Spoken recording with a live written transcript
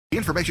The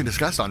information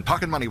discussed on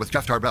Talkin Money with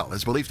Jeff Tarbell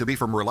is believed to be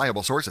from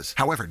reliable sources.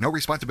 However, no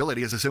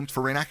responsibility is assumed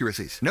for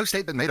inaccuracies. No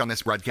statement made on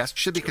this broadcast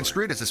should be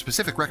construed as a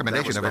specific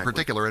recommendation of a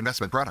particular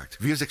investment product.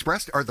 Views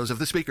expressed are those of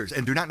the speakers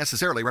and do not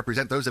necessarily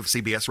represent those of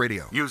CBS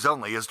Radio. Use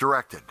only as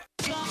directed.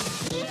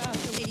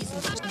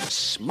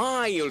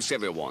 Smiles,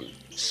 everyone.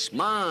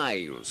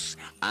 Smiles.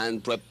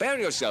 And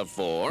prepare yourself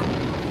for... Show me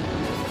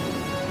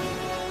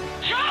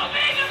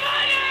the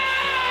money!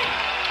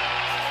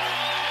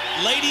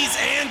 Ladies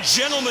and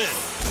gentlemen,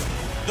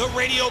 the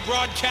radio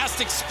broadcast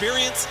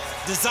experience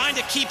designed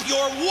to keep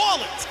your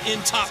wallet in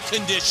top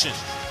condition.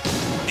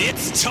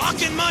 It's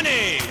Talkin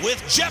Money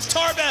with Jeff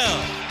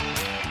Tarbell.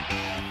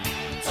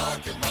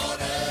 Talkin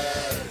Money.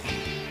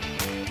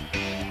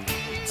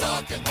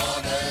 Talkin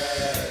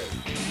Money.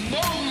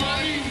 More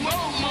money,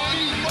 more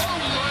money, more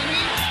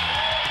money.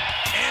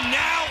 And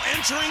now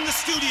entering the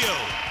studio,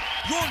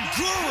 your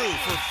guru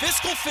for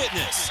fiscal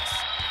fitness,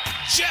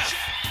 Jeff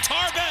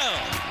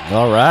Tarbell.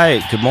 All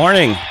right, good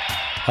morning.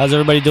 How's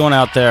everybody doing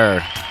out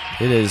there?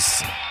 It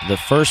is the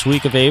first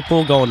week of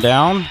April going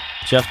down.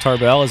 Jeff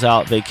Tarbell is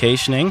out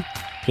vacationing.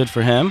 Good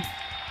for him.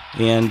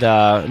 And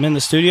I'm in the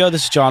studio.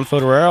 This is John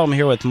Fotorero. I'm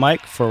here with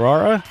Mike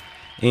Ferrara,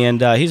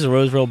 and he's a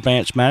Roseville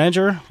branch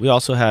manager. We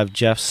also have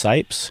Jeff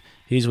Sipes.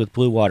 He's with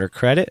Blue Water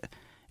Credit.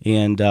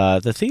 And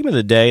the theme of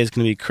the day is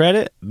going to be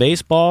credit,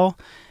 baseball,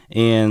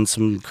 and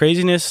some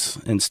craziness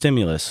and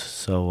stimulus.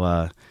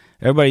 So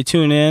everybody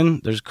tune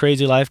in. There's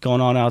crazy life going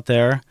on out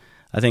there.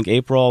 I think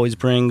April always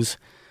brings,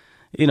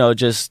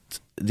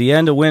 just the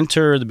end of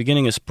winter, the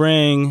beginning of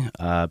spring,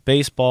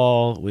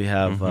 baseball. We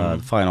have the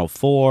Final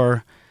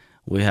Four.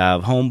 We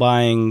have home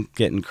buying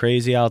getting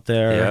crazy out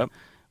there. Yep.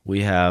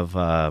 We have,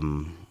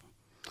 kind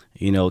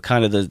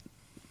of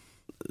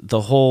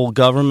the whole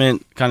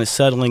government kind of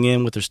settling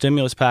in with their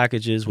stimulus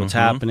packages, what's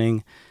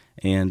happening.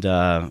 And,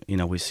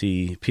 we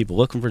see people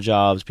looking for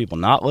jobs, people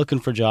not looking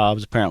for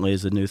jobs. Apparently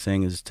is the new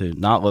thing is to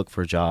not look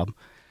for a job.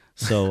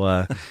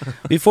 So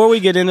before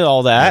we get into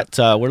all that,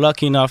 we're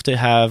lucky enough to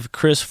have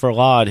Chris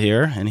Verlade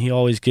here, and he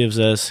always gives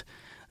us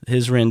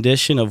his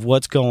rendition of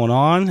what's going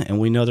on, and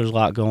we know there's a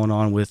lot going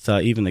on with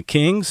even the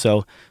Kings.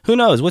 So who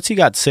knows? What's he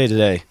got to say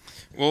today?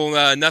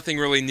 Well, nothing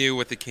really new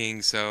with the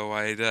Kings, so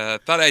I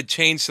thought I'd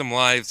change some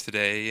lives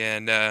today.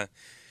 And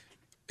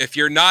if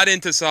you're not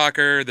into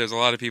soccer, there's a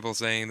lot of people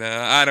saying that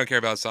I don't care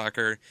about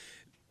soccer.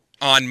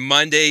 On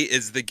Monday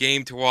is the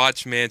game to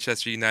watch,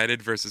 Manchester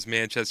United versus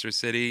Manchester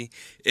City.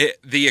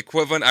 The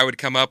equivalent I would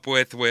come up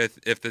with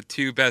if the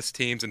two best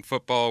teams in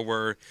football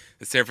were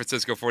the San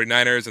Francisco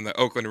 49ers and the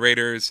Oakland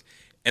Raiders,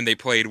 and they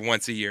played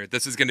once a year.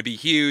 This is going to be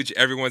huge.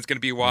 Everyone's going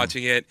to be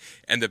watching it.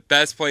 And the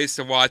best place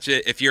to watch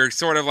it, if you're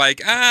sort of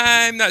like,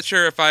 I'm not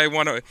sure if I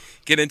want to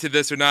get into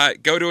this or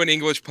not, go to an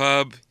English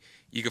pub.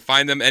 You can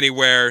find them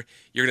anywhere.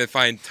 You're going to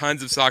find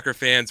tons of soccer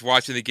fans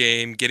watching the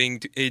game,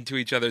 getting into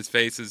each other's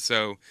faces.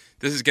 So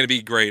this is going to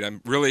be great. I'm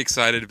really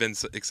excited. I've been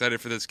excited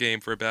for this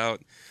game for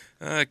about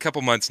a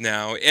couple months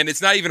now. And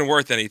it's not even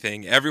worth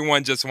anything.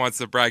 Everyone just wants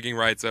the bragging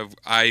rights of,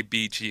 I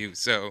beat you.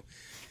 So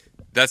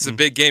that's a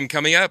big game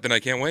coming up, and I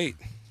can't wait.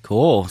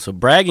 Cool. So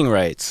bragging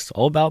rights.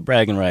 All about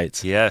bragging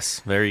rights. Yes,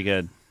 very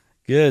good.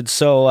 Good.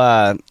 So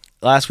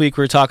last week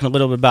we were talking a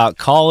little bit about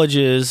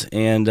colleges,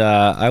 and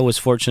I was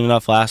fortunate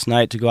enough last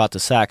night to go out to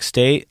Sac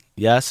State.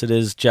 Yes, it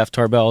is Jeff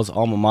Tarbell's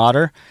alma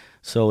mater,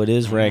 so it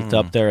is ranked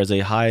up there as a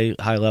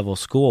high-level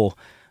school.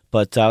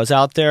 But I was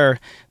out there.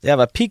 They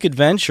have a Peak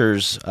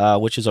Adventures,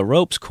 which is a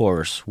ropes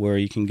course where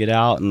you can get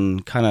out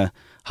and kind of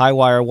high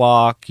wire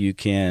walk. You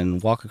can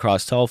walk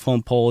across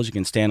telephone poles. You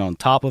can stand on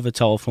top of a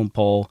telephone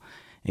pole.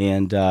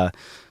 And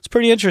it's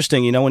pretty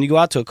interesting. When you go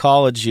out to a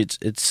college,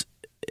 it's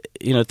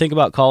think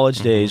about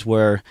college days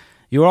where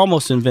you were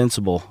almost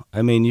invincible.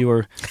 I mean, you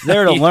were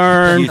there to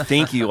learn. You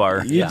think you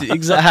are.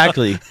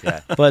 Exactly.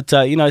 Yeah. But,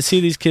 I see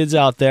these kids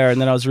out there, and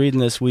then I was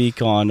reading this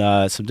week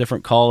on some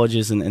different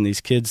colleges and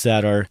these kids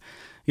that are,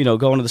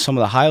 going to some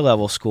of the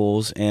high-level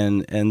schools,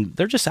 and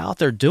they're just out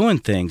there doing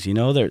things,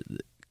 They're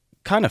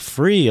kind of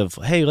free of,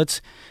 hey,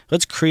 let's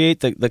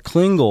create the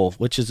Klingle,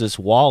 which is this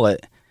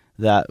wallet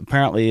that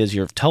apparently is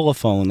your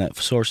telephone that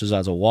sources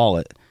as a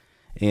wallet.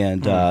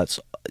 And it's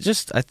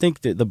just, I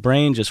think that the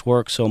brain just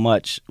works so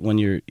much when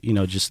you're,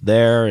 just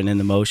there and in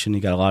the motion.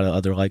 You got a lot of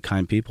other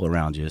like-kind people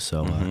around you.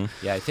 So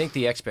yeah, I think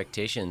the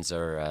expectations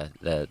are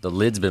the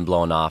lid's been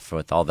blown off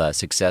with all the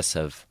success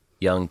of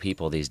young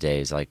people these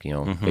days, like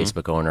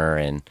Facebook owner,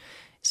 and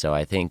so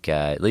I think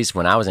at least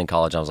when I was in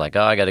college, I was like,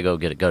 oh, I got to go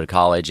to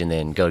college and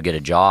then go get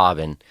a job.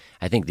 And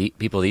I think the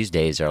people these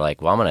days are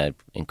like, well, I'm going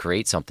to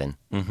create something.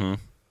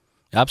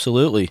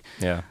 Absolutely.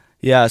 Yeah.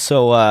 Yeah,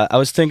 so I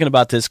was thinking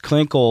about this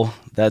Klinkle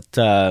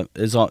that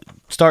is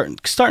starting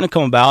to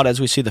come about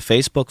as we see the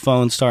Facebook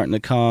phone starting to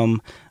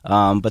come.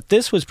 But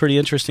this was pretty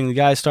interesting. The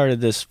guy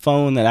started this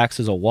phone that acts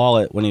as a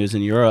wallet when he was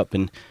in Europe,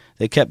 and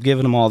they kept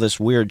giving him all this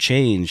weird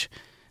change.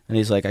 And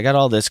he's like, I got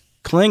all this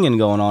clinging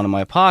going on in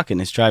my pocket,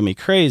 and it's driving me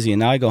crazy. And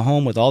now I go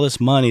home with all this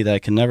money that I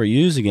can never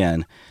use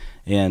again.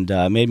 And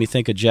made me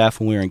think of Jeff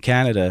when we were in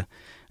Canada,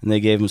 and they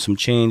gave him some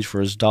change for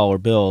his dollar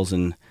bills.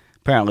 And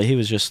apparently he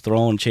was just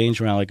throwing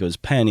change around like it was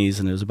pennies,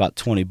 and it was about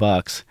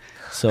 $20.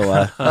 So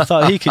I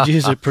thought he could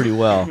use it pretty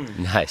well.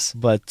 Nice.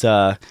 But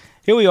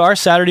here we are,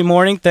 Saturday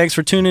morning. Thanks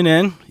for tuning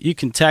in. You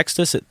can text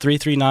us at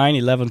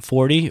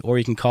 339-1140, or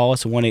you can call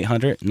us at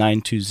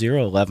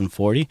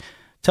 1-800-920-1140.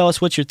 Tell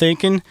us what you're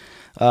thinking.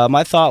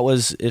 My thought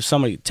was if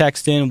somebody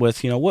text in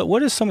with,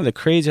 what is some of the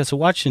crazy? I was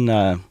watching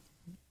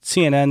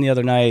CNN the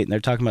other night, and they're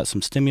talking about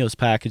some stimulus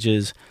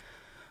packages.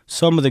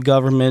 Some of the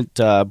government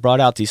brought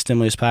out these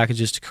stimulus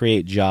packages to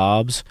create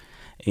jobs,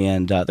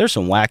 and there's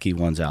some wacky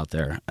ones out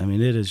there. I mean,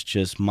 it is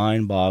just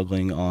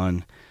mind-boggling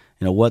on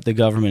what the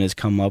government has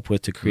come up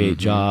with to create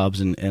jobs,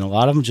 and a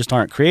lot of them just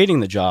aren't creating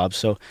the jobs.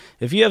 So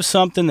if you have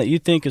something that you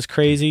think is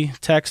crazy,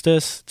 text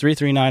us,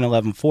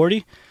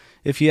 339-1140.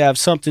 If you have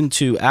something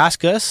to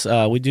ask us,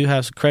 we do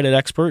have a credit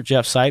expert,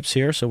 Jeff Sipes,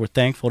 here, so we're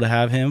thankful to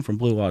have him from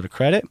Blue Water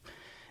Credit.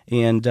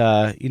 And,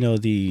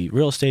 the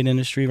real estate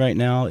industry right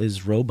now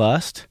is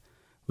robust.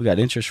 We got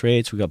interest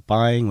rates, we got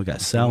buying, we got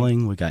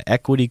selling, we got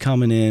equity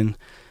coming in.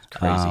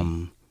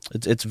 Crazy.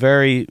 It's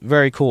very,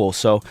 very cool.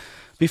 So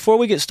before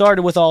we get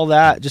started with all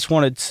that, just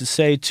wanted to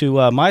say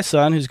to my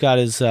son, who's got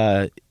his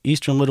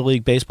Eastern Little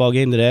League baseball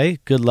game today,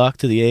 good luck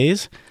to the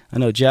A's. I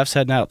know Jeff's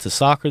heading out to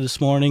soccer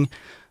this morning.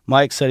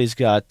 Mike said he's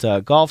got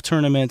golf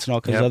tournaments and all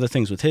kinds of other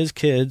things with his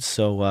kids,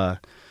 so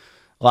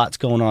lots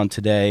going on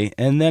today.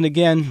 And then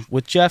again,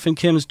 with Jeff and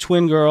Kim's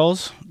twin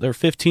girls, their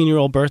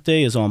 15-year-old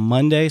birthday is on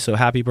Monday, so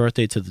happy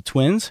birthday to the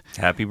twins.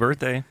 Happy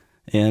birthday.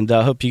 And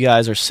I hope you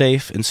guys are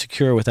safe and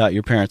secure without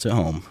your parents at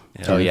home.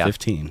 Oh, yeah.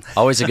 15.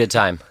 Always a good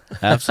time.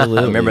 Absolutely.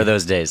 I remember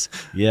those days.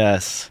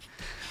 Yes.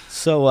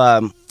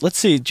 So let's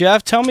see.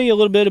 Jeff, tell me a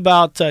little bit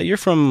about, you're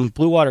from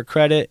Blue Water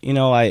Credit.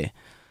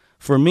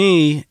 For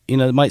me,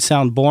 it might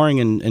sound boring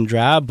and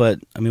drab, but,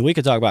 we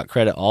could talk about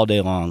credit all day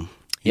long.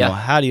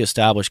 How do you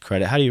establish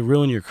credit? How do you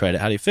ruin your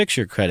credit? How do you fix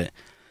your credit?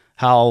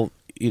 How,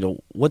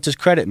 what does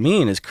credit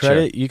mean? Is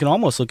credit, you can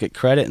almost look at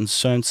credit in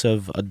sense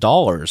of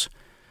dollars.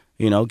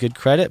 Good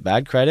credit,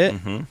 bad credit.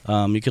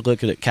 You could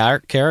look at it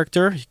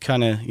character. You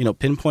kind of,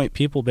 pinpoint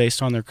people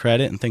based on their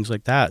credit and things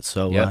like that.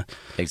 So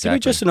exactly. Give me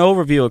just an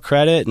overview of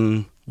credit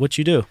and what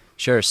you do.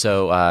 Sure.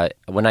 So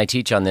when I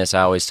teach on this,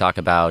 I always talk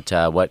about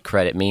what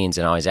credit means,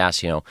 and I always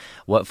ask,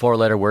 what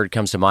four-letter word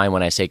comes to mind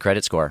when I say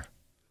credit score?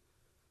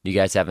 Do you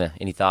guys have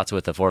any thoughts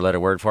with the four-letter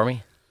word for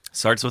me?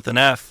 Starts with an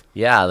F.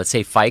 Yeah, let's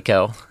say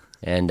FICO.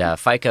 And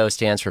FICO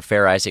stands for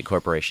Fair Isaac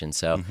Corporation.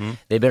 So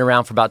they've been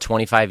around for about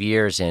 25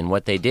 years, and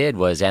what they did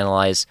was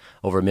analyze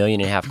over 1.5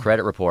 million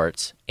credit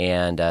reports,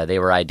 and they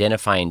were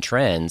identifying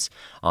trends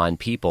on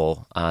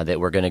people that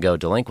were going to go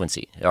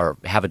delinquency or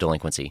have a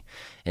delinquency.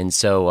 And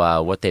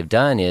so what they've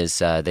done is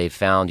they've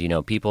found,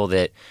 people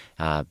that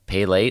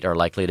pay late are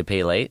likely to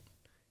pay late.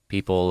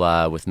 People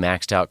with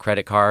maxed out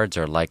credit cards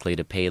are likely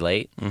to pay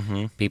late.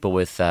 People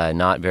with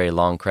not very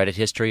long credit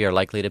history are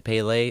likely to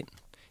pay late.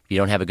 If you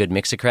don't have a good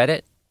mix of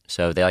credit,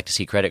 so they like to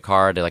see credit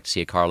card, they like to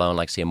see a car loan,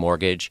 like to see a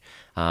mortgage.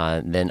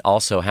 Then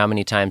also, how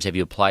many times have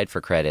you applied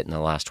for credit in the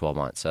last 12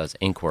 months? So that's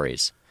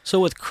inquiries. So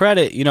with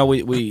credit,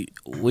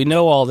 we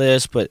know all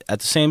this, but at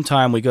the same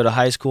time, we go to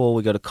high school,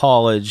 we go to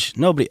college.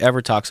 Nobody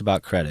ever talks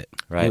about credit.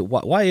 Right.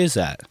 Why is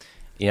that?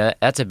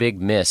 That's a big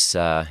miss,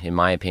 in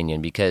my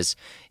opinion, because,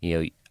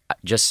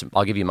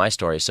 I'll give you my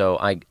story. So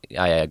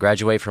I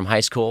graduate from high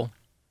school,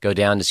 go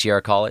down to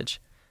Sierra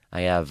College.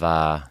 I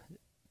have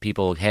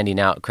people handing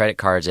out credit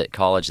cards at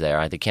college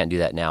there. They can't do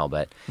that now,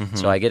 but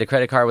so I get a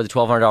credit card with a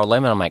 $1,200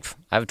 limit. I'm like,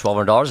 I have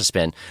 $1,200 to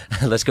spend.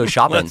 Let's go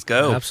shopping. Let's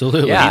go.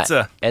 Absolutely. Yeah.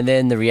 Pizza. And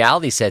then the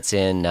reality sets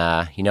in.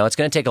 It's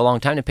going to take a long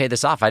time to pay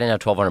this off. I didn't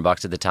have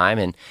 $1,200 at the time,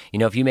 and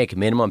if you make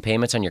minimum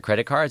payments on your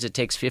credit cards, it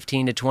takes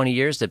 15 to 20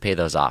 years to pay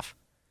those off.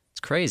 It's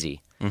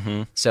crazy.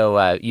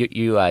 So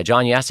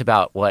John, you asked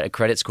about what a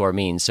credit score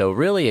means. So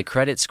really, a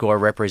credit score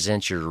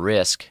represents your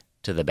risk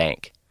to the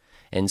bank.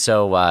 And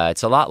so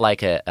it's a lot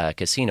like a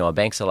casino. A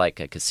bank's like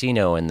a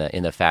casino in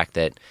the fact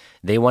that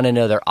they want to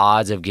know their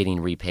odds of getting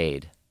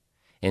repaid.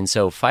 And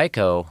so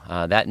FICO,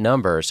 that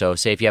number, so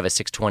say if you have a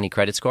 620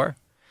 credit score,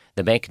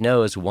 the bank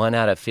knows 1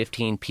 out of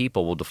 15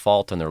 people will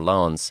default on their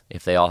loans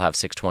if they all have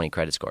 620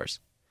 credit scores.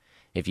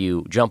 If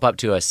you jump up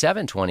to a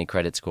 720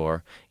 credit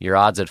score, your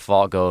odds of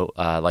default go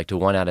like to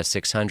 1 out of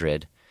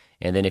 600.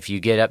 And then if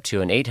you get up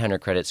to an 800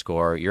 credit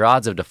score, your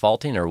odds of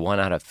defaulting are 1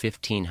 out of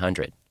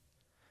 1,500.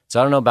 So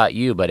I don't know about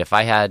you, but if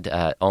I had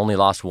only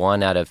lost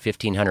 1 out of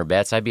 1,500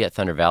 bets, I'd be at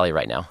Thunder Valley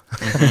right now.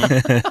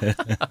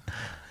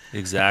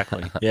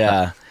 Exactly.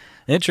 Yeah.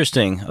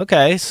 Interesting.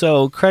 Okay,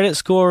 so credit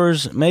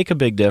scores make a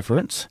big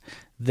difference.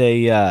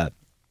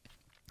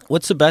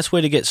 What's the best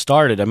way to get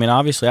started?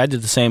 Obviously, I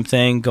did the same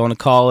thing, going to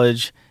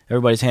college.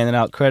 Everybody's handing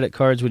out credit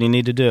cards. What do you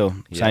need to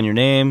do? Sign your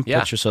name,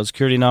 put your social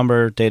security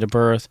number, date of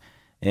birth,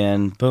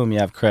 and boom, you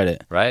have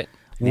credit. Right.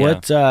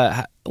 What's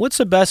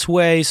the best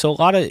way? So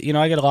I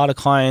get a lot of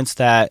clients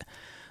that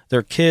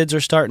their kids are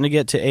starting to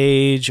get to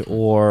age,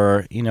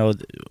 or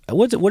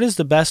what is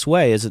the best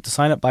way? Is it to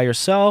sign up by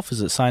yourself?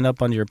 Is it sign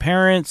up under your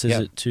parents? Is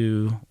it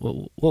to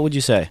what would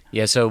you say?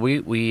 Yeah. So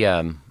we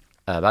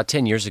about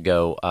 10 years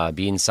ago,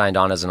 being signed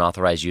on as an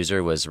authorized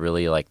user was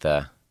really like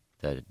the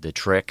the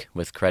trick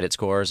with credit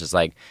scores. It's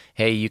like,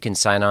 hey, you can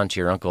sign on to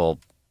your uncle,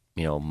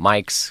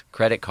 Mike's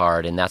credit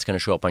card, and that's going to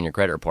show up on your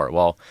credit report.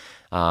 Well,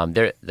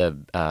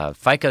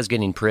 FICO is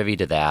getting privy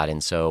to that,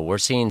 and so we're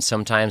seeing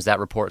sometimes that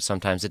report,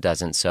 sometimes it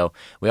doesn't. So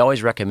we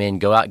always recommend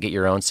go out and get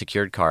your own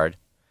secured card.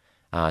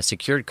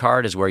 Secured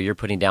card is where you're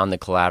putting down the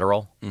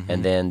collateral,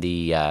 and then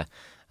the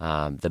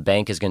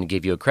bank is going to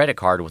give you a credit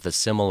card with a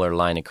similar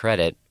line of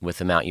credit with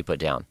the amount you put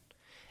down.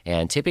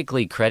 And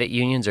typically, credit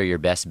unions are your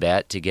best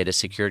bet to get a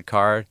secured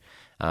card.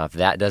 If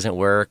that doesn't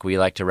work, we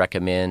like to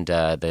recommend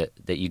that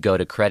you go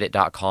to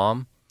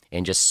credit.com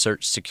and just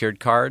search secured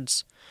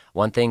cards.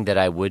 One thing that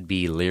I would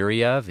be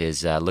leery of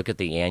is look at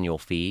the annual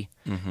fee.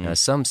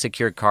 Some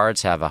secured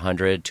cards have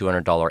 $100,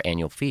 $200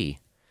 annual fee.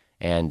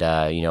 And,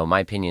 in my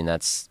opinion,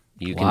 that's...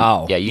 You can,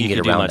 wow. Yeah, you can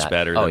get do around much that.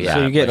 better. Oh, than yeah.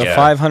 So you're getting a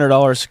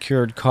 $500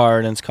 secured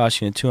card, and it's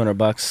costing you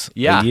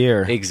 $200 a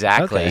year.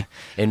 Exactly. Okay.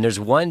 And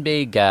there's one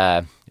big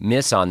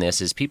miss on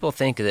this is people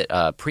think that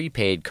a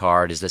prepaid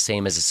card is the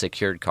same as a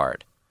secured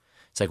card.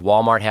 It's like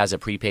Walmart has a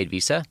prepaid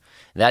Visa.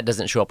 That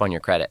doesn't show up on your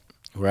credit.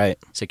 Right.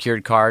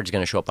 Secured card is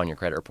going to show up on your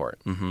credit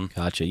report.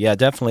 Gotcha. Yeah,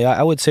 definitely.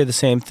 I would say the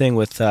same thing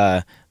with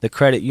the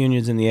credit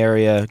unions in the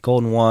area,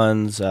 Golden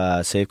Ones,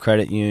 Save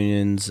Credit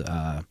Unions,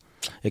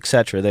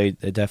 etc. They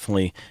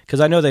definitely, because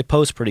I know they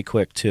post pretty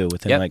quick too,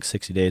 within like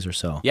 60 days or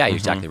so. Yeah, you're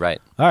exactly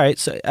right. All right.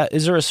 So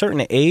is there a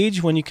certain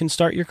age when you can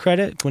start your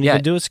credit, when you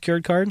can do a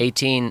secured card?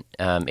 18,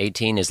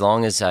 as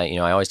long as, I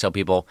always tell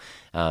people,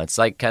 it's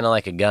like kind of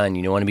like a gun.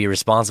 You want to be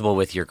responsible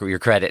with your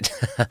credit.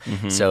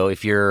 So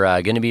if you're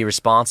going to be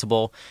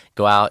responsible,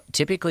 go out.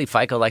 Typically,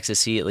 FICO likes to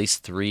see at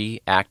least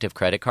 3 active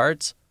credit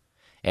cards.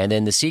 And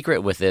then the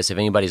secret with this, if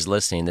anybody's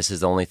listening, this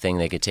is the only thing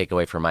they could take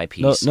away from my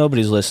piece.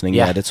 Nobody's listening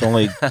yet. It's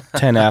only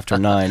 10 after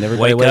 9.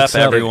 Everybody Wake wakes up,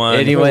 everyone.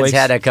 If anyone's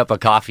had a cup of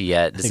coffee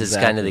yet, this is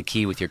kind Exactly. of the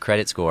key with your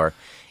credit score,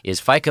 is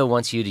FICO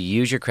wants you to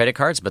use your credit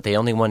cards, but they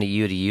only want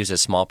you to use a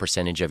small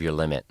percentage of your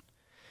limit.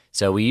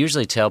 So we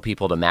usually tell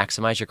people to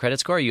maximize your credit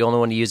score. You only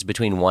want to use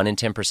between 1 and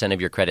 10%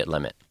 of your credit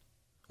limit.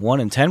 1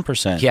 and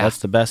 10%. Yeah. That's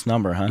the best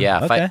number, huh?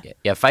 Yeah, Okay.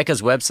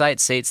 FICO's website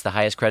states the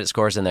highest credit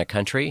scores in their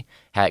country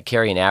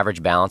carry an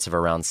average balance of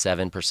around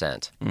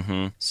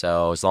 7%.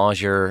 So as long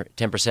as you're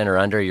 10% or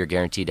under, you're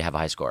guaranteed to have a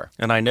high score.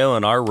 And I know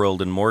in our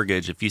world in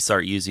mortgage, if you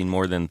start using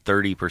more than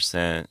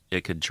 30%,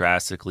 it could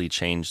drastically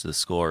change the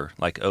score,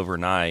 like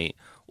overnight.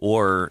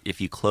 Or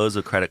if you close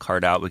a credit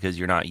card out because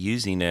you're not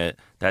using it,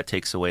 that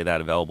takes away that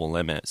available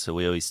limit. So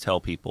we always tell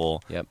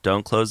people,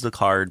 don't close the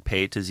card,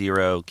 pay it to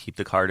 0, keep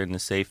the card in a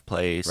safe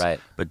place,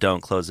 but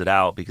don't close it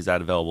out because that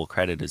available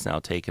credit is now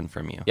taken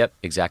from you. Yep,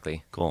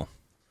 exactly. Cool.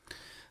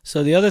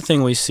 So the other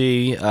thing we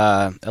see,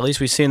 at least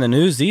we see in the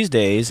news these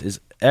days, is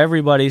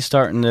everybody's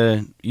starting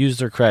to use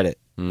their credit,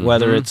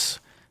 whether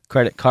it's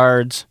credit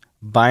cards,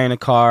 buying a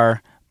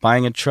car,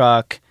 buying a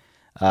truck,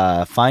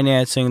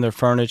 financing their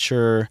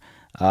furniture.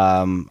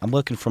 I'm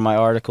looking for my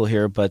article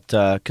here, but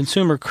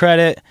consumer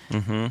credit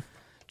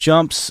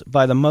jumps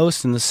by the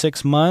most in the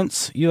 6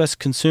 months. U.S.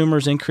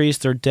 consumers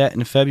increased their debt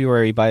in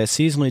February by a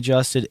seasonally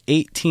adjusted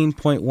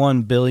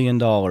 $18.1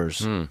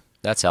 billion.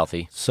 That's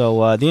healthy.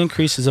 So the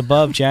increase is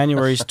above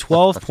January's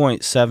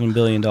 $12.7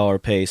 billion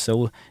pace.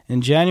 So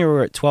in January,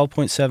 we're at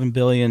 $12.7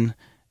 billion,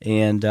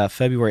 and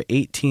February,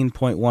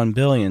 $18.1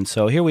 billion.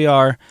 So here we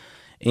are,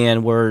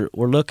 and we're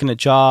looking at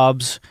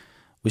jobs.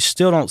 We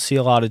still don't see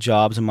a lot of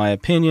jobs, in my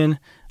opinion.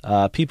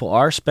 People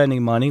are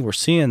spending money. We're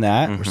seeing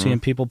that. We're seeing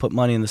people put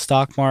money in the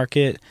stock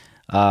market.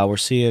 We're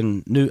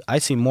seeing I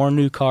see more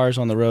new cars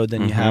on the road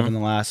than you have in the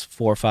last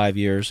 4 or 5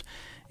 years.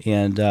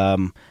 And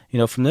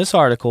from this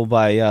article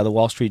by the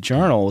Wall Street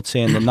Journal, it's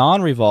saying the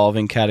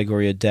non-revolving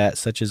category of debt,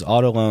 such as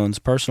auto loans,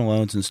 personal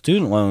loans, and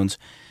student loans,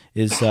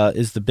 is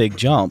the big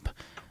jump.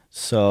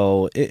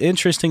 So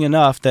interesting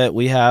enough that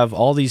we have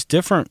all these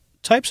different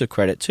types of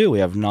credit too. We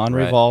have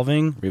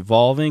non-revolving,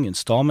 revolving,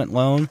 installment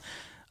loan,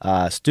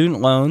 student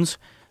loans.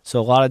 So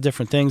a lot of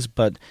different things,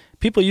 but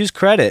people use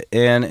credit,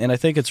 and I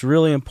think it's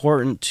really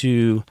important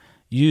to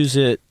use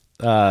it.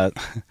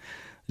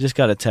 Just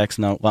got a text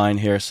note line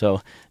here.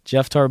 So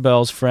Jeff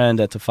Tarbell's friend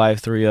at the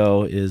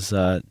 530 is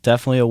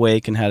definitely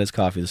awake and had his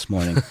coffee this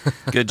morning.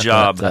 Good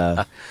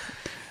job.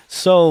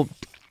 So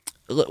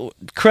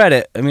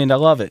credit, I mean, I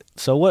love it.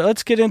 So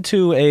let's get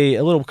into a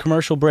little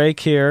commercial break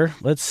here.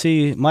 Let's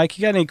see. Mike,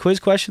 you got any quiz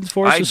questions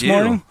for us this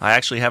morning? I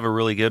actually have a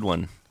really good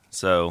one.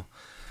 So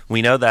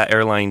we know that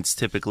airlines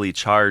typically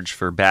charge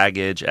for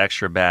baggage,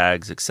 extra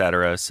bags,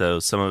 etc. So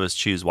some of us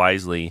choose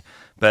wisely.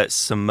 But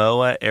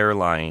Samoa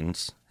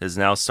Airlines has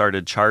now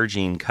started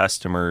charging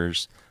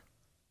customers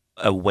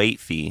a weight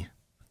fee.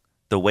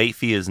 The weight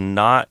fee is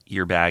not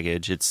your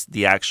baggage. It's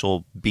the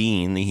actual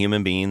being, the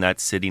human being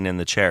that's sitting in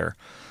the chair.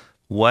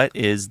 What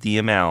is the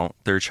amount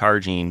they're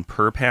charging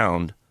per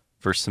pound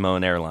for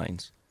Samoan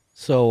Airlines?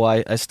 So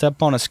I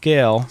step on a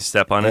scale.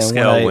 Step on a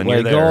scale when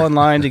you're there. When I go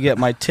online to get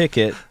my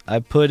ticket, I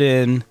put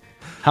in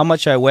how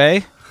much I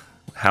weigh.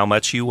 How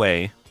much you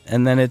weigh.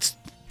 And then it's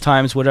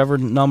times whatever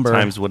number.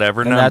 Times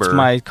whatever and number. That's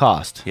my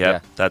cost.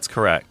 Yep, that's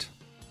correct.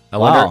 I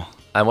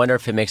wonder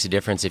if it makes a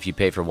difference if you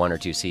pay for 1 or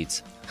 2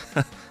 seats.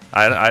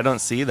 I don't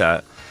see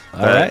that.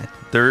 All right.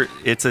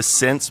 It's a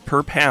cents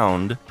per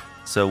pound.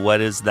 So what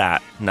is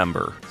that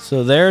number?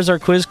 So there's our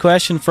quiz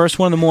question. First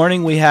one in the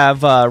morning, we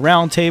have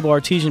Round Table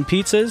Artesian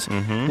Pizzas.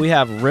 We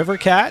have River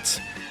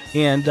Cats.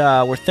 And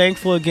we're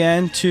thankful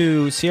again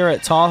to Sierra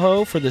at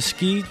Tahoe for the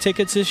ski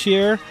tickets this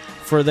year,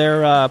 for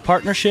their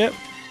partnership.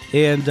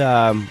 And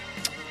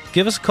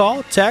give us a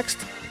call, text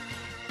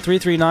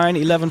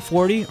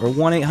 339-1140 or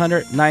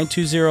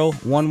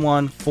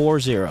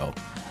 1-800-920-1140.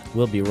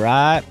 We'll be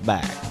right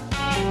back.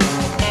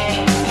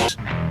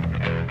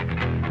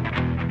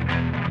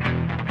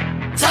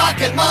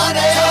 Talkin' money.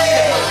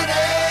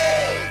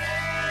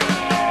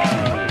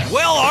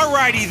 Well,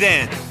 alrighty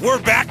then.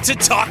 We're back to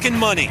Talkin'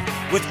 Money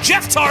with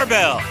Jeff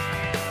Tarbell.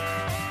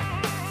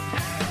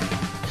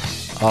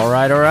 All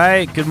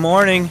right. Good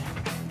morning.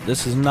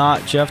 This is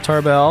not Jeff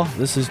Tarbell.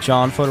 This is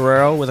John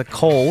Fotorero with a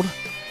cold.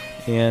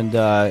 And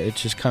it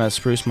just kind of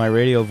spruced my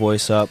radio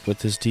voice up with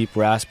this deep,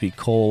 raspy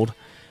cold.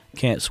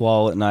 Can't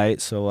swallow at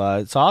night, so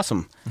it's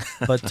awesome.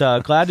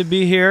 But glad to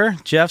be here.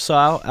 Jeff's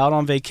out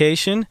on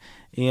vacation.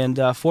 And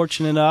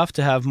fortunate enough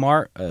to have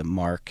Mark. Hey,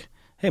 Mark.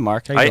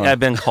 How you doing? I've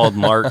been called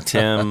Mark,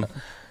 Tim.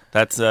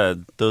 That's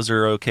those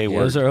are okay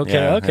words. Those are okay.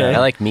 Yeah. Okay. I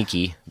like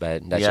Miki,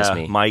 but that's just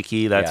me.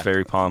 Mikey. That's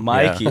very pomp.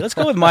 Mikey. Yeah. Let's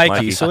go with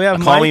Mikey. So we have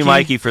Call Mikey. me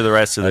Mikey for the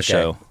rest of the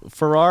show.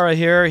 Ferrara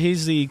here.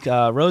 He's the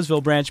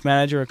Roseville branch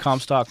manager of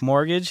Comstock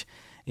Mortgage.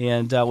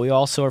 And we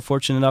also are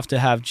fortunate enough to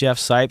have Jeff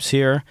Sipes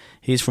here.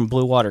 He's from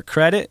Blue Water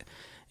Credit.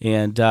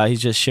 And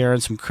he's just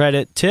sharing some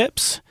credit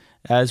tips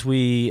as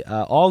we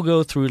all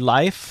go through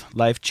life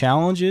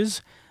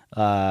challenges,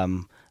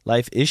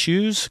 life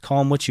issues, call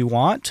them what you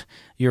want,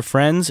 your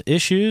friends'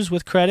 issues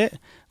with credit,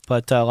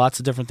 but lots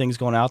of different things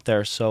going out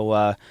there.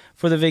 So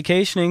for the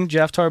vacationing,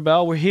 Jeff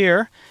Tarbell, we're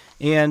here,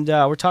 and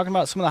we're talking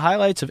about some of the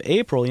highlights of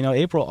April. You know,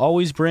 April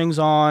always brings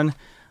on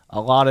a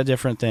lot of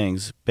different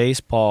things.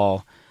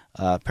 Baseball,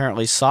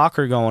 apparently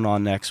soccer going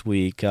on next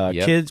week,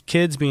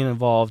 kids being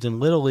involved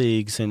in little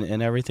leagues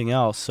and everything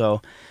else.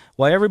 So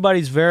while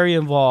everybody's very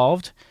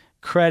involved,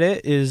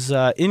 credit is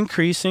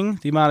increasing.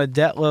 The amount of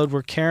debt load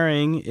we're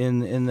carrying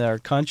in our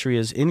country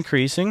is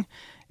increasing.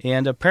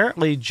 And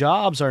apparently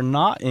jobs are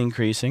not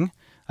increasing.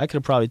 I could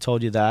have probably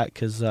told you that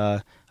because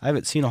I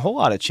haven't seen a whole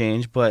lot of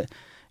change. But,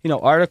 you know,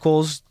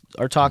 articles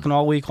are talking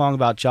all week long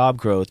about job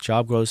growth.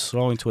 Job growth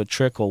slowing to a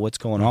trickle. What's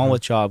going on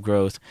with job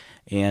growth?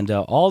 And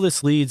all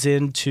this leads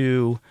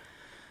into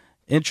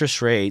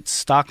interest rates,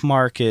 stock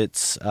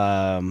markets,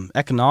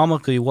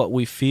 economically what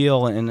we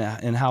feel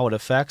and how it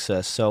affects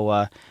us.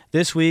 So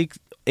this week,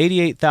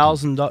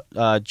 88,000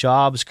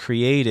 jobs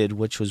created,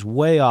 which was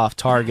way off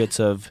targets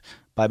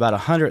by about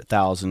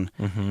 100,000.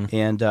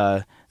 And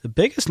the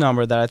biggest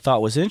number that I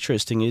thought was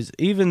interesting is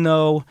even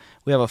though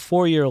we have a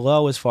 4-year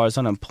low as far as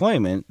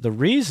unemployment, the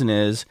reason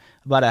is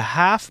about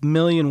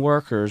 500,000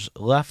 workers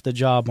left the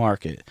job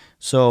market.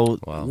 So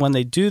when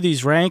they do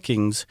these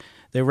rankings,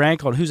 they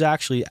rank on who's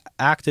actually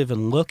active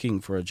and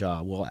looking for a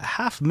job. Well,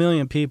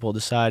 500,000 people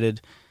decided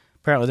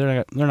apparently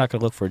they're not going to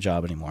look for a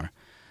job anymore.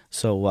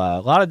 So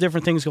a lot of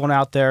different things going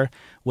out there.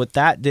 What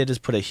that did is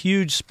put a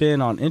huge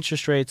spin on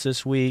interest rates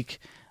this week.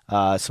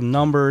 Some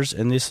numbers,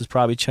 and this is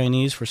probably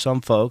Chinese for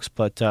some folks,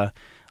 but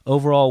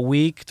overall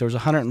week there was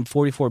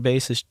 144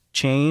 basis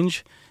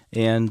change,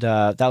 and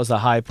that was the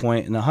high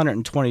point, and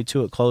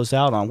 122 it closed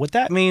out on. What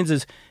that means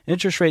is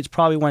interest rates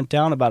probably went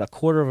down about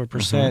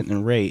 0.25%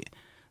 in rate.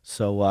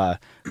 So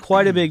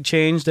quite a big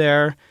change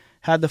there.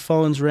 Had the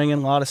phones ringing,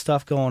 a lot of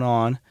stuff going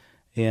on.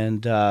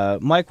 And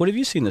Mike, what have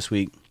you seen this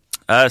week?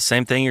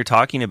 Same thing you're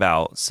talking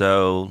about.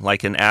 So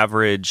like an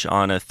average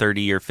on a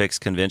 30-year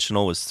fixed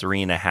conventional was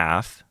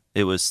 3.5.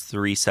 It was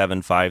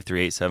 3.75,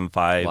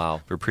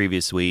 3.875 for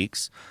previous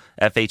weeks.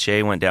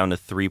 FHA went down to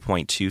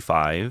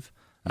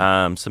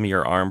 3.25. Some of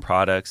your ARM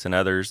products and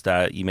others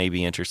that you may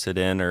be interested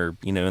in are,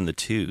 you know, in the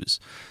 2s.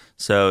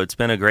 So it's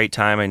been a great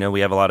time. I know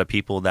we have a lot of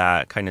people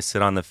that kind of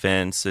sit on the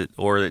fence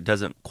or it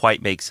doesn't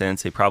quite make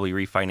sense. They probably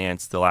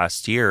refinanced the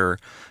last year. And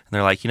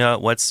they're like, you know,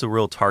 what's the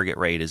real target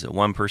rate? Is it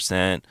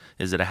 1%?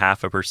 Is it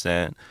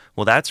 0.5%?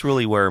 Well, that's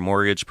really where a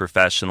mortgage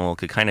professional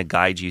could kind of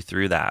guide you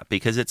through that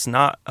because it's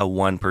not a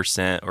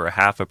 1% or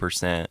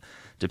 0.5%.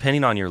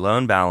 Depending on your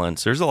loan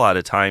balance, there's a lot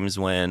of times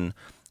when,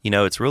 you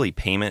know, it's really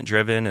payment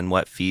driven and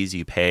what fees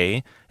you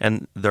pay.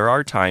 And there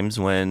are times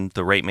when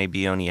the rate may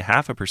be only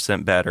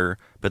 0.5% better,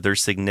 but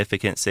there's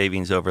significant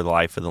savings over the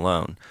life of the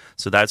loan.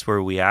 So that's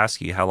where we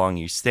ask you, how long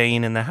are you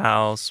staying in the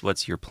house?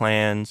 What's your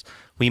plans?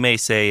 We may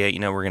say, you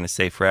know, we're going to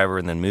stay forever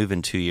and then move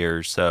in 2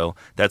 years. So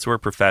that's where a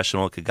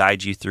professional could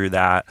guide you through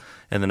that.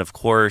 And then, of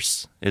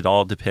course, it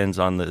all depends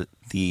on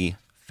the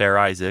Fair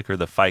Isaac or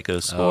the FICO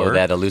score. Oh,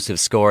 that elusive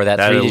score, that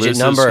three-digit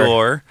number.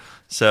 Score.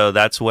 So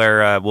that's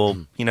where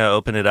we'll, you know,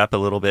 open it up a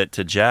little bit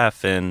to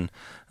Jeff. And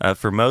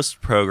for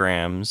most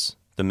programs,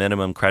 the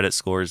minimum credit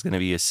score is going to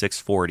be a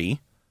 640.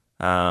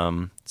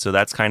 So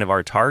that's kind of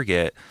our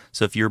target.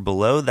 So if you're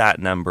below that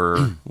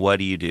number, what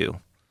do you do?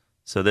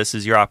 So this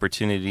is your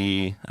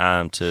opportunity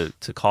to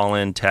call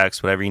in,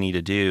 text, whatever you need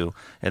to do,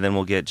 and then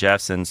we'll get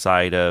Jeff's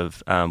insight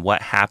of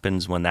what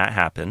happens when that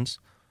happens.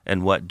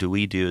 and what do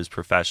we do as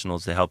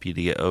professionals to help you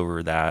to get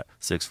over that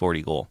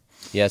 640 goal?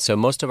 Yeah, so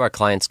most of our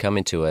clients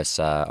coming to us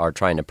are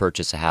trying to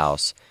purchase a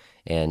house.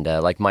 And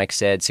like Mike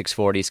said,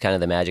 640 is kind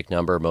of the magic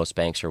number most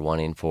banks are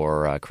wanting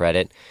for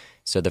credit.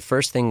 So the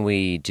first thing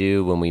we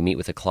do when we meet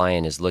with a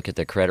client is look at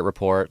their credit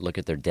report, look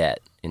at their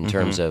debt in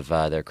terms of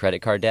their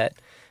credit card debt.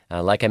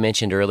 Like I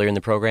mentioned earlier in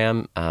the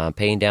program,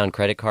 paying down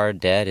credit card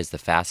debt is the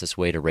fastest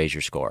way to raise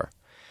your score.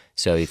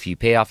 So if you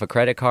pay off a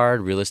credit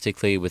card,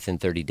 realistically within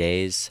 30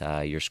 days,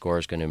 your score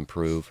is going to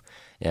improve.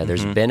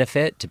 There's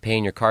benefit to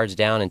paying your cards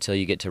down until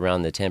you get to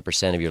around the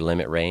 10% of your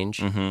limit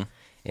range.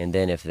 And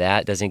then if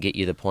that doesn't get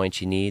you the points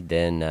you need,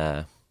 then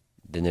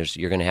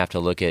you're going to have to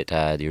look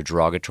at your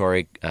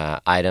derogatory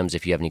items,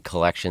 if you have any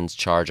collections,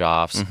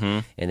 charge-offs,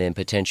 and then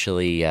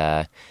potentially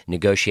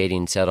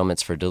negotiating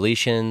settlements for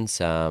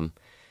deletions,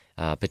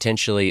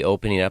 potentially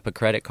opening up a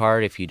credit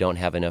card if you don't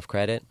have enough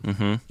credit.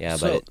 Yeah,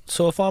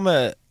 so if I'm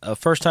a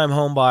first-time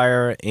home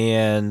buyer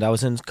and I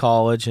was in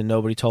college and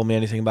nobody told me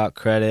anything about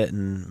credit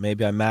and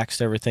maybe I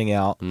maxed everything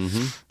out,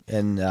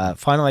 and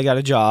finally I got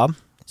a job,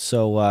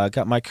 so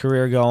got my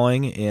career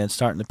going and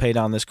starting to pay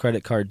down this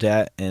credit card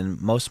debt, and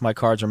most of my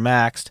cards are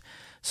maxed.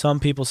 Some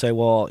people say,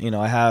 well,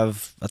 I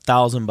have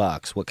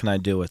 $1,000. What can I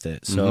do with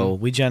it? So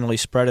we generally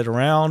spread it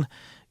around,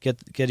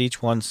 get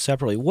each one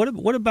separately.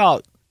 What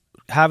about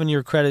having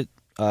your credit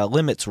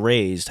limits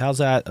raised? How's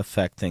that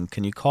affect things?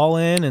 Can you call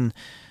in and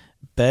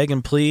beg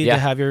and plead to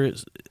have your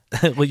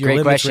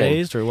limits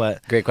raised, or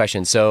what? Great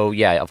question. So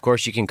yeah, of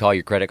course you can call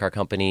your credit card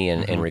company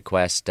and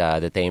request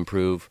that they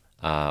improve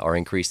or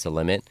increase the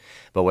limit.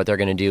 But what they're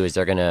going to do is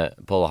they're going to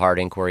pull a hard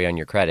inquiry on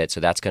your credit, so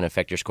that's going to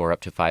affect your score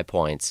up to 5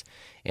 points.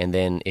 And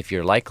then if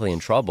you're likely in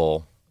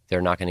trouble,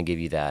 they're not going to give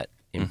you that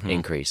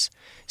increase.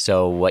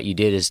 So what you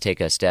did is take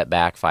a step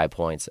back 5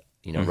 points,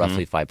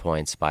 roughly 5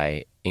 points,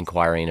 by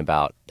inquiring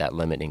about that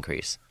limit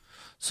increase.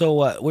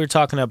 So we were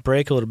talking at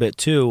break a little bit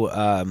too.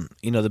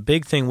 The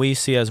big thing we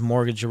see as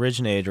mortgage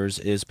originators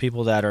is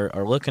people that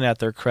are looking at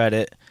their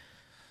credit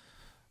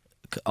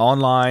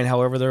online,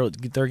 however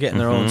they're getting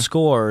their own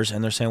scores,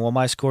 and they're saying, well,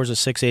 my score's a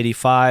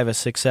 685, a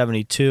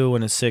 672,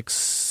 and a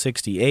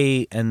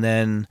 668, and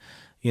then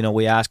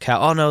we ask how,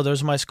 oh no,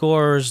 those are my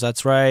scores,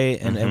 that's right,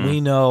 and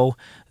we know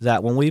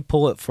that when we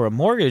pull it for a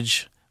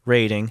mortgage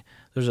rating,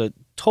 there's a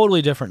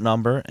totally different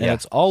number, and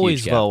it's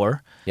always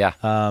lower. Yeah.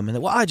 And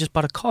then, well, I just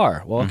bought a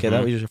car. Well, okay,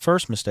 that was your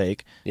first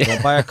mistake. You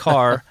don't buy a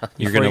car.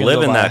 You're going to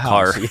live in that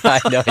car. Yeah,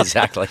 I know,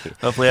 exactly.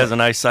 Hopefully it has a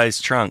nice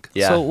sized trunk.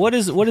 Yeah. So what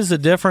is the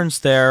difference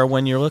there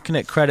when you're looking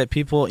at credit?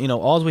 People,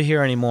 all we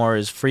hear anymore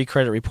is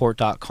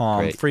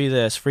freecreditreport.com, free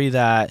this, free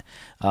that,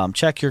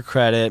 check your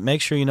credit,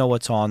 make sure you know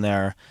what's on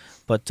there.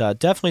 But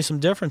definitely some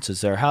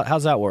differences there.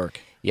 How's that work?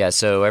 Yeah,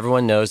 so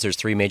everyone knows there's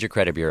 3 major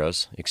credit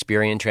bureaus,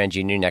 Experian,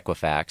 TransUnion, and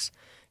Equifax.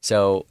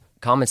 So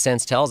common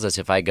sense tells us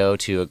if I go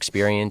to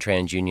Experian,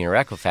 TransUnion, or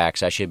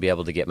Equifax, I should be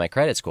able to get my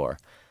credit score.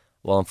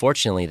 Well,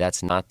 unfortunately,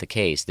 that's not the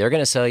case. They're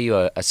going to sell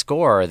you a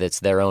score that's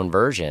their own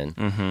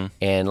version.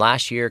 And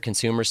last year,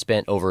 consumers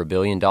spent over $1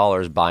 billion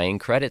buying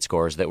credit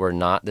scores that were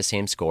not the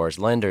same scores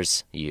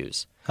lenders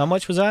use. How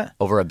much was that?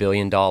 Over $1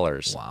 billion.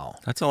 Wow.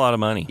 That's a lot of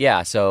money.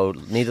 Yeah, so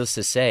needless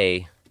to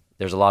say,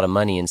 there's a lot of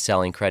money in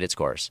selling credit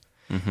scores.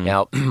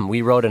 Now,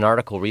 we wrote an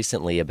article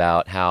recently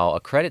about how a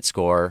credit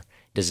score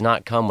does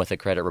not come with a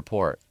credit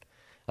report.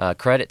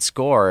 Credit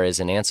score is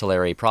an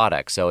ancillary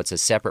product, so it's a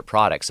separate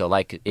product. So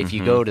like if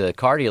you go to the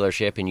car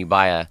dealership and you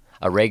buy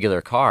a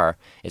regular car,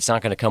 it's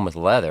not going to come with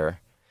leather.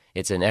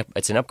 It's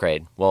an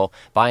upgrade. Well,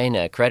 buying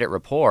a credit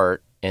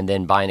report and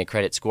then buying a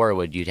credit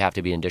score, you'd have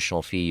to be an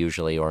additional fee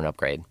usually, or an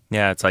upgrade.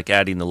 Yeah, it's like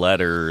adding the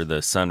letter or the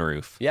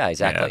sunroof. Yeah,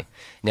 exactly. Yeah.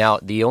 Now,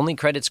 the only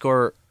credit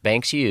score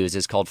banks use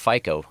is called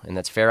FICO, and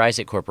that's Fair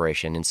Isaac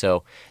Corporation. And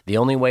so the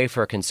only way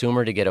for a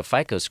consumer to get a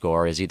FICO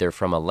score is either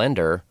from a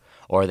lender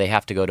or they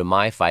have to go to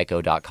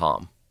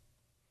myfico.com.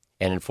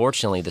 And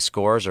unfortunately, the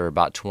scores are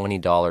about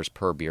 $20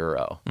 per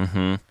bureau.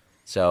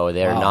 So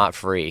they're not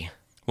free.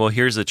 Well,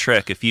 here's the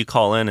trick. If you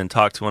call in and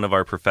talk to one of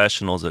our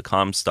professionals at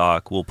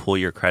Comstock, we'll pull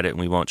your credit and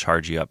we won't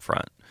charge you up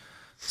front.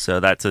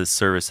 So that's a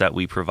service that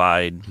we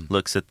provide,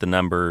 looks at the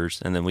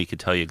numbers, and then we could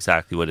tell you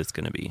exactly what it's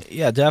going to be.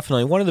 Yeah,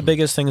 definitely. One of the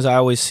biggest things I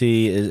always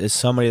see is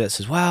somebody that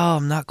says, well,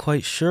 I'm not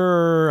quite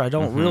sure. I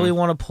don't really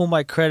want to pull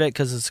my credit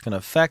because it's going to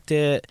affect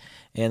it.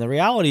 And the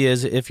reality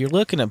is, if you're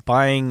looking at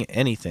buying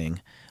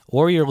anything,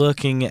 or you're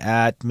looking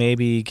at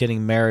maybe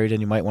getting married and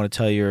you might want to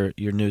tell your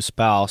new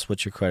spouse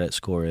what your credit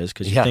score is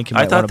because you think you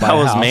might want to buy a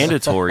house. I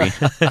thought that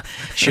was mandatory.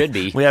 Should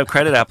be. We have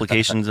credit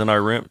applications in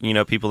our room.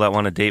 People that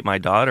want to date my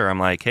daughter, I'm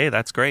like, hey,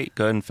 that's great.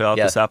 Go ahead and fill out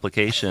this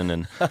application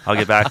and I'll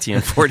get back to you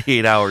in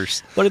 48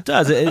 hours. But it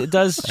does. It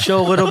does show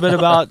a little bit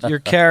about your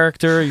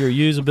character, your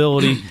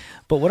usability.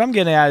 But what I'm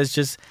getting at is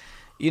just,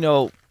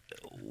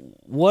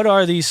 what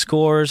are these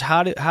scores?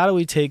 How do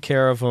we take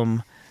care of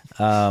them?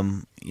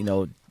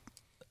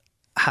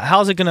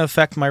 How's it going to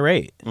affect my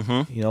rate?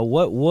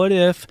 What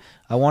if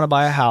I want to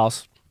buy a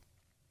house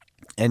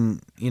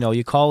and,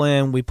 you call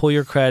in, we pull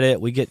your credit,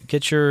 we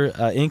get your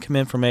income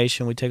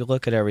information, we take a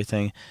look at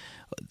everything.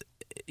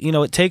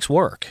 it takes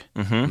work.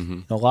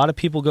 Mm-hmm. A lot of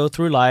people go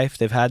through life.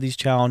 They've had these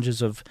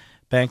challenges of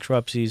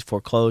bankruptcies,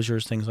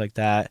 foreclosures, things like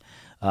that,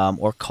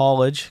 or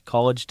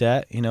college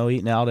debt,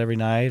 eating out every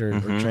night or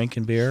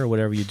drinking beer or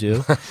whatever you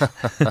do,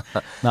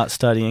 not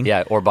studying.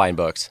 Yeah, or buying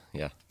books.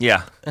 Yeah.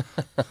 Yeah.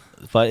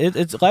 But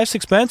it's life's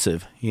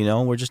expensive,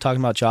 We're just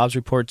talking about jobs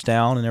reports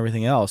down and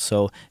everything else.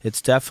 So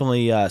it's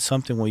definitely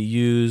something we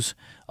use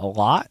a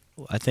lot.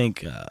 I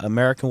think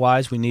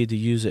American-wise, we need to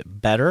use it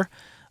better.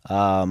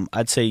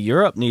 I'd say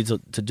Europe needs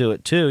to do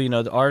it too.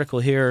 The article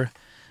here,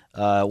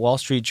 Wall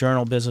Street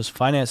Journal Business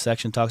Finance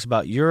section talks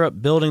about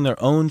Europe building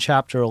their own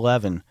Chapter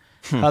 11,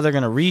 how they're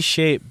going to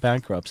reshape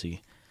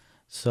bankruptcy.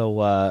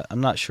 So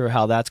I'm not sure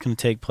how that's going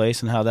to take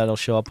place and how that'll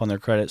show up on their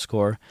credit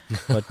score,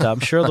 but I'm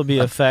sure there'll be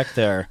an effect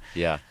there.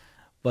 Yeah.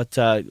 But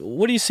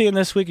what are you seeing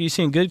this week? Are you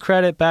seeing good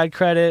credit, bad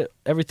credit,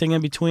 everything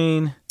in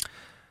between?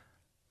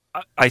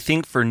 I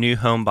think for new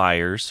home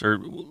buyers, or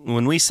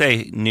when we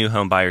say new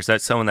home buyers,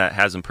 that's someone that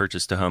hasn't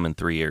purchased a home in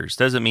 3 years.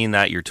 Doesn't mean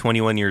that you're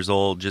 21 years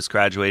old, just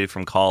graduated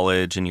from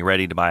college, and you're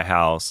ready to buy a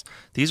house.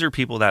 These are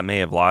people that may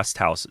have lost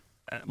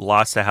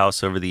a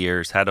house over the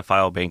years, had to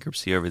file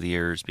bankruptcy over the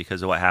years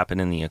because of what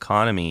happened in the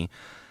economy.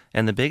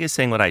 And the biggest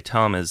thing what I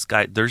tell them is,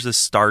 guys, there's a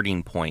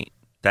starting point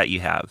that you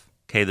have.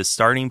 Okay, the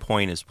starting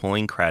point is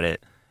pulling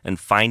credit and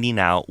finding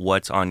out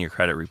what's on your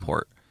credit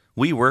report.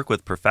 We work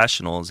with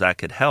professionals that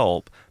could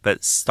help,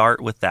 but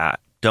start with that.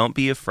 Don't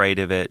be afraid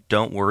of it.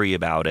 Don't worry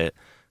about it.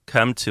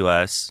 Come to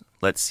us.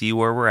 Let's see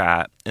where we're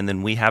at. And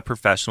then we have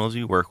professionals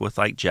we work with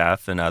like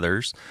Jeff and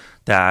others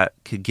that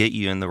could get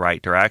you in the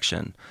right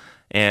direction.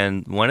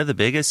 And one of the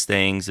biggest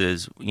things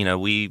is,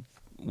 we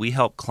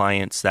help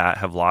clients that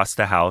have lost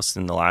a house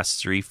in the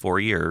last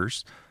 3-4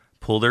 years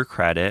pull their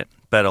credit.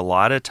 But a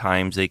lot of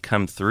times they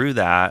come through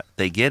that,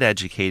 they get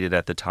educated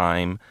at the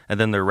time, and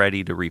then they're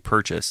ready to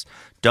repurchase.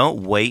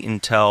 Don't wait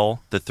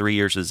until the 3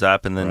 years is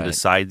up and then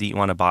decide that you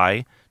want to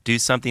buy. Do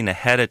something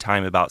ahead of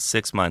time, about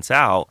 6 months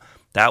out.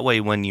 That way,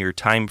 when your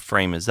time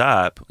frame is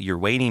up, your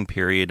waiting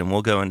period, and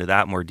we'll go into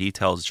that more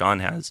details.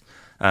 John has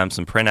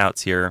some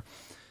printouts here.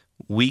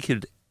 We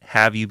could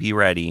have you be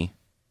ready,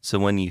 so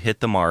when you hit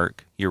the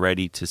mark, you're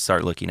ready to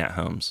start looking at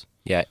homes.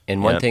 Yeah,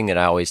 and one thing that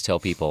I always tell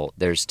people,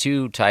 there's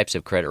two types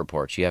of credit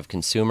reports. You have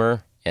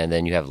consumer and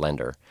then you have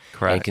lender.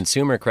 Correct. And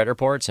consumer credit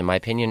reports, in my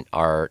opinion,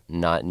 are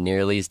not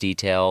nearly as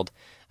detailed.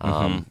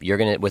 You're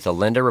going to, with a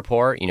lender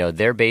report,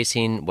 they're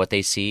basing what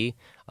they see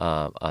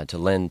to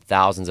lend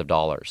thousands of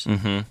dollars.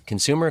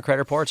 Consumer credit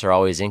reports are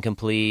always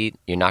incomplete.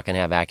 You're not going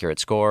to have accurate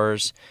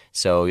scores.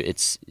 So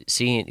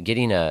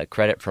getting a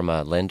credit from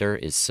a lender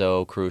is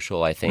so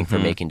crucial, I think, for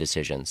making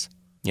decisions.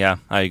 Yeah,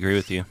 I agree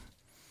with you.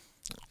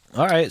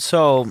 All right,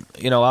 so,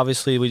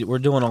 obviously we're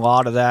doing a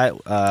lot of that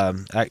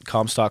at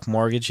Comstock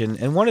Mortgage,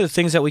 and one of the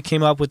things that we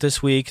came up with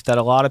this week that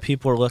a lot of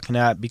people are looking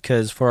at,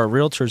 because for our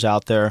realtors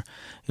out there,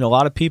 a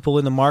lot of people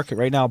in the market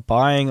right now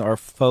buying are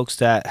folks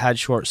that had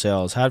short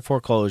sales, had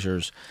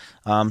foreclosures.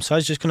 So I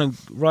was just going to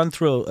run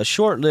through a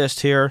short list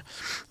here,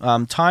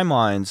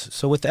 timelines.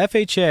 So with the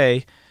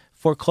FHA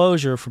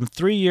foreclosure, from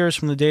 3 years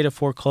from the date of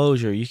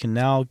foreclosure, you can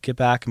now get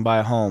back and buy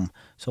a home.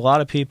 So a lot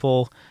of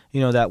people,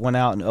 that went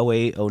out in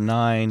 08,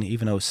 09,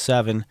 even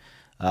 07,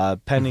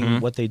 pending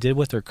what they did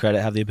with their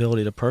credit, have the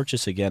ability to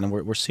purchase again. And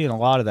we're seeing a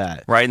lot of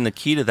that. Right, and the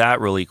key to that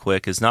really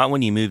quick is not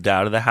when you moved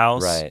out of the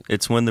house. Right.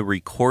 It's when the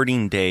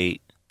recording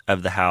date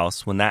of the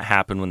house, when that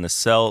happened, when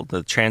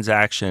the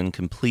transaction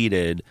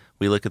completed,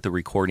 we look at the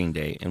recording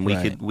date, and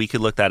we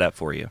could look that up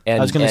for you. And,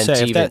 I was going to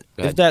say,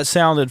 if that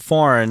sounded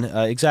foreign,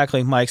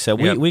 exactly like Mike said,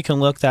 we can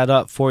look that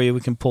up for you.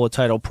 We can pull a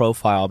title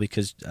profile,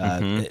 because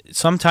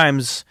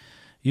sometimes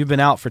you've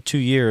been out for 2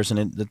 years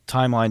and the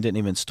timeline didn't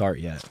even start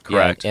yet.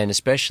 Correct. Yeah, and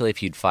especially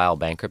if you'd file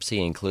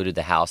bankruptcy, included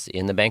the house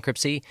in the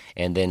bankruptcy,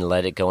 and then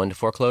let it go into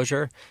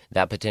foreclosure,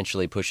 that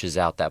potentially pushes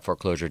out that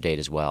foreclosure date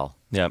as well.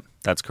 Yep,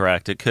 that's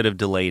correct. It could have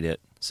delayed it.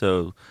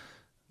 So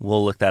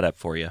we'll look that up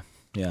for you.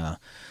 Yeah.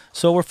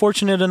 So we're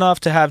fortunate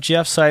enough to have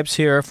Jeff Sipes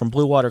here from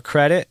Blue Water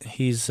Credit.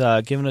 He's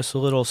given us a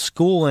little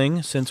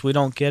schooling, since we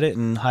don't get it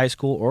in high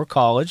school or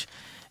college,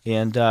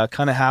 and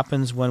kind of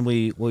happens when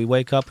we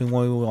wake up and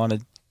when we want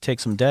to take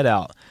some debt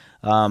out.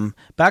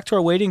 Back to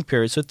our waiting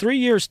period. So 3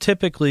 years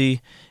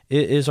typically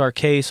is our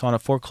case on a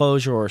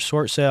foreclosure or a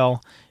short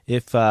sale.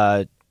 If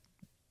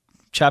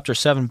Chapter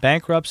 7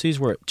 bankruptcies,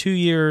 we're at 2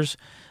 years.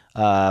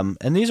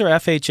 And these are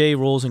FHA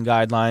rules and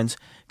guidelines.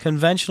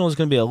 Conventional is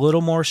going to be a little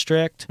more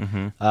strict,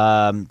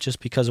 just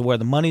because of where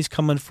the money's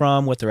coming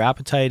from, what their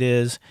appetite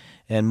is,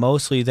 and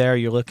mostly there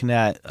you're looking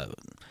at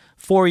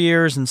 4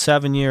 years and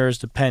 7 years,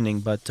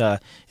 depending. But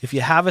if you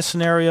have a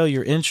scenario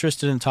you're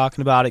interested in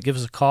talking about it, give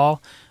us a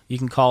call. You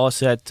can call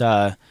us at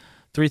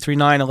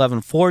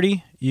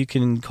 339-1140. You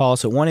can call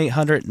us at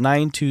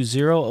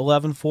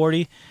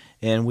 1-800-920-1140,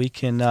 and we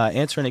can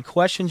answer any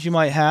questions you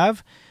might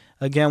have.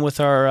 Again, with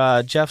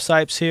our Jeff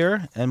Sipes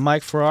here and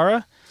Mike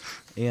Ferrara.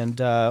 And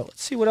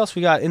let's see what else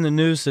we got in the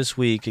news this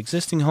week.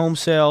 Existing home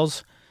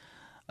sales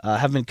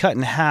have been cut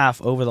in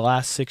half over the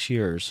last 6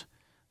 years.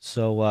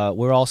 So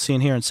we're all seeing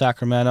here in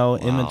Sacramento,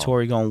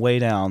 inventory going way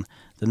down.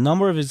 The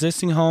number of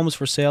existing homes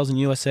for sales in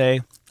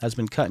USA has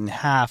been cut in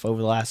half over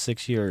the last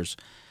 6 years.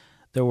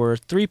 There were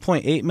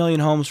 3.8 million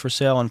homes for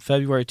sale in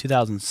February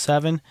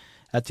 2007.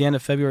 At the end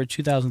of February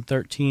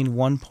 2013,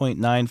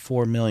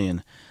 1.94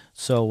 million.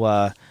 So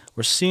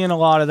we're seeing a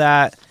lot of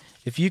that.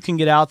 If you can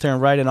get out there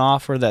and write an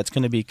offer that's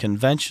going to be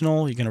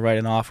conventional, you're going to write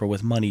an offer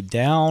with money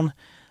down,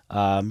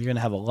 you're going to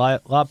have a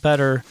lot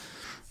better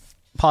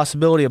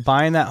possibility of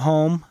buying that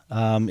home.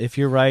 If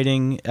you're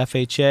writing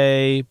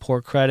FHA,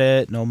 poor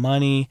credit, no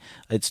money,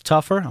 it's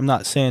tougher. I'm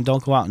not saying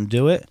don't go out and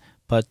do it,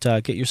 but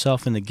get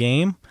yourself in the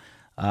game.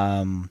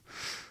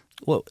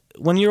 Well,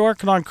 when you're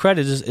working on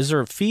credit, is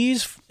there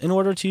fees in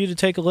order to you to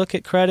take a look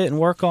at credit and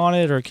work on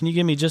it, or can you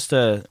give me just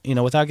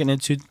without getting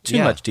into too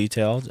much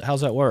detail, how's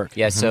that work?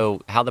 Yeah.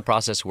 So how the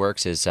process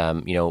works is,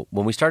 when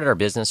we started our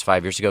business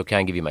 5 years ago, can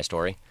I give you my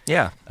story?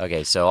 Yeah.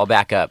 Okay. So I'll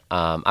back up.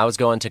 I was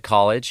going to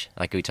college,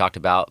 like we talked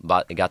about,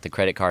 got the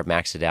credit card,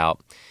 maxed it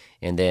out.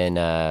 And then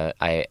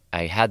I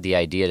had the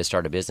idea to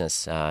start a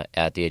business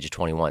at the age of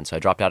 21. So I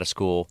dropped out of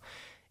school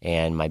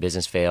and my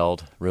business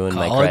failed, ruined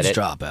my credit.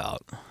 College dropout.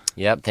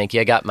 Yep, thank you.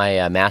 I got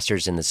my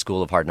master's in the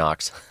School of Hard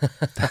Knocks.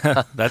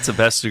 That's the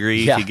best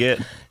degree you could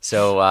get.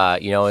 So,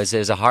 it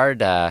was a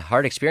hard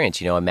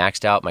experience. I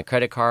maxed out my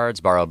credit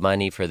cards, borrowed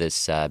money for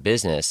this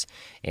business,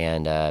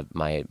 and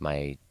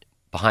my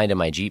behind on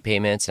my Jeep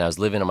payments, and I was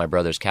living on my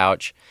brother's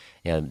couch.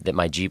 That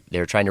my Jeep, they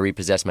were trying to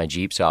repossess my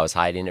Jeep, so I was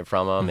hiding it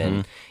from them,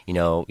 and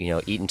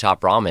eating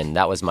top ramen.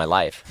 That was my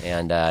life,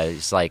 and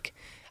it's like,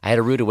 I had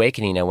a rude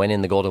awakening. I went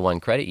in the Golden One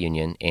Credit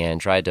Union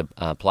and tried to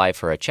apply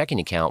for a checking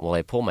account. Well,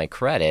 I pulled my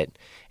credit,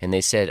 and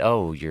they said,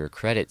 "Oh, your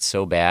credit's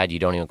so bad, you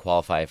don't even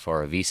qualify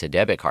for a Visa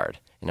debit card."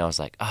 And I was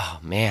like, "Oh,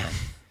 man,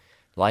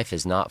 life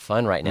is not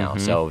fun right now."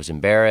 So I was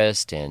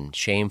embarrassed and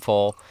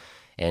shameful,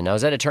 and I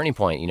was at a turning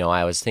point.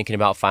 I was thinking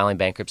about filing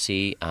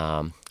bankruptcy,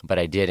 but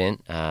I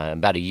didn't.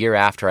 About a year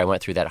after I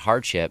went through that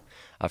hardship,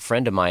 a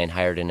friend of mine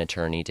hired an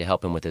attorney to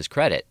help him with his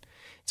credit.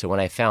 So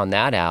when I found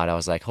that out, I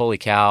was like, holy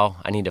cow,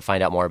 I need to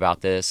find out more about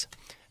this.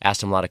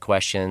 Asked him a lot of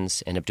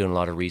questions, ended up doing a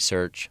lot of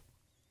research.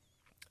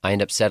 I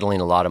ended up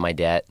settling a lot of my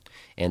debt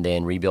and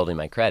then rebuilding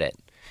my credit.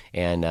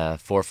 And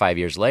 4 or 5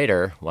 years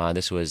later,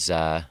 this was,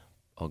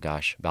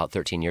 about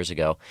 13 years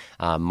ago,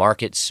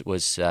 markets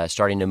was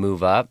starting to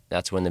move up.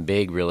 That's when the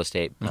big real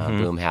estate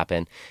boom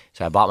happened.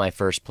 So I bought my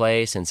first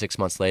place, and 6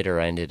 months later,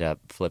 I ended up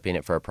flipping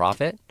it for a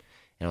profit.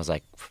 And I was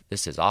like,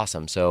 this is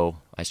awesome. So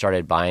I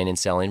started buying and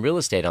selling real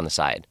estate on the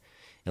side.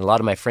 And a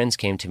lot of my friends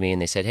came to me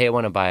and they said, hey, I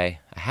want to buy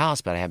a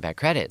house, but I have bad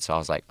credit. So I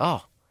was like,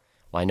 oh,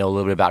 well, I know a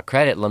little bit about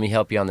credit. Let me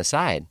help you on the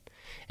side.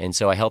 And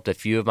so I helped a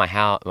few of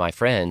my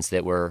friends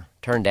that were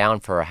turned down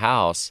for a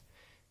house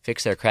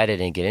fix their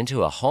credit and get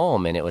into a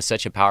home. And it was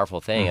such a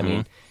powerful thing. I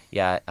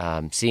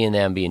mean, seeing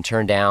them being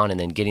turned down and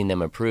then getting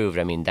them approved,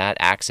 I mean, that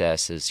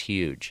access is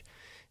huge.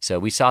 So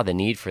we saw the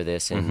need for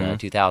this in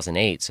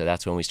 2008. So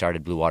that's when we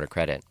started Blue Water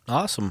Credit.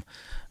 Awesome.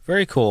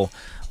 Very cool.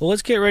 Well,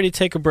 let's get ready to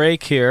take a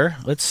break here.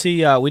 Let's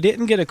see. We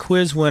didn't get a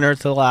quiz winner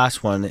to the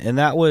last one, and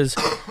that was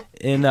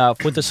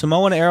with the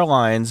Samoan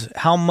Airlines.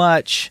 How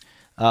much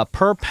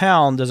per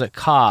pound does it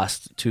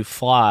cost to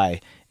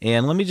fly?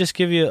 And let me just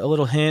give you a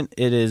little hint.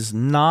 It is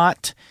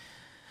not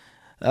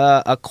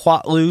a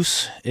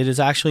quatloose. It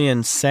is actually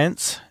in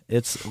cents.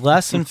 It's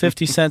less than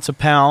 50 cents a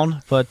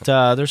pound, but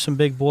there's some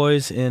big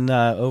boys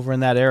over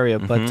in that area.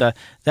 But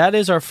that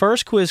is our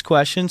first quiz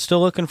question. Still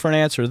looking for an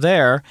answer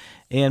there.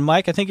 And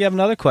Mike, I think you have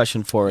another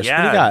question for us. Yeah,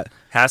 what do you got?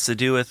 Has to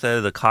do with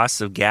the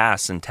cost of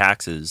gas and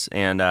taxes.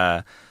 And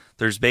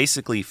there's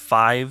basically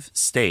 5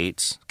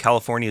 states.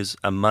 California is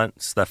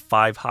amongst the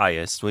 5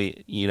 highest.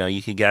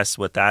 You could guess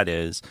what that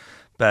is.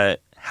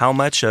 But how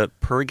much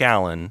per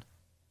gallon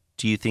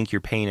do you think you're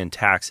paying in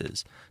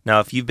taxes? Now,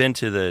 if you've been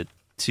to the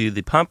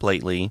pump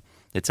lately,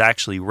 it's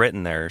actually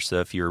written there. So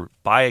if you're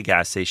by a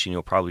gas station,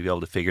 you'll probably be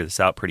able to figure this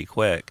out pretty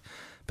quick.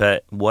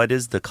 But what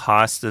is the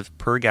cost of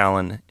per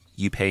gallon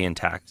you pay in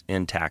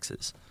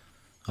taxes?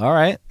 All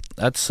right.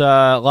 That's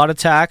a lot of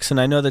tax, and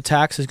I know the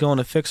tax is going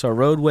to fix our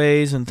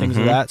roadways and things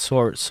of that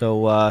sort.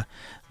 So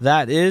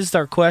that is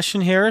our question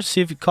here.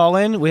 See if you call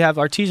in. We have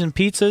Artesian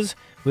Pizzas.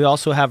 We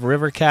also have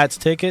River Cats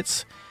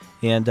tickets.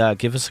 And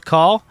give us a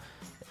call.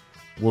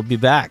 We'll be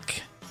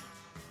back.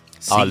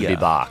 I'll be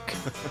back.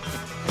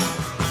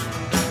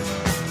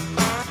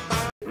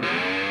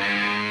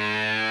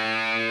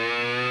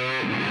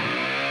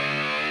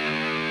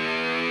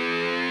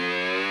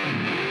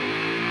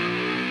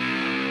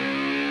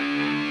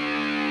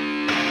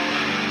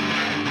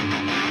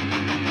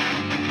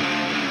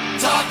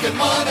 Talkin'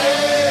 Money!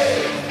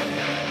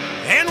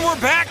 And we're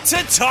back to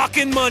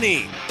Talkin'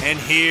 Money. And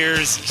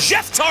here's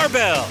Jeff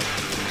Tarbell.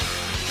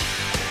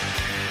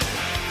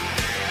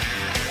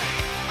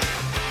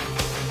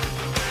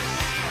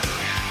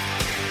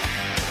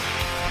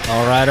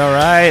 All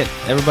right.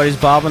 Everybody's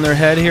bobbing their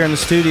head here in the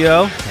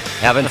studio.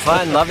 Having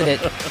fun, loving it.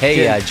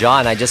 Hey,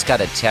 John, I just got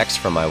a text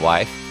from my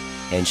wife,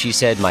 and she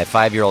said my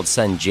 5-year-old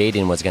son,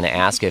 Jaden, was going to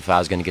ask if I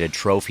was going to get a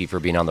trophy for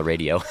being on the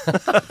radio.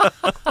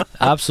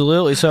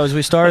 Absolutely. So as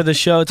we started the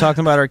show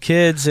talking about our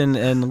kids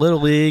and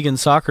Little League and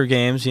soccer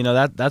games,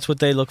 that's what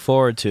they look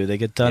forward to. They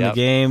get done the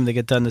game, they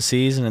get done the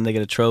season, and they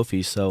get a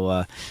trophy.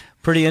 So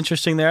pretty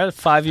interesting there. The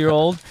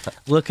 5-year-old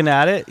looking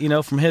at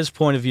it, from his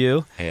point of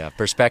view. Yeah,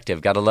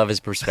 perspective. Got to love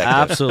his perspective.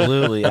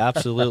 Absolutely,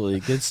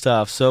 absolutely. Good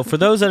stuff. So for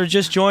those that are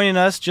just joining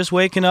us, just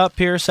waking up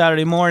here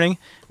Saturday morning,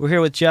 we're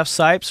here with Jeff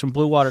Sipes from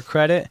Blue Water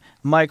Credit,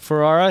 Mike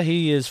Ferrara.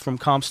 He is from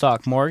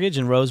Comstock Mortgage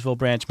and Roseville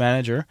Branch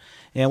Manager.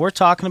 And we're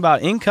talking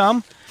about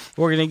income.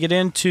 We're going to get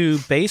into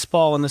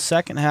baseball in the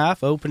second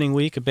half, opening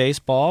week of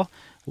baseball.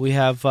 We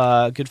have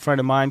a good friend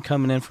of mine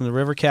coming in from the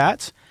River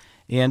Cats.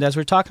 And as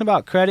we're talking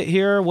about credit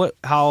here,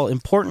 how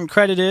important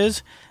credit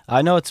is,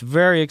 I know it's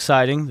very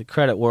exciting, the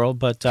credit world,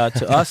 but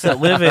to us that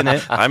live in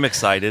it. I'm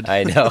excited.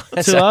 I know.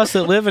 To us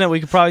that live in it,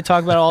 we could probably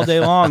talk about it all day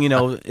long.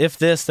 If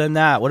this, then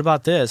that. What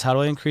about this? How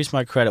do I increase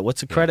my credit?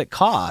 What's the credit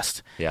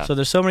cost? Yeah. So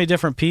there's so many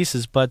different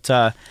pieces. But,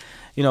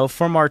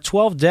 from our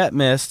 12 debt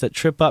myths that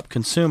trip up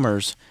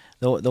consumers,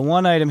 the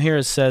one item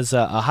here says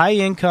a high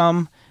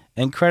income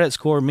and credit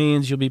score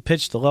means you'll be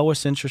pitched the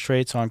lowest interest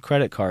rates on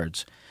credit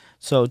cards.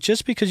 So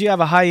just because you have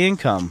a high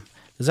income,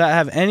 does that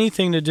have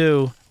anything to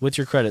do with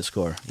your credit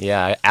score?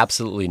 Yeah,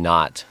 absolutely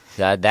not.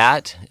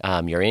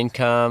 Your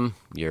income,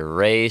 your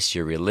race,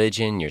 your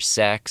religion, your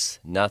sex,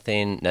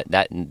 nothing,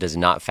 that does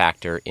not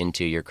factor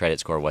into your credit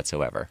score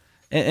whatsoever.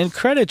 And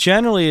credit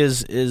generally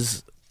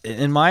is,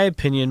 in my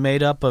opinion,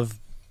 made up of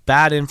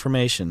bad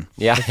information.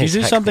 Yeah, if you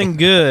do something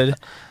good,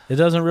 it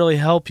doesn't really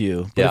help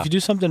you. But Yeah. if you do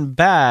something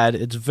bad,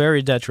 it's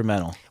very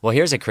detrimental. Well,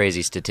 here's a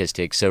crazy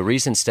statistic. So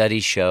recent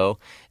studies show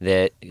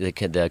that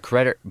the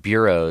credit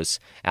bureaus,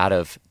 out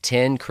of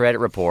 10 credit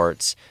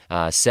reports,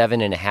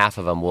 7.5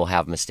 of them will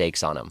have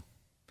mistakes on them.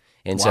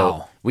 And so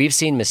Wow. we've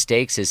seen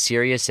mistakes as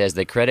serious as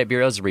the credit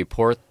bureaus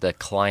report the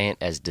client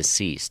as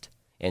deceased.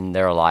 And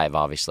they're alive,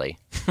 obviously.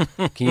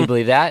 Can you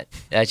believe that?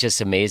 That's just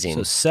amazing.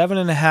 So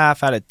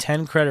 7.5 out of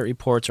 10 credit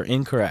reports are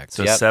incorrect.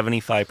 So Yep.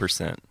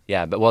 75%.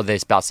 Yeah, but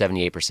it's about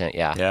 78%,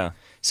 yeah. Yeah.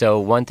 So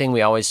one thing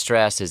we always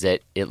stress is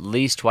that at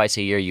least twice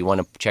a year you want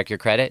to check your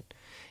credit.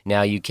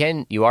 Now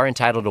you are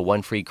entitled to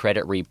one free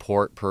credit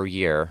report per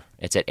year.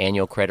 It's at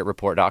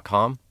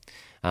annualcreditreport.com.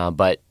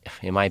 But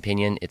in my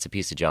opinion, it's a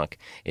piece of junk.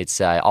 It's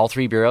all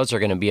three bureaus are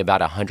going to be about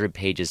 100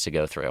 pages to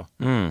go through.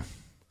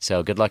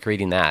 So good luck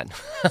reading that.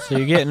 So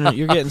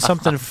you're getting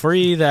something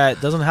free that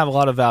doesn't have a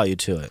lot of value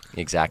to it.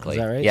 Exactly.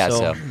 Is that right? Yeah.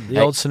 So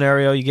the old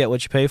scenario, you get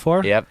what you pay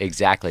for? Yep,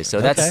 exactly.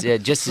 So that's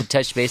just to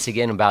touch base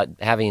again about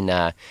having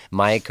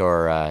Mike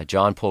or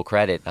John pull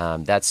credit.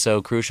 That's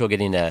so crucial,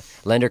 getting a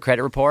lender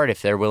credit report.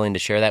 If they're willing to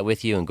share that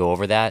with you and go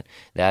over that,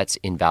 that's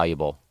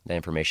invaluable. That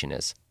information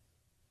is.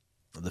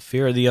 The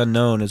fear of the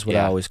unknown is what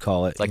I always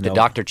call it. It's like the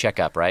doctor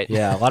checkup, right?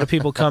 Yeah, a lot of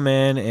people come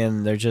in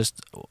and they're just,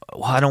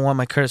 I don't want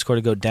my credit score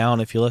to go down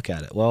if you look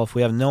at it. Well, if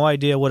we have no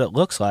idea what it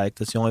looks like,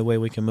 that's the only way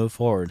we can move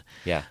forward.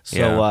 Yeah.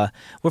 So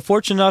we're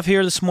fortunate enough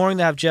here this morning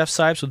to have Jeff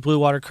Sipes with Blue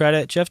Water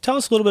Credit. Jeff, tell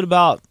us a little bit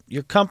about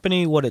your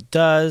company, what it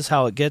does,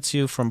 how it gets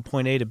you from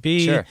point A to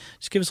B. Sure.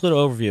 Just give us a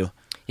little overview.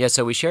 Yeah,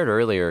 so we shared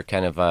earlier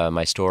kind of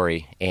my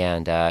story,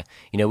 and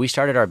we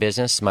started our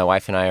business. My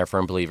wife and I are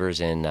firm believers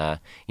in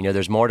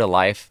there's more to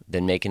life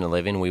than making a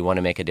living. We want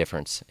to make a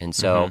difference, and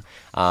so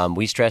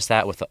we stress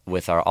that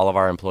with all of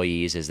our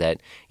employees is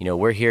that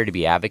we're here to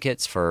be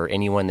advocates for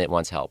anyone that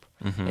wants help,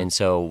 and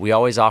so we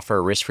always offer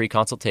a risk-free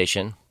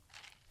consultation.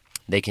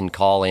 They can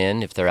call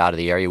in if they're out of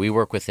the area. We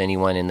work with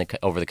anyone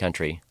over the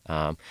country.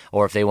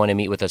 Or if they want to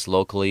meet with us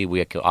locally,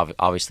 we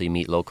obviously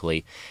meet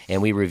locally.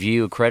 And we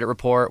review a credit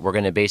report. We're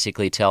going to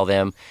basically tell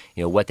them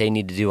what they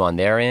need to do on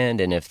their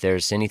end. And if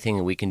there's anything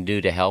that we can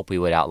do to help, we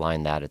would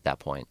outline that at that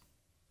point.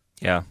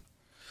 Yeah.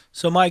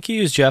 So, Mike,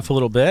 you use Jeff a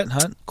little bit,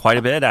 huh? Quite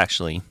a bit,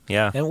 actually.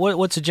 Yeah. And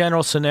what's a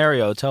general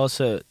scenario? Tell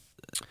us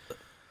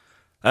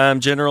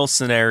general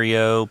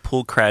scenario,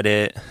 pull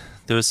credit.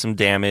 There was some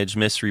damage,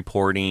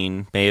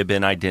 misreporting, may have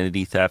been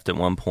identity theft at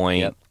one point.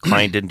 Yep.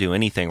 Client didn't do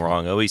anything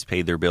wrong, always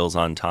paid their bills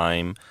on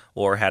time,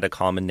 or had a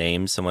common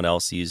name, someone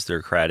else used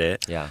their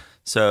credit. Yeah.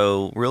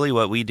 So really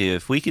what we do,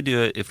 if we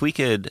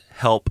could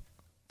help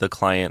the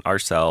client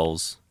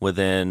ourselves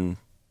within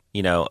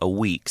a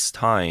week's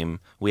time,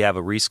 we have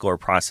a rescore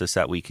process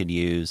that we could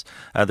use.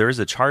 There is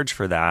a charge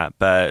for that,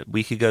 but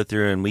we could go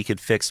through and we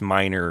could fix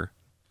minor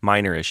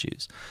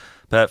issues.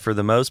 But for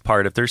the most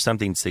part, if there's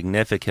something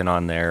significant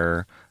on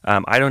there,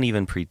 I don't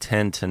even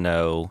pretend to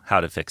know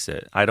how to fix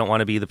it. I don't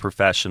want to be the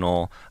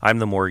professional. I'm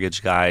the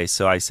mortgage guy.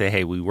 So I say,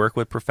 hey, we work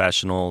with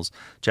professionals.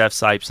 Jeff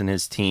Sipes and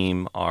his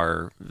team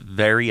are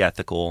very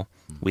ethical.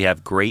 We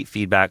have great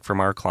feedback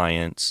from our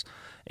clients.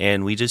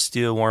 And we just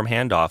do a warm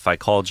handoff. I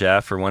call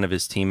Jeff or one of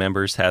his team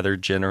members, Heather,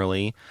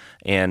 generally,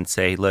 and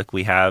say, look,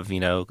 we have,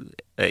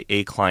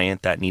 a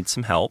client that needs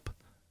some help.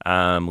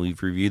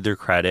 We've reviewed their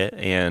credit,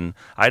 and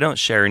I don't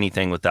share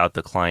anything without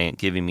the client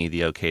giving me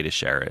the okay to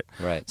share it.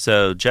 Right.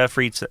 So Jeff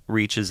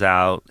reaches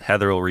out,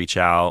 Heather will reach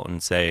out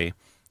and say,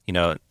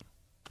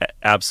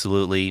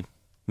 absolutely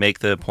make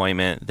the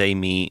appointment, they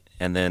meet,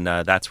 and then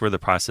that's where the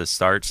process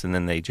starts, and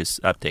then they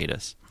just update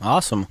us.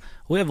 Awesome.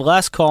 We have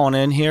Les calling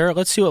in here.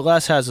 Let's see what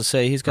Les has to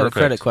say. He's got a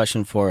credit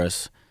question for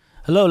us.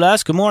 Hello,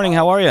 Les. Good morning.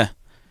 How are you?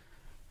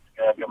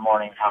 Good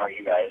morning. How are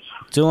you guys?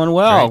 Doing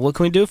well. Great. What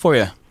can we do for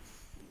you?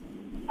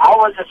 I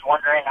was just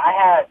wondering, I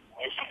had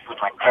issues with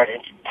my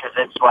credit because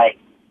it's like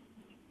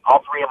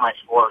all three of my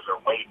scores are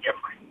way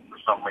different for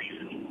some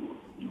reason.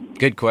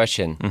 Good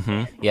question.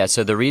 Yeah,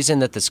 so the reason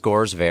that the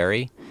scores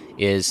vary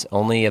is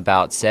only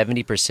about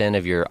 70%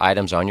 of your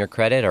items on your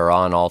credit are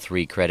on all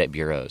three credit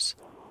bureaus.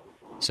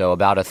 So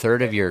about a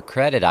third of your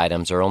credit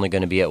items are only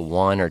going to be at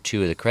one or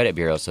two of the credit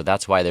bureaus, so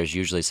that's why there's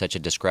usually such a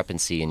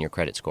discrepancy in your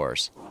credit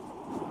scores.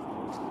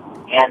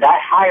 And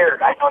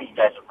I know you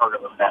guys have heard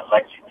of them, that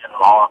Lexington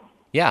Law.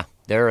 Yeah,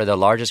 they're the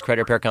largest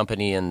credit repair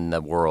company in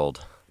the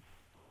world.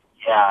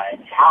 Yeah,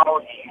 and how do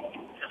you,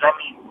 because I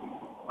mean,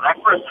 when I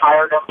first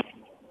hired them,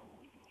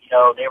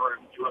 they were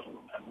doing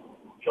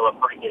a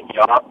pretty good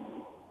job.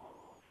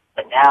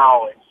 But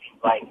now it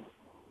seems like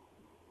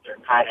they're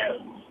kind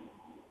of,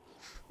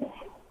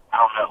 I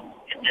don't know.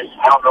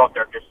 I don't know if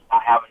they're just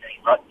not having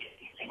any luck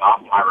using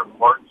off my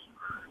reports.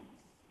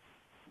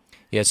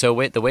 Yeah,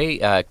 so the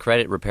way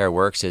credit repair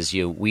works is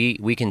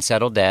we can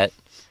settle debt.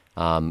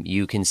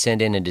 You can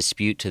send in a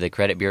dispute to the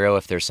credit bureau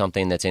if there's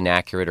something that's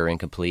inaccurate or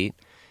incomplete.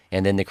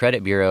 And then the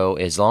credit bureau,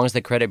 as long as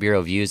the credit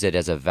bureau views it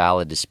as a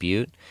valid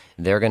dispute,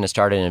 they're going to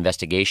start an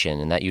investigation,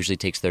 and that usually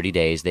takes 30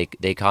 days.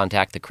 They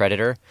contact the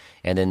creditor,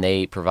 and then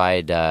they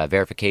provide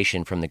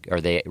verification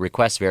they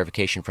request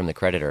verification from the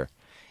creditor.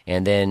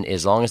 And then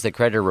as long as the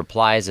creditor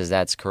replies as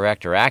that's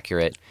correct or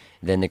accurate,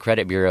 then the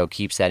credit bureau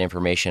keeps that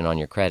information on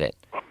your credit.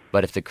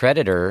 But if the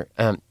creditor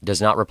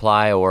does not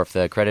reply, or if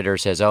the creditor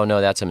says, oh,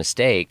 no, that's a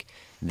mistake,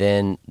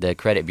 then the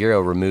credit bureau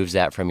removes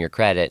that from your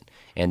credit,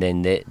 and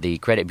then the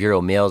credit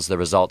bureau mails the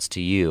results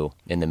to you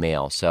in the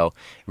mail. So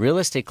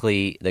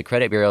realistically, the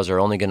credit bureaus are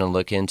only going to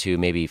look into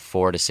maybe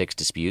 4 to 6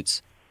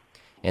 disputes.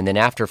 And then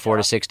after 4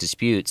 to 6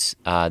 disputes,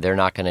 they're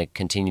not going to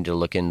continue to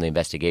look into the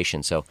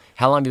investigation. So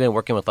how long have you been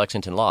working with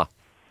Lexington Law?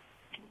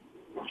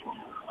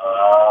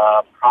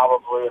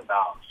 Probably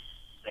about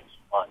 6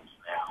 months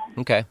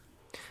now. Okay.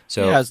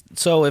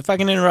 So if I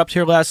can interrupt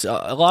here, Les,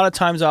 a lot of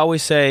times I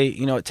always say,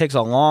 it takes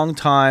a long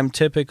time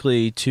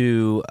typically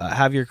to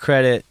have your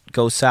credit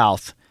go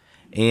south,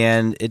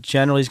 and it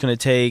generally is going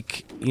to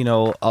take,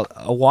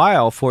 a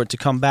while for it to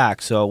come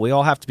back. So we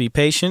all have to be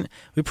patient.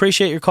 We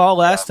appreciate your call,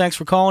 Les. Yeah. Thanks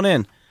for calling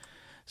in.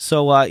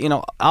 So,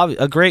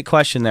 a great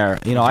question there.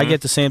 I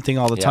get the same thing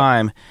all the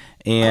time.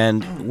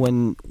 And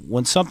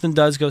when something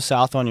does go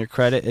south on your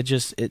credit,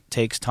 it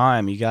takes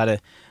time. You got to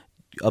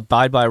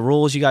abide by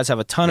rules. You guys have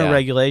a ton of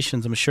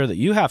regulations, I'm sure, that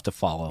you have to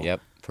follow.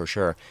 Yep, for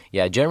sure.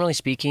 Yeah, generally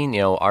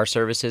speaking, our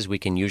services, we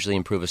can usually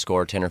improve a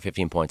score 10 or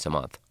 15 points a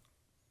month.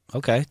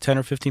 Okay, 10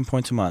 or 15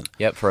 points a month.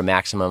 Yep, for a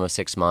maximum of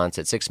 6 months.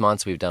 At 6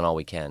 months, we've done all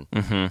we can.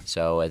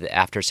 So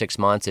after 6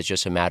 months, it's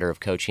just a matter of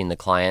coaching the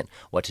client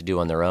what to do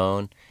on their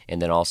own. And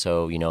then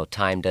also,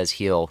 time does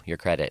heal your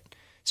credit.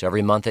 So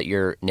every month that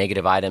your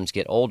negative items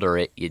get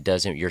older,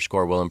 your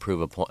score will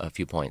improve a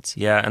few points.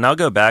 Yeah, and I'll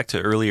go back to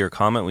earlier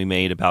comment we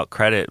made about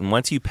credit. And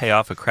once you pay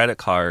off a credit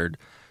card,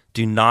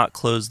 do not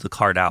close the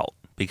card out,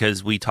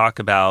 because we talk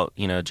about,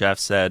 Jeff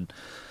said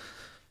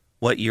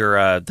what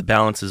your the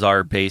balances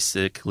are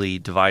basically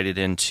divided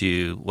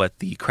into what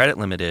the credit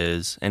limit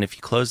is. And if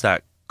you close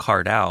that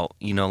card out,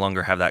 you no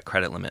longer have that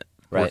credit limit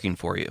working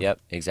for you.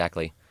 Yep,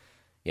 exactly.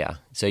 Yeah.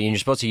 So you're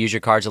supposed to use your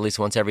cards at least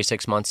once every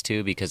 6 months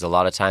too, because a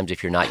lot of times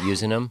if you're not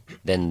using them,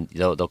 then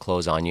they'll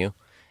close on you,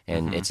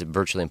 and it's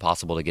virtually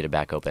impossible to get it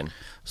back open.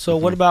 So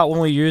what about when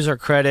we use our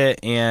credit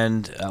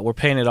and we're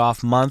paying it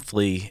off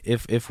monthly?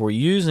 If we're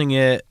using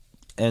it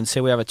and say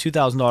we have a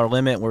 $2,000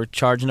 limit, we're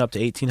charging up to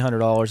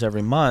 $1,800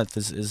 every month.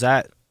 Is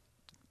that?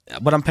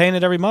 But I'm paying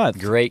it every month.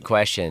 Great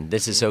question.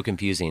 This is so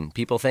confusing.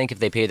 People think if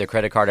they pay their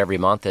credit card every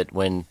month that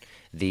when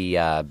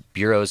the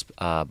bureaus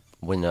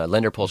when the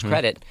lender pulls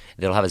credit,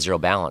 they'll have a zero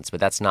balance. But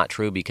that's not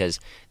true,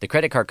 because the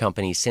credit card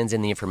company sends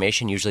in the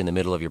information usually in the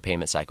middle of your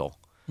payment cycle.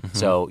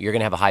 So you're going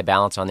to have a high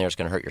balance on there. It's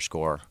going to hurt your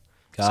score.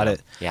 Got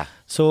it. Yeah.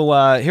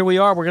 So here we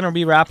are. We're going to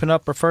be wrapping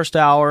up our first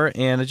hour,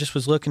 and I just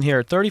was looking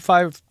here.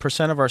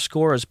 35% of our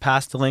score is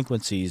past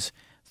delinquencies.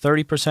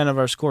 30% of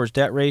our score is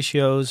debt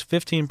ratios.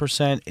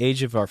 15%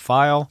 age of our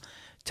file.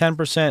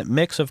 10%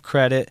 mix of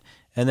credit.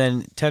 And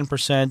then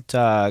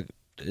 10%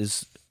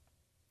 is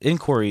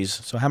inquiries.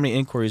 So how many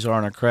inquiries are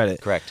on our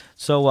credit? Correct.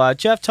 So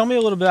Jeff, tell me a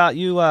little about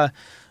you.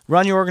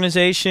 Run your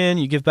organization.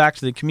 You give back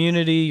to the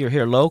community. You're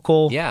here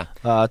local. Yeah.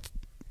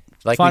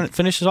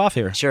 Finish us off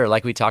here. Sure.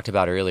 Like we talked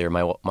about earlier,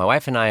 my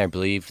wife and I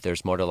believe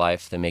there's more to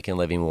life than making a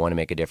living. We want to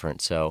make a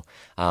difference. So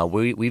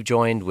we've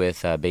joined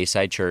with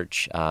Bayside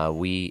Church.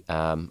 We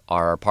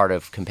are part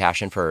of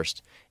Compassion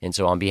First. And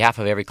so on behalf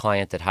of every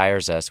client that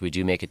hires us, we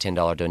do make a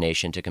 $10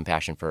 donation to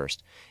Compassion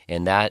First.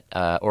 And that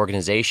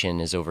organization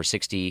is over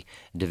 60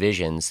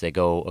 divisions that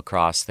go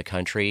across the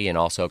country and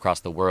also across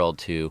the world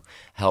to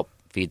help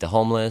feed the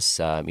homeless,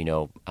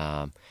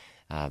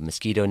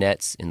 mosquito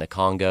nets in the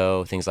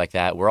Congo, things like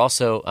that. We're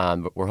also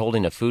we're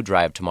holding a food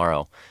drive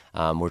tomorrow.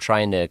 We're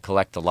trying to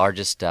collect the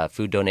largest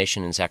food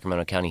donation in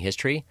Sacramento County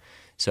history.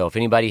 So if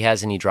anybody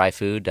has any dry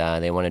food,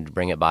 they wanted to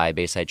bring it by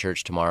Bayside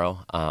Church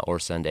tomorrow or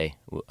Sunday,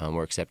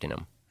 we're accepting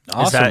them.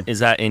 Awesome. Is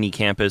that any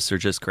campus or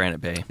just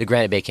Granite Bay? The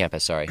Granite Bay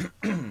campus, sorry.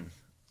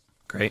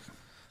 Great.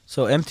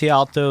 So empty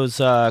out those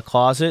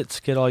closets,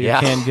 get all your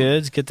canned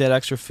goods, get that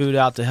extra food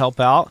out to help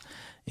out.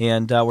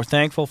 And we're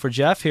thankful for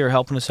Jeff here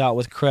helping us out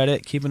with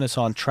credit, keeping us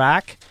on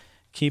track,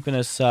 keeping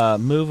us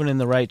moving in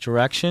the right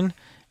direction,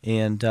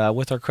 and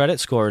with our credit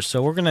scores.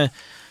 So we're going to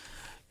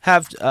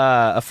have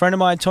a friend of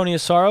mine, Tony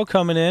Asaro,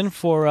 coming in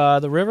for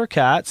the River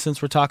Cats.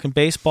 Since we're talking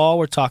baseball,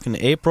 we're talking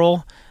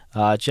April.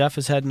 Jeff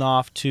is heading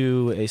off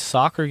to a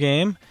soccer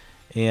game,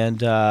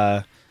 and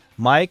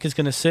Mike is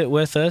going to sit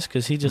with us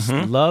because he just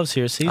loves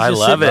here. So he's I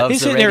just love it.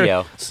 He's sitting here.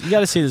 You got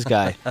to see this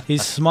guy.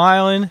 He's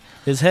smiling,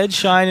 his head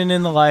shining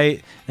in the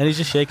light, and he's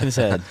just shaking his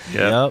head.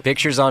 Yep.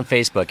 Pictures on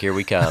Facebook. Here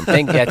we come.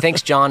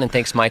 Thanks, John, and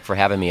thanks, Mike, for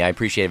having me. I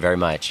appreciate it very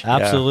much.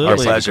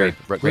 Absolutely. Our pleasure.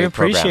 We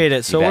appreciate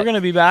it. So we're going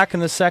to be back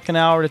in the second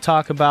hour to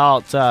talk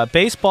about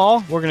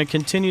baseball. We're going to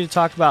continue to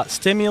talk about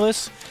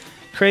stimulus,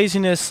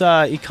 craziness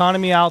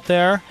economy out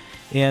there.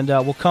 And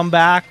we'll come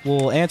back.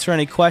 We'll answer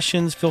any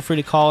questions. Feel free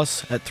to call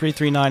us at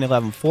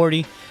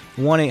 339-1140,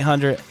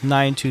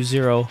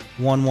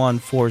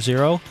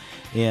 1-800-920-1140.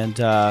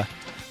 And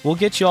we'll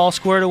get you all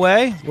squared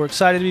away. We're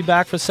excited to be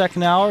back for the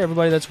second hour.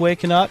 Everybody that's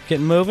waking up,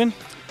 getting moving,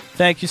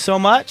 thank you so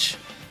much.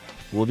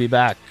 We'll be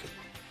back.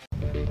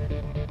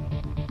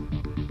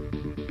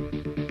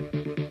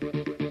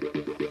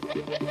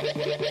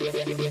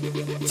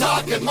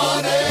 Talking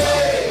money.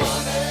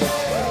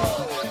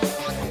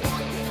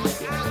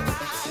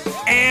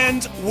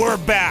 And we're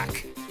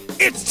back.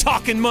 It's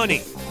Talkin'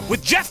 Money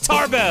with Jeff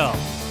Tarbell.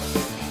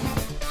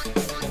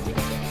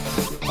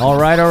 All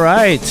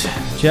right.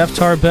 Jeff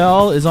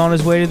Tarbell is on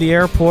his way to the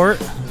airport,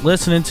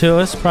 listening to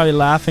us, probably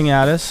laughing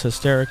at us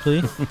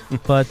hysterically,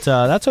 but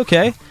that's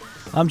okay.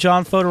 I'm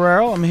John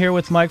Fotoraro. I'm here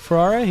with Mike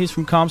Ferrara. He's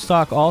from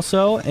Comstock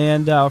also,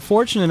 and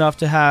fortunate enough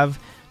to have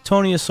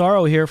Tony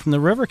Asaro here from the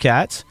River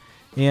Cats,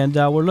 and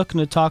we're looking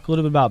to talk a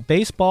little bit about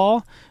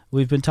baseball.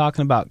 We've been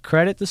talking about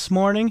credit this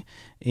morning,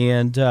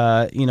 and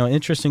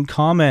interesting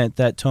comment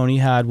that Tony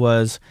had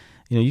was,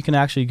 you can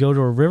actually go to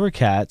a River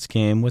Cats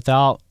game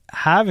without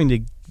having to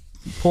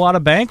pull out a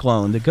bank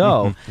loan to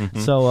go.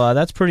 So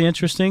that's pretty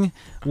interesting.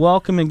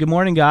 Welcome and good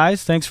morning,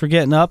 guys. Thanks for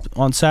getting up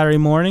on Saturday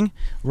morning,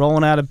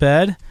 rolling out of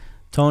bed.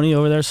 Tony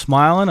over there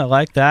smiling. I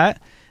like that.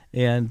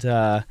 And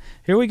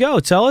here we go.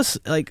 Tell us,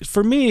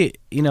 for me,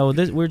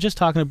 we were just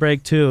talking to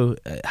break too,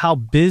 how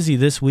busy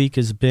this week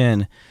has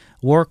been,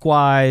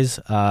 work-wise,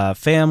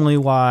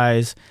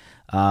 family-wise.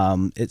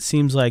 It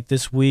seems like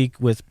this week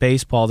with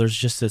baseball, there's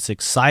just this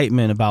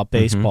excitement about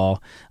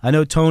baseball. I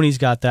know Tony's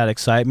got that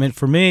excitement.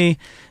 For me,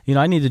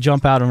 I need to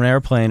jump out of an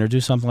airplane or do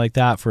something like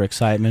that for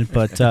excitement.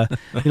 But, a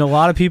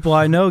lot of people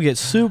I know get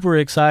super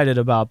excited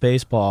about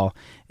baseball.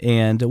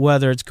 And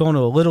whether it's going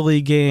to a Little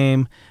League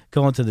game,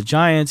 going to the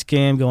Giants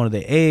game, going to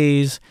the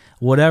A's,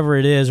 whatever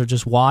it is, or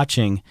just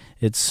watching,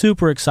 it's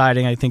super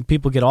exciting. I think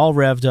people get all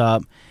revved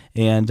up.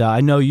 And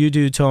I know you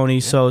do, Tony. Yeah.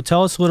 So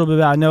tell us a little bit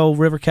about, I know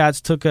River Cats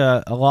took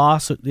a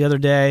loss the other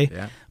day,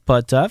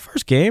 but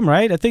first game,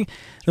 right? I think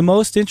the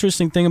most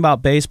interesting thing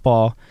about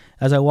baseball,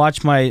 as I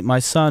watch my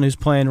son who's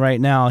playing right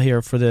now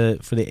here for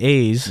the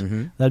A's,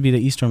 that'd be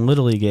the Eastern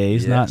Little League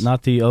A's,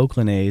 not the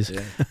Oakland A's,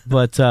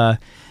 but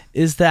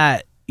is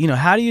that,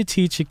 how do you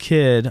teach a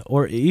kid,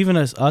 or even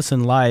us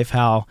in life,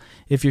 how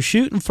if you're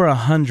shooting for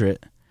 100,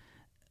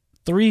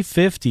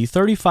 350,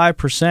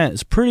 35%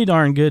 is pretty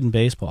darn good in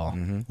baseball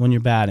when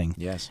you're batting.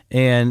 Yes.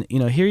 And,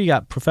 here you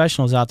got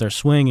professionals out there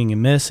swinging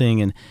and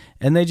missing,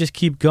 and they just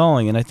keep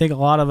going. And I think a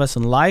lot of us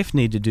in life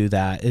need to do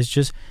that, is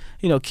just,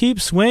 keep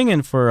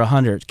swinging for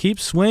 100. Keep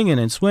swinging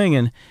and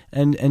swinging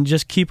and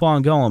just keep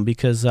on going,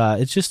 because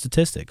it's just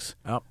statistics.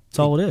 Oh, that's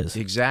all it is.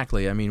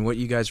 Exactly. I mean, what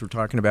you guys were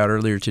talking about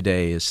earlier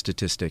today is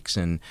statistics,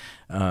 and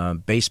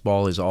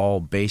baseball is all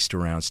based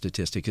around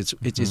statistics.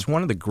 It's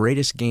one of the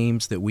greatest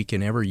games that we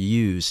can ever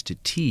use to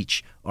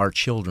teach our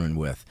children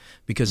with,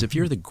 because if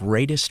you're the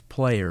greatest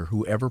player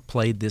who ever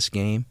played this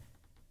game,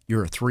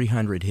 you're a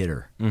 300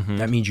 hitter.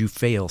 That means you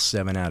fail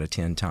 7 out of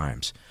 10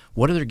 times.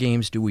 What other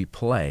games do we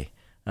play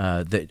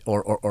that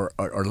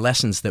or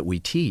lessons that we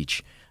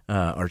teach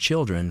our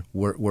children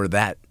where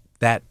that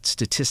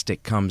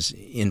statistic comes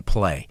in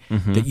play,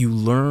 that you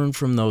learn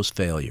from those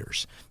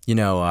failures?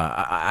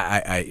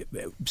 I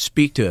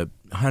speak to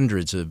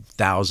hundreds of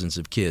thousands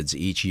of kids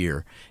each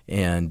year,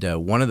 and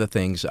one of the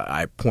things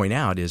I point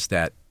out is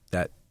that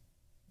 30%,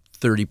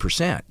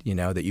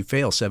 that you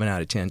fail 7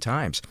 out of 10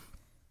 times.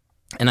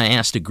 And I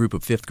asked a group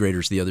of 5th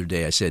graders the other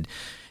day, I said,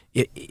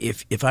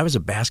 if I was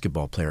a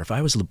basketball player, if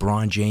I was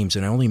LeBron James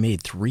and I only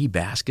made 3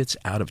 baskets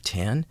out of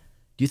 10,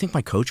 do you think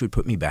my coach would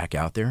put me back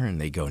out there?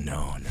 And they go,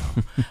 no.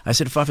 I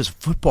said, if I was a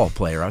football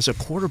player, I was a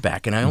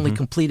quarterback, and I only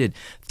completed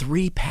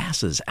 3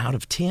 passes out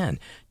of 10,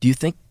 do you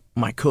think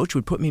my coach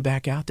would put me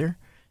back out there?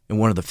 And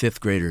one of the 5th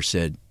graders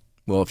said,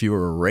 Well, if you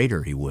were a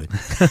Raider, he would.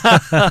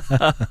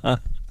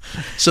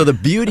 So the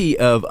beauty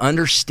of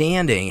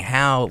understanding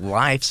how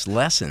life's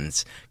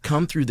lessons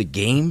come through the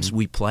games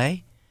we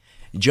play.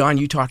 John,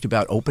 you talked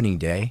about opening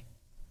day.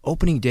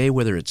 Opening day,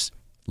 whether it's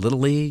Little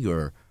League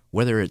or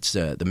whether it's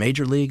the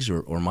major leagues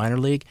or minor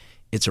league,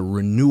 it's a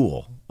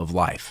renewal of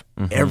life.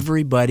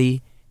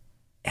 Everybody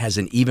has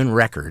an even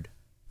record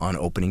on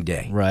opening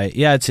day. Right.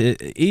 Yeah,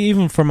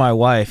 even for my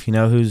wife,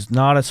 who's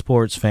not a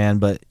sports fan,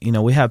 but,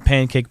 we have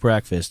pancake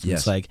breakfast. Yes.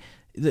 It's like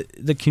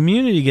the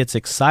community gets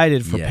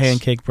excited for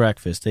pancake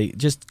breakfast. They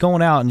just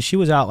going out, and she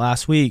was out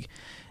last week,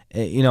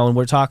 and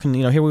we're talking,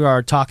 here we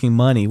are talking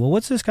money. Well,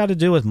 what's this got to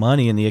do with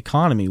money and the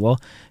economy? Well,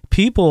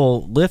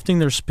 people lifting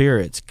their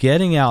spirits,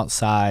 getting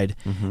outside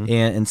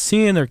and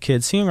seeing their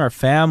kids, seeing our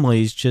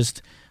families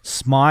just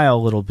smile a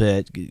little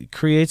bit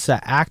creates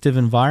that active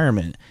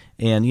environment.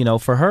 And,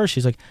 for her,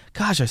 she's like,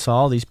 gosh, I saw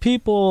all these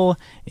people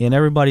and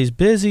everybody's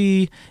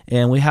busy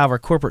and we have our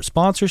corporate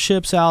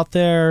sponsorships out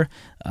there.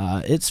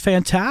 It's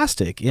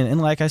fantastic.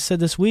 And like I said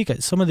this week,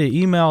 some of the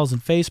emails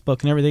and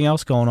Facebook and everything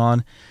else going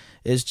on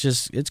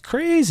is it's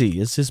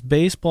crazy. It's just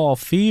baseball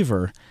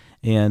fever.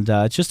 And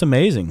it's just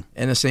amazing.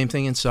 And the same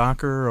thing in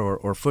soccer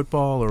or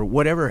football or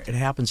whatever it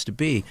happens to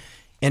be.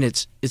 And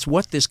it's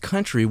what this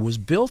country was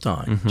built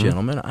on,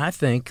 gentlemen. I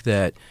think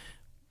that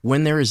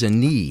when there is a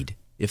need,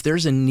 if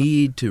there's a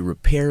need to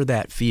repair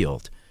that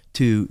field,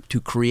 to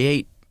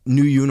create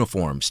new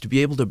uniforms, to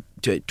be able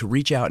to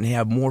reach out and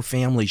have more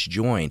families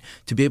join,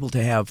 to be able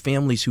to have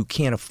families who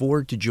can't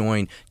afford to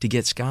join to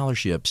get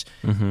scholarships,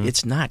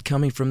 it's not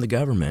coming from the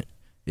government.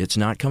 It's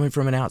not coming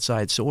from an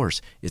outside source.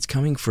 It's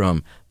coming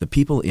from the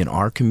people in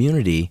our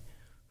community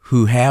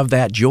who have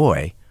that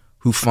joy,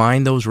 who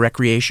find those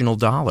recreational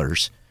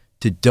dollars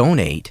to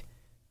donate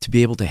to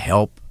be able to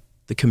help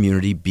the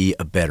community be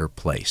a better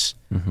place.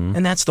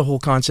 And that's the whole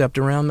concept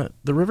around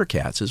the River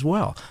Cats as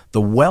well.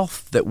 The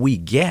wealth that we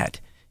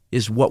get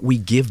is what we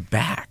give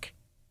back.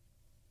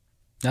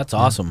 That's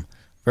awesome.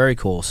 Very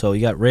cool. So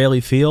you got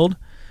Rayleigh Field,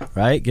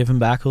 right, giving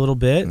back a little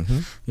bit.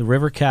 The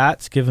River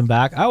Cats giving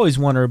back. I always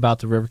wonder about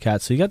the River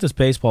Cats. So you got this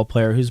baseball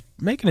player who's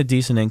making a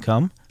decent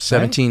income.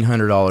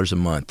 $1,700 a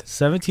month.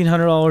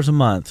 $1,700 a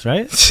month,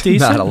 right? Decent.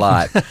 Not a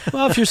lot.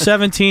 Well, if you're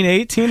 17,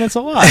 18, it's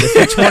a lot. If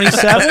you're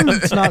 27,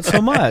 it's not so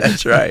much.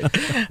 That's right.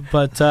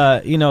 But,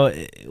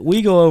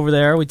 we go over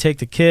there. We take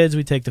the kids.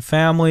 We take the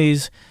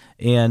families.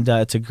 And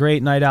it's a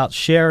great night out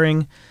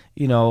sharing.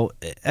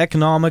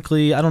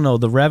 Economically, I don't know,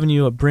 the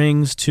revenue it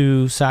brings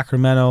to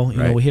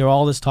Sacramento. We hear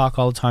all this talk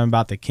all the time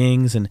about the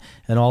Kings and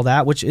all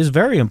that, which is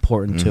very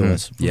important to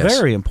us. Yes.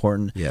 Very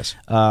important. Yes.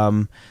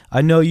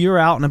 I know you're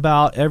out and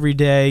about every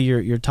day.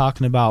 You're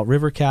talking about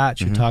River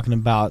Cats. You're talking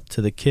about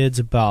to the kids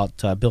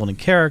about building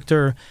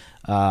character,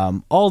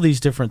 all these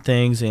different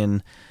things.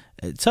 And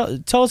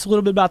tell us a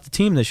little bit about the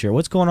team this year.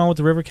 What's going on with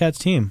the River Cats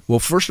team? Well,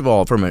 first of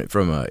all, from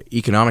an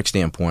economic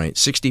standpoint,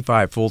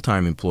 65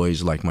 full-time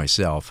employees like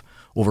myself,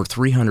 over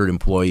 300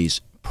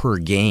 employees per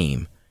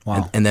game,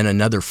 and then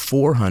another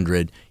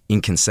 400 in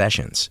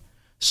concessions.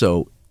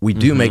 So we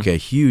do make a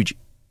huge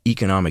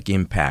economic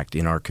impact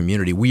in our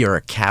community. We are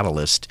a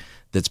catalyst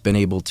that's been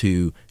able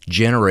to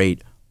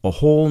generate a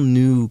whole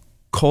new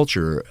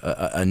culture,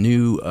 a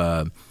new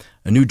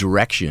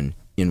direction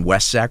in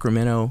West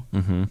Sacramento.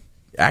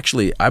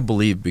 Actually, I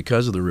believe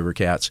because of the River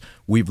Cats,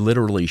 we've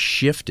literally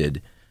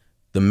shifted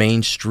the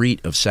main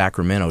street of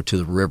Sacramento to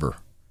the river.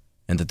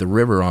 And that the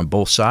river on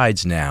both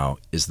sides now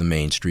is the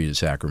main street of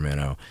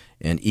Sacramento.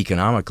 And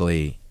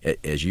economically,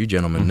 as you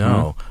gentlemen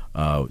know,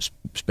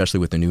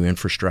 especially with the new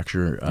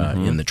infrastructure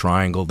in the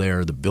triangle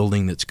there, the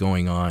building that's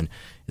going on,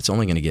 it's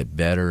only going to get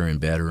better and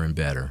better and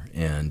better.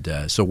 And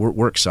so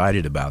we're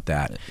excited about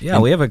that. Yeah,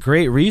 and we have a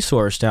great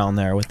resource down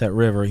there with that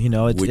river.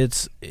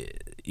 It's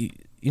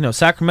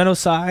Sacramento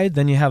side,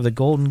 then you have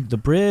the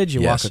bridge,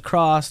 you walk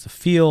across the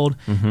field,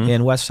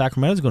 and West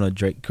Sacramento's doing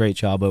a great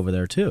job over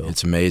there too.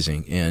 It's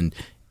amazing.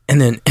 And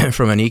then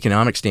from an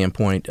economic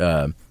standpoint,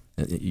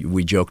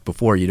 we joked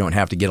before, you don't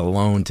have to get a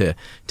loan to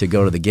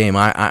go to the game.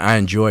 I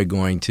enjoy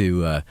going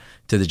to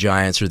the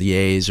Giants or the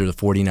A's or the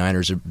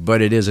 49ers,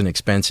 but it is an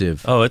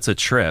expensive. Oh, it's a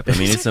trip. I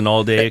mean, it's an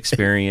all-day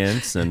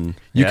experience, and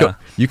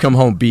you come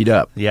home beat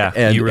up. Yeah,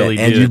 and you really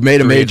do. And you've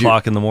made a major 3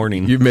 o'clock in the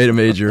morning. You've made a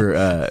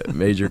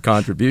major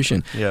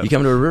contribution. Yep. You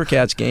come to a River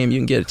Cats game, you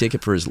can get a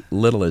ticket for as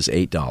little as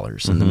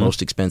 $8, and the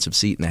most expensive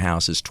seat in the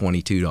house is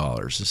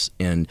 $22,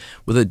 and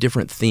with a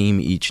different theme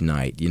each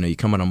night. You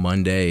come on a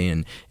Monday,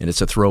 and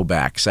it's a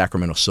throwback.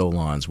 Sacramento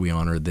Solons, we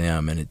honor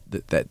them, and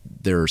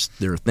there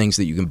are things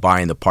that you can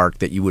buy in the park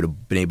that you would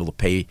have been able to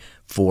pay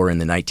for in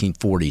the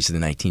 1940s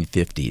and the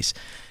 1950s.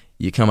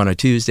 You come on a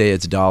Tuesday,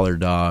 it's dollar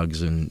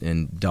dogs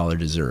and dollar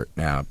dessert.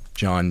 Now,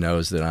 John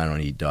knows that I don't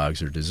eat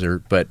dogs or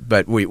dessert,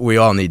 but we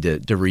all need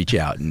to reach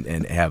out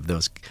and have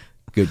those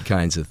good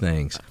kinds of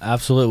things.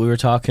 Absolutely. We were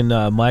talking,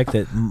 Mike,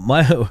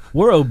 that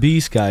we're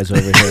obese guys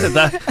over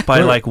here.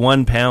 By like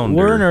 1 pound.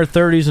 We're in our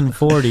 30s and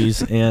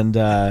 40s, and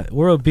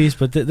we're obese.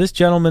 But this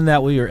gentleman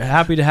that we are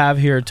happy to have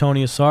here,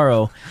 Tony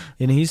Asaro,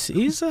 and he's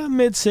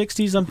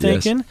mid-60s, I'm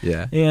thinking.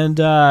 Yes, yeah.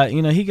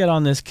 And, he got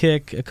on this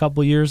kick a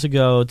couple years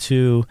ago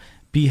to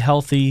be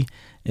healthy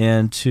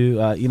and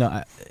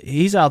to,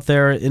 he's out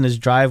there in his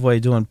driveway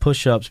doing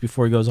push-ups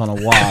before he goes on a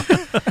walk.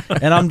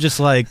 And I'm just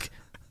like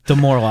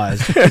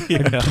demoralized.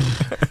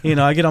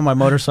 I get on my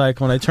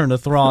motorcycle and I turn the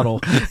throttle.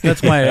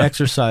 That's my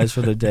exercise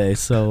for the day.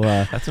 So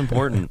that's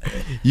important.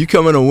 You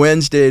come on a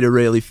Wednesday to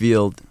Raley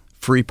Field,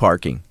 free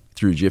parking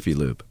through Jiffy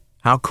Lube.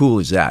 How cool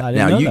is that? I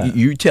didn't know that.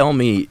 You tell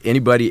me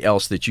anybody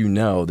else that you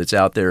know that's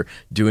out there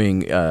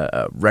doing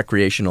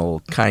recreational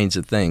kinds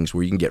of things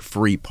where you can get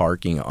free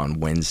parking on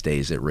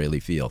Wednesdays at Raley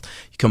Field.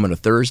 You come on a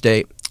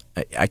Thursday,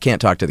 I can't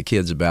talk to the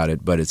kids about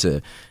it, but it's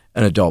an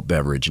adult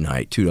beverage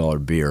night,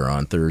 $2 beer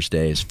on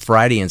Thursdays.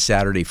 Friday and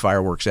Saturday,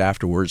 fireworks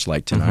afterwards,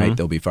 like tonight.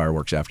 There'll be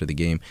fireworks after the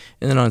game.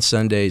 And then on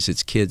Sundays,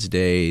 it's Kids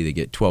Day. They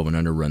get 12 and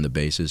under, run the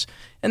bases.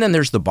 And then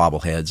there's the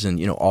bobbleheads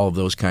and, all of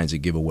those kinds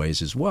of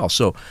giveaways as well.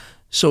 So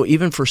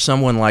even for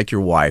someone like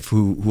your wife,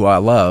 who I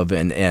love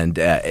and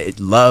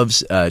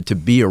loves to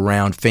be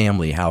around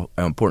family, how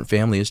important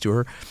family is to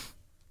her,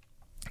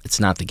 it's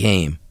not the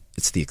game,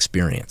 it's the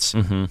experience.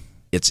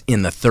 It's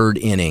in the third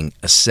inning,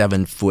 a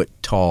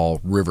 7-foot-tall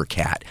river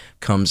cat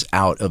comes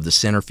out of the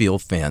center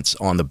field fence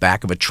on the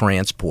back of a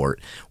transport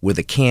with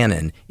a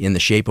cannon in the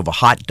shape of a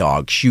hot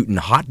dog, shooting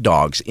hot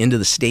dogs into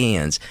the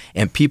stands,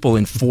 and people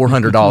in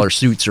 $400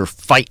 suits are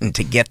fighting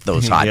to get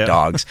those hot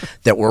dogs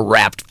that were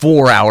wrapped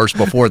 4 hours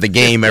before the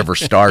game ever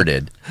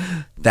started.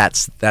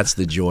 That's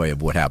the joy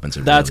of what happens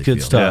at That's Raley good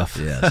Field. stuff.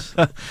 Yes.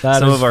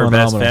 Some of our phenomenal.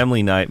 best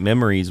family night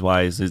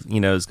memories-wise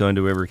is going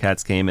to River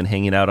Cats game and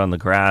hanging out on the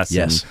grass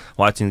and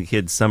watching the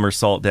kids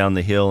somersault down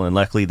the hill. And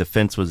luckily the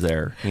fence was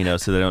there,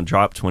 so they don't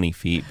drop 20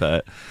 feet.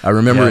 But I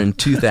remember in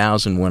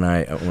 2000 when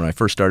I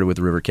first started with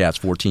the River Cats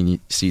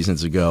 14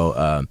 seasons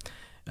ago.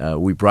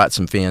 We brought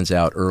some fans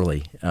out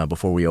early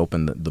before we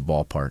opened the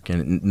ballpark,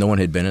 and no one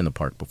had been in the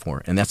park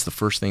before. And that's the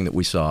first thing that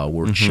we saw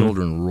were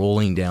children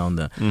rolling down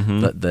the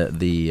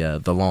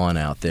lawn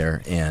out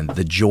there, and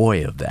the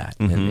joy of that.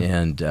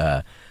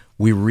 And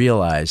we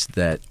realized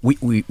that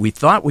we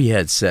thought we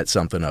had set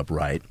something up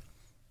right,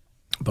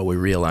 but we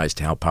realized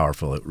how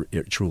powerful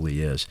it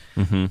truly is.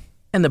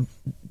 And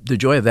the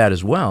joy of that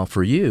as well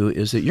for you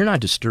is that you're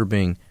not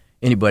disturbing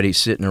anybody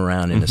sitting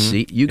around in a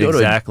seat. You go to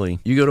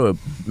a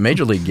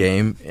major league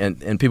game,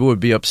 and people would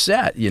be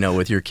upset,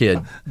 with your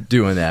kid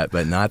doing that,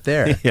 but not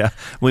there. Yeah,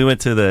 we went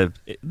to the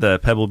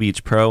Pebble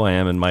Beach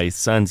Pro-Am, and my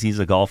he's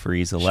a golfer.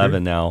 He's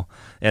 11 now,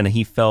 and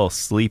he fell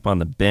asleep on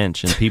the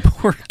bench, and people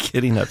were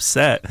getting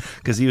upset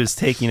because he was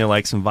taking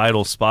some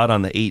vital spot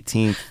on the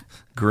 18th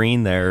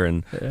green there,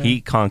 and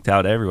he conked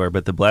out everywhere.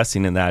 But the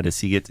blessing in that is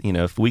he gets,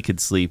 if we could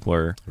sleep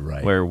where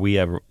we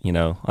have,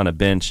 on a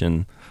bench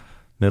and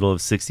middle of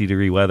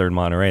 60-degree weather in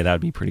Monterey, that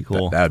would be pretty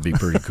cool. That would be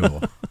pretty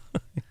cool.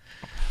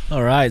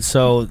 All right,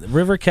 so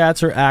River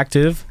Cats are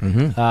active.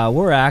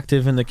 We're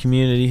active in the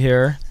community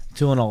here,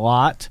 doing a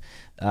lot.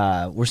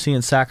 We're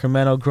seeing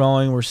Sacramento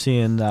growing. We're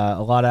seeing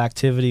a lot of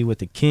activity with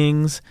the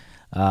Kings.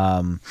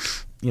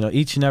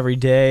 Each and every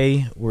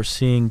day we're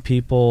seeing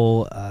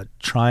people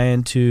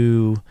trying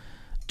to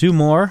do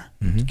more,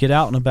 get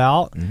out and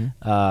about.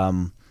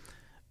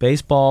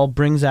 Baseball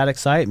brings that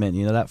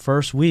excitement. That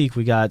first week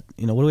we got,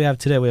 what do we have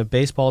today? We have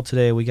baseball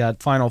today. We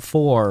got Final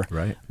Four.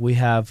 Right. We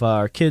have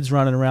our kids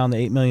running around the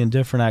 8 million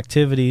different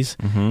activities.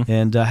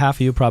 And half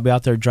of you probably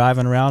out there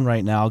driving around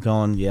right now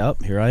going,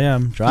 yep, here I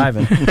am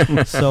driving.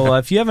 So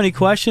if you have any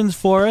questions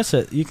for us,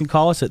 you can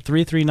call us at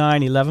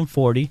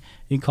 339-1140.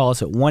 You can call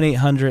us at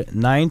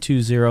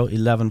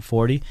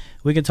 1-800-920-1140.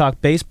 We can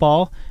talk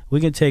baseball. We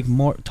can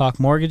talk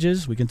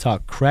mortgages. We can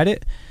talk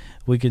credit.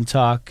 We can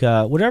talk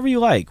whatever you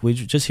like. We're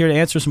just here to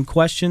answer some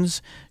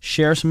questions,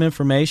 share some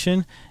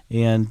information,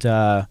 and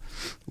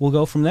we'll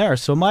go from there.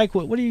 So, Mike,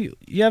 what do you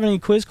have any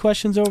quiz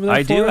questions over there?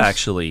 I do us?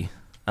 actually.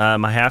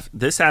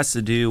 This has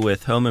to do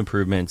with home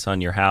improvements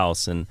on your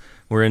house, and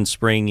we're in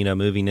spring,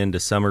 moving into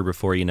summer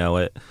before you know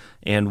it.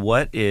 And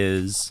what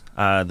is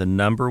the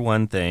number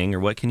one thing, or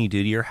what can you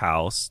do to your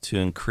house to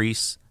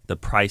increase the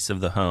price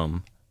of the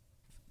home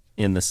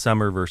in the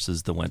summer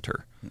versus the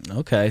winter?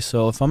 Okay,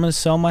 so if I'm going to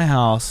sell my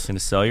house, going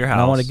to sell your house,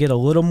 and I want to get a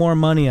little more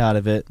money out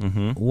of it,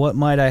 what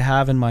might I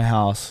have in my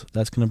house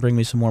that's going to bring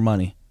me some more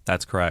money?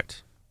 That's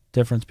correct.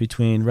 Difference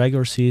between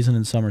regular season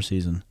and summer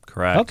season.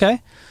 Correct.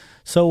 Okay.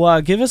 So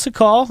give us a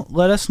call.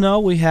 Let us know.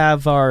 We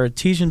have our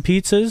Artesian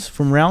pizzas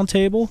from Round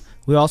Table.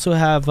 We also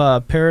have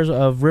pairs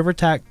of River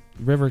Cat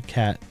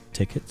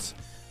tickets.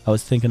 I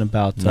was thinking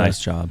about... nice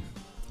job.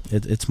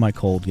 It's my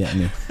cold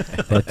getting me.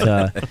 But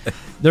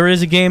there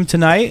is a game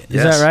tonight.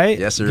 Is that right?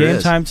 Yes, there is.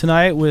 Game time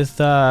tonight with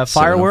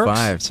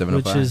fireworks, 7:05.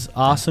 which is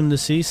awesome to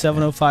see.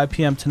 7:05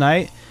 p.m.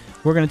 tonight.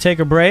 We're going to take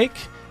a break,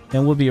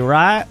 and we'll be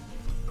right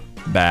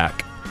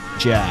back.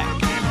 Jack.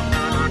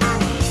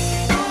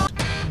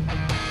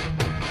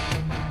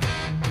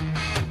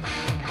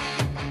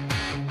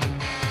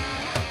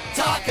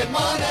 Talkin'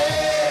 money.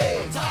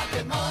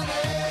 Talkin' money.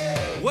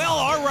 Well,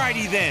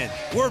 alrighty then.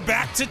 We're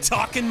back to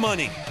Talkin'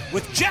 Money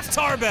with Jeff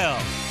Tarbell.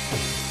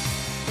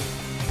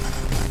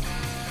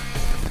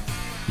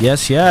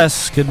 Yes,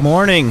 yes. Good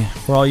morning.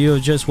 For all you who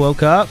just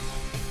woke up,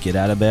 get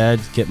out of bed,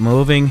 get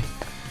moving.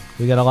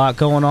 We got a lot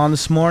going on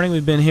this morning.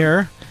 We've been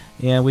here,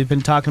 and we've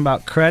been talking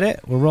about credit.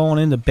 We're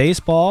rolling into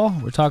baseball.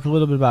 We're talking a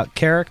little bit about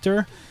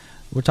character.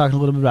 We're talking a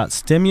little bit about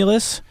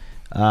stimulus.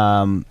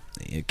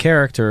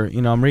 Character,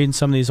 I'm reading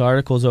some of these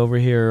articles over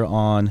here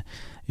on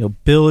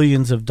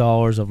billions of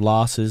dollars of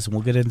losses, and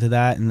we'll get into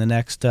that in the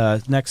next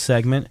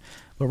segment.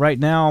 But right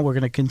now, we're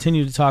going to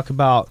continue to talk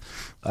about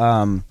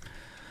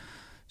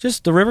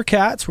just the River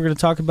Cats. We're going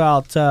to talk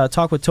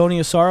with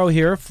Tony Asaro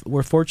here.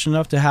 We're fortunate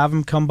enough to have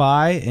him come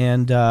by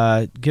and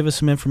give us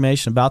some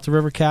information about the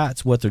River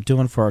Cats, what they're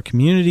doing for our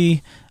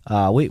community,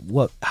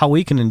 how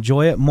we can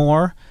enjoy it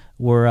more.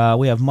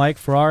 We have Mike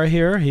Ferrara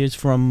here. He is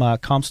from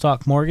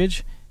Comstock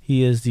Mortgage.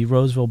 He is the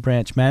Roseville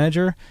branch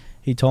manager.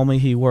 He told me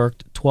he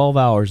worked 12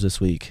 hours this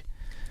week.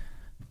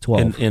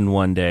 12. In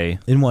one day.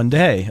 In one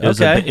day.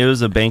 It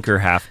was a banker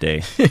half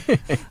day.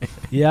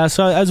 Yeah,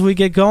 so as we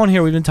get going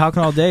here, we've been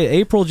talking all day.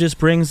 April just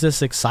brings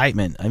this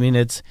excitement. I mean,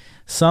 it's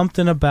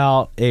something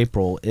about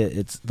April.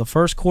 It's the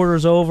first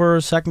quarter's over,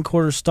 second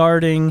quarter's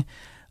starting.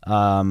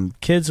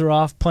 Kids are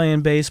off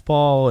playing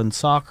baseball and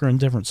soccer and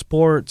different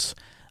sports.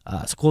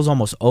 School's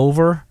almost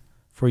over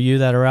for you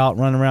that are out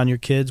running around your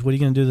kids. What are you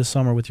going to do this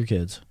summer with your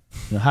kids?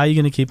 How are you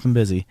going to keep them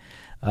busy?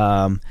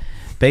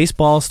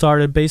 Baseball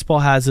started. Baseball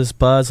has this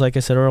buzz, like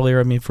I said earlier.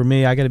 I mean, for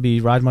me, I got to be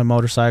riding my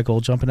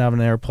motorcycle, jumping out of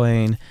an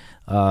airplane,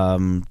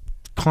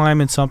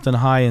 climbing something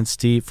high and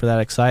steep for that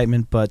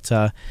excitement. But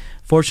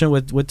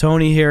fortunate with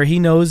Tony here, he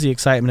knows the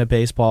excitement of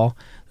baseball.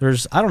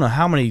 I don't know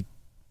how many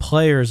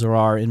players there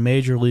are in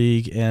Major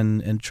League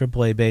and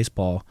AAA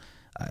baseball.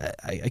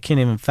 I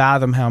can't even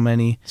fathom how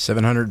many.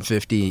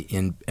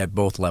 750 at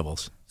both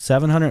levels.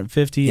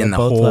 750 in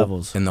both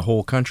levels in the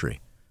whole country.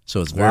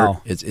 So it's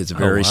it's a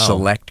very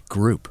select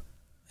group.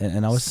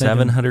 And I was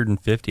thinking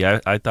 750.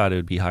 I thought it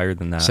would be higher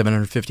than that.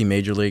 750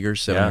 major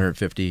leaguers,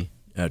 750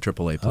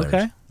 AAA players.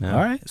 Okay, yeah.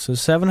 All right. So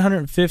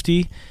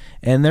 750,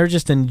 and they're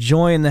just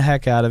enjoying the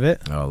heck out of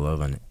it. Oh,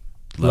 loving it.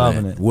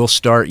 Loving it. We'll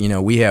start,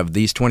 we have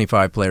these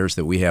 25 players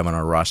that we have on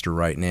our roster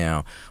right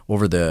now.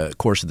 Over the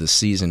course of the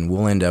season,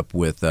 we'll end up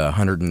with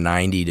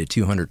 190 to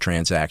 200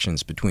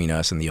 transactions between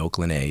us and the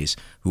Oakland A's,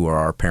 who are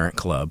our parent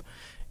club,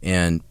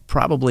 and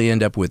probably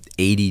end up with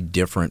 80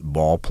 different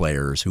ball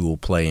players who will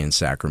play in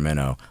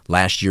Sacramento.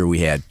 Last year we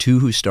had 2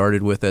 who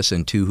started with us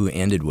and 2 who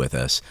ended with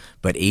us,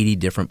 but 80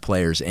 different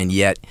players. And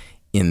yet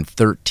in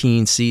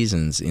 13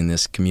 seasons in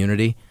this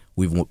community,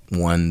 we've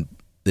won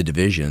the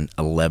division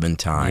 11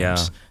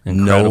 times. Yeah,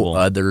 incredible. No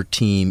other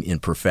team in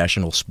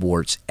professional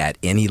sports at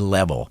any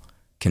level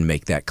can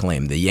make that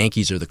claim. The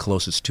Yankees are the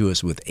closest to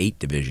us with 8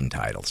 division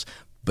titles,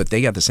 but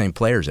they got the same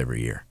players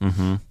every year.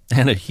 Mm-hmm.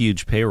 And a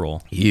huge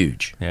payroll.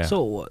 Huge. Yeah.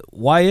 So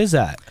why is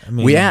that? I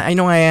mean,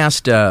 I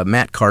asked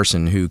Matt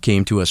Carson, who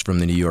came to us from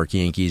the New York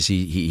Yankees.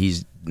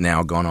 He's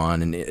now gone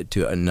on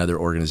to another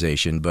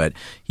organization, but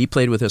he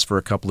played with us for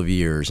a couple of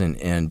years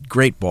and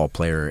great ball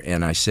player.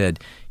 And I said,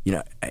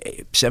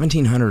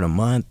 $1,700 a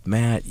month,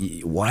 Matt,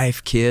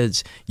 wife,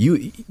 kids,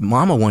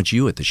 mama wants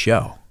you at the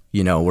show.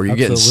 Where you're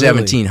getting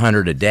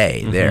 $1,700 a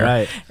day there.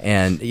 Right.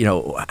 And,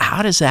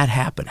 how does that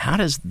happen? How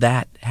does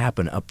that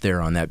happen up there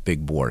on that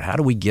big board? How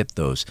do we get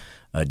those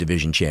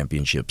division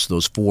championships,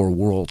 those 4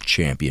 world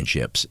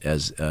championships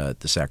as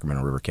the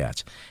Sacramento River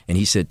Cats? And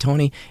he said,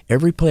 Tony,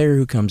 every player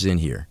who comes in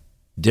here,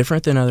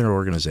 different than other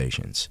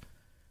organizations,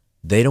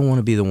 they don't want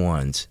to be the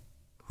ones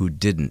who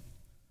didn't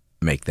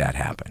make that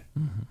happen.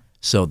 Mm-hmm.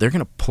 So they're going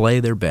to play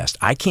their best.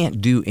 I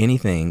can't do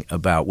anything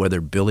about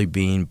whether Billy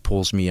Bean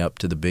pulls me up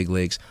to the big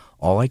leagues.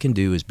 All I can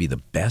do is be the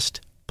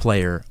best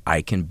player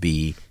I can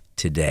be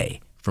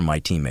today for my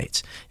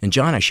teammates. And,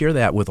 John, I share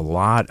that with a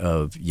lot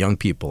of young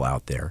people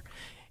out there,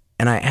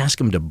 and I ask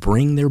them to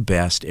bring their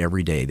best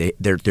every day.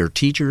 Their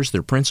teachers,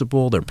 their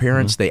principal, their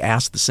parents, they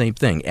ask the same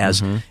thing.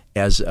 As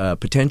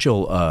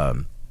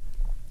potential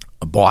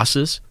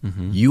bosses,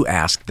 you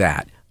ask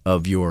that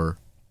of your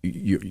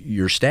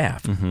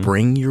staff.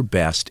 Bring your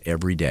best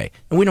every day.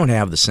 And we don't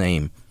have the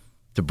same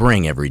to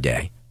bring every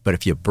day, but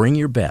if you bring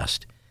your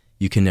best,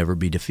 you can never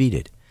be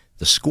defeated.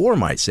 The score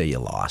might say you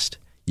lost.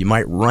 You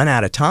might run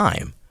out of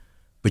time,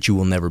 but you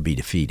will never be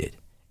defeated.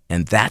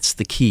 And that's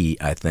the key,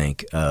 I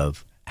think,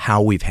 of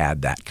how we've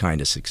had that kind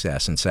of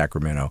success in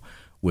Sacramento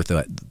with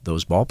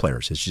those ball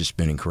players. It's just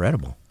been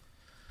incredible.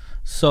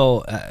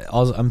 So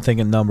I'm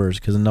thinking numbers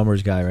because I'm a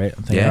numbers guy, right?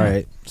 I'm thinking, all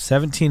right,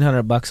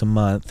 $1,700 a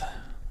month.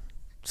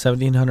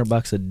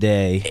 $1,700 a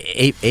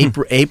day.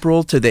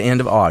 April to the end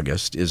of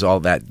August is all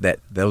that.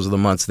 Those are the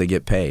months they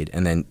get paid,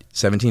 and then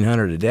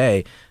 $1,700 a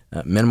day.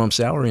 Minimum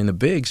salary in the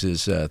bigs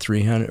is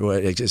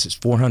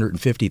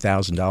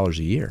 $450,000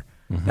 a year.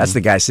 That's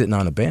the guy sitting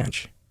on the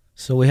bench.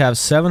 So we have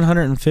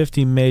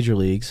 750 major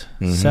leagues,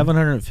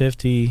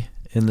 750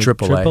 in the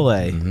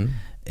AAA,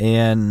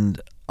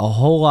 and a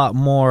whole lot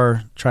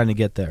more trying to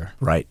get there.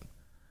 Right.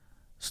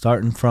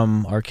 starting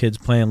from our kids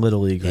playing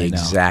Little League right now.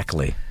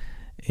 Exactly.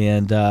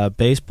 And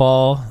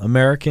baseball,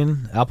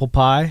 American, apple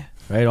pie,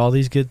 right? All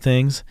these good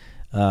things.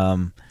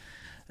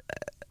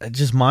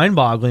 Just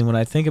mind-boggling when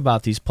I think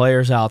about these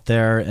players out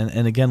there.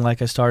 And again,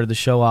 like I started the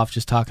show off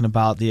just talking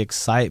about the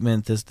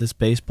excitement this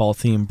baseball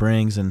theme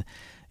brings. And,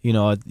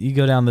 you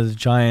go down to the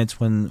Giants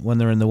when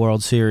they're in the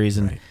World Series.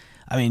 And,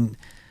 I mean,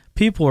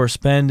 people are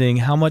spending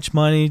how much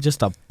money?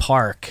 Just a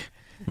park.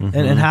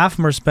 And half of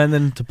them are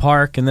spending to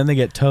park, and then they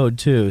get towed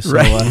too. So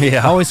I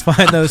always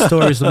find those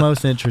stories the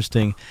most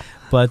interesting.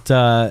 But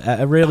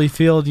at Raley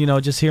Field,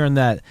 just hearing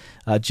that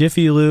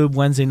Jiffy Lube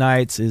Wednesday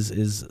nights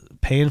is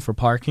paying for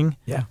parking.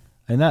 Yeah.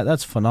 And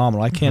that's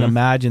phenomenal. I can't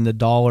imagine the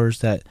dollars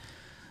that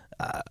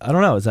I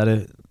don't know. Is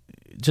that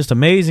just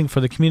amazing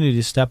for the community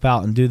to step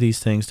out and do these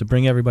things, to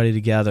bring everybody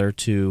together,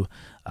 to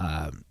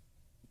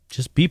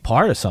just be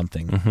part of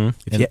something.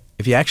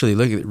 If you actually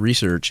look at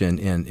research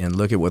and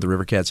look at what the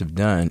River Cats have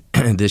done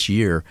this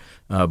year,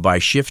 by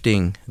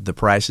shifting the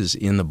prices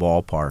in the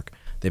ballpark,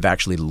 they've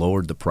actually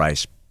lowered the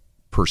price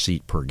per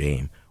seat per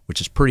game,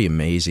 which is pretty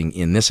amazing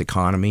in this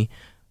economy.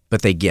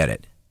 But they get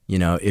it.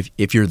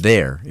 If you're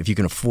there, if you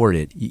can afford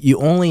it, you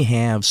only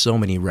have so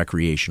many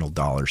recreational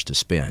dollars to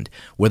spend,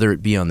 whether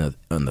it be on the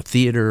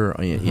theater,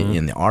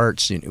 in the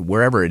arts,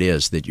 wherever it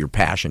is that your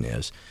passion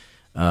is.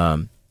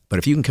 But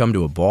if you can come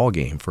to a ball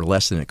game for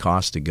less than it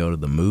costs to go to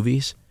the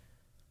movies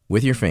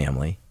with your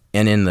family,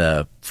 and in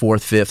the 4th,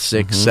 5th,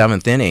 6th,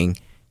 7th inning,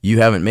 you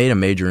haven't made a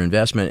major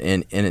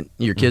investment, and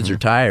your kids are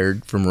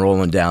tired from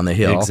rolling down the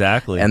hill,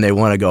 and they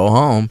want to go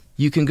home,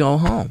 you can go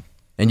home.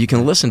 And you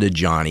can listen to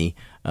Johnny,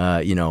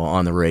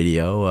 on the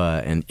radio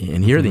and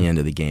hear the end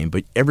of the game.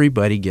 But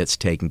everybody gets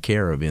taken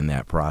care of in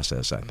that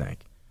process, I think.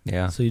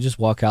 Yeah. So you just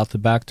walk out the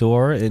back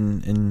door,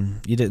 and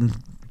you didn't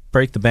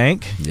break the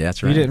bank.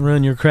 That's right. You didn't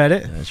ruin your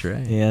credit. That's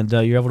right. And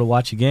you're able to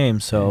watch a game.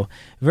 So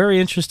very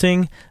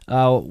interesting.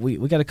 We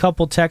got a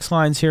couple text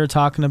lines here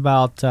talking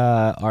about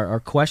our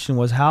question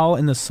was, how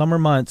in the summer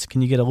months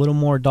can you get a little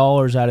more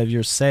dollars out of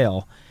your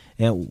sale?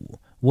 And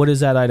what is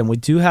that item? We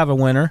do have a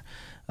winner.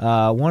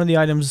 One of the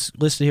items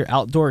listed here,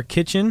 outdoor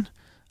kitchen.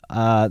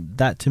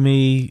 That to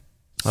me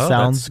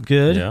sounds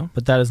good,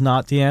 but that is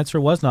not the answer.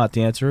 Was not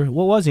the answer.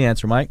 What was the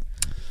answer, Mike?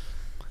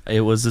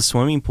 It was the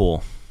swimming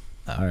pool.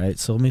 All right,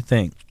 so let me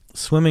think.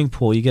 Swimming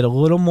pool. You get a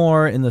little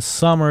more in the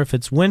summer. If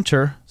it's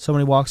winter,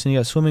 somebody walks in, you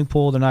got a swimming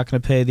pool, they're not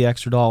going to pay the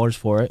extra dollars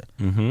for it.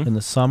 In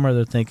the summer,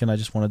 they're thinking, I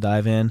just want to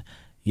dive in.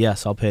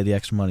 Yes, I'll pay the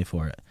extra money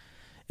for it.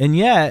 And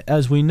yet,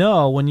 as we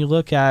know, when you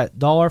look at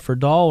dollar for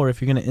dollar, if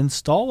you're going to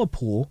install a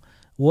pool,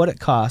 what it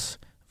costs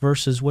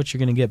versus what you're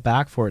going to get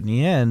back for it in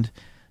the end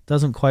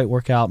doesn't quite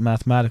work out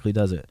mathematically,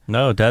 does it?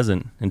 No, it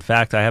doesn't. In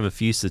fact, I have a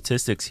few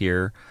statistics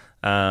here.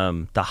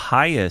 The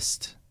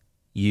highest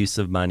use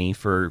of money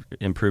for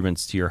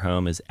improvements to your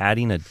home is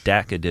adding a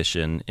deck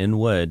addition in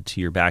wood to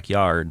your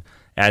backyard,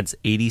 adds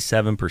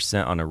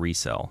 87% on a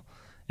resale.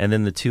 And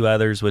then the two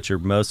others, which are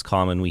most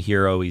common, we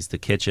hear always the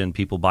kitchen.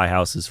 People buy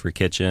houses for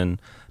kitchen.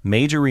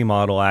 Major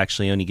remodel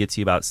actually only gets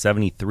you about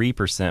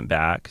 73%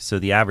 back. So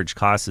the average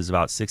cost is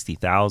about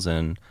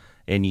 $60,000,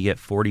 and you get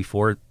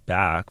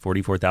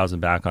 44,000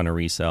 back on a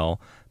resale.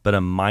 But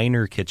a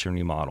minor kitchen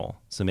remodel,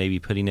 so maybe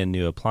putting in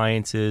new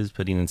appliances,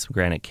 putting in some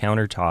granite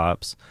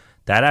countertops,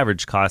 that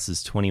average cost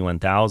is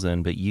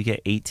 $21,000, but you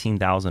get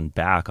 $18,000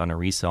 back on a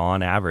resale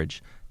on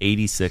average,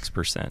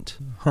 86%.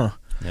 Huh.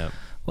 Yep.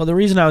 Well, the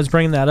reason I was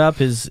bringing that up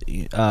is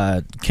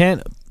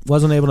Kent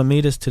wasn't able to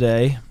meet us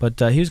today, but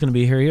he was going to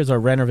be here. He was our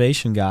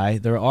renovation guy.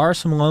 There are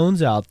some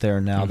loans out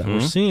there now that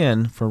we're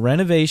seeing for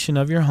renovation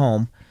of your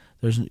home.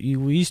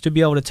 We used to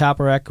be able to tap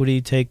our equity,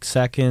 take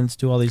seconds,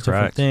 do all these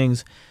different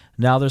things.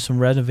 Now there's some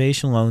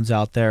renovation loans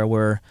out there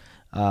where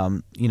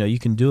you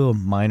can do a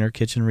minor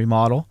kitchen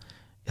remodel,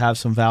 have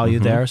some value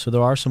there. So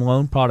there are some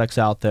loan products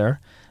out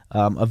there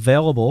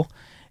available.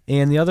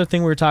 And the other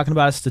thing we were talking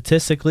about is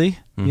statistically,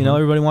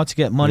 everybody wants to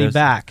get money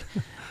back.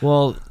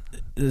 Well,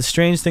 the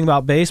strange thing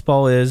about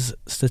baseball is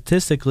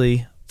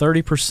statistically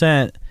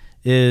 30%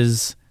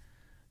 is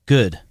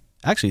good.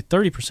 Actually,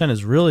 30%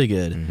 is really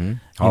good.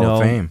 Hall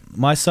of Fame.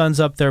 My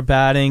son's up there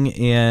batting,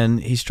 and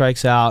he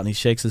strikes out, and he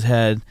shakes his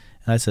head.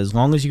 And I said, as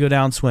long as you go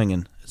down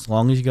swinging, as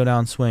long as you go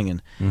down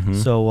swinging.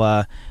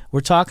 So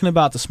we're talking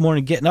about this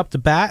morning getting up to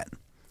bat,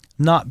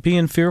 not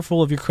being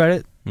fearful of your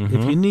credit.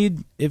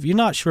 If you're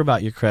not sure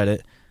about your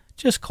credit,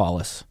 just call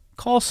us.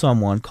 Call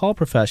someone. Call a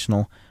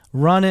professional.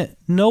 Run it.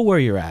 Know where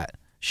you're at.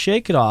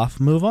 Shake it off.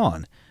 Move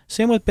on.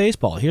 Same with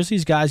baseball. Here's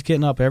these guys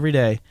getting up every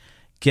day,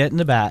 getting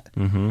the bat,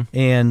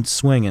 and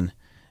swinging.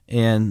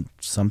 And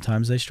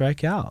sometimes they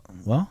strike out.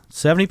 Well,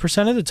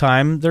 70% of the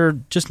time, they're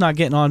just not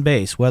getting on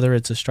base, whether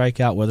it's a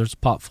strikeout, whether it's a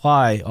pop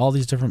fly, all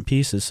these different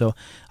pieces. So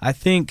I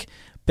think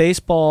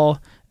baseball,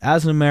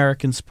 as an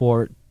American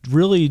sport,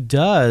 really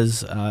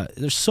does.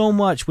 There's so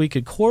much we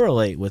could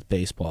correlate with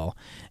baseball.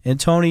 And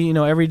Tony,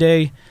 every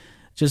day,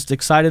 just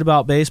excited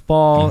about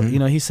baseball.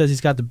 He says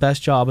he's got the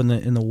best job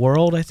in the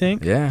world, I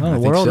think. Yeah, the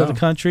world or the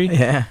country.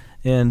 Yeah.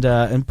 And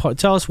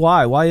tell us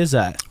why. Why is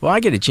that? Well, I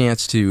get a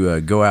chance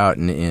to go out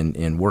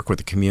and work with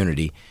the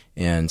community.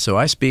 And so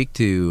I speak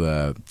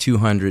to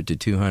 200 to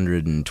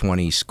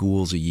 220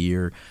 schools a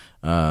year,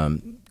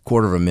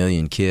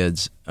 250,000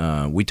 kids.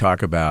 We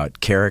talk about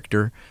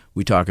character.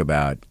 We talk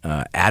about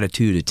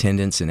attitude,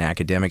 attendance, and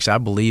academics. I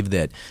believe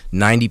that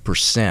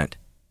 90%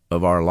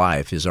 of our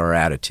life is our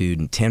attitude,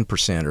 and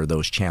 10% are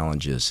those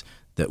challenges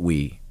that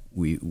we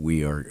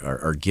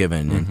are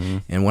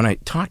given. And when I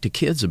talk to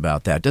kids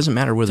about that, it doesn't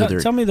matter whether they're...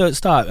 Tell me those,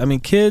 stop. I mean,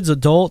 kids,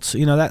 adults,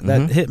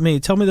 that hit me.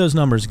 Tell me those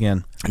numbers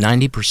again.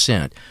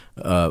 90%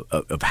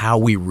 of how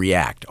we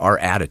react, our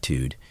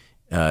attitude,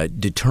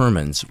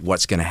 determines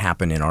what's going to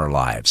happen in our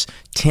lives.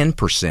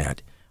 10%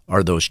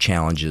 are those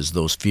challenges,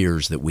 those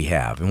fears that we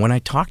have. And when I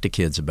talk to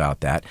kids about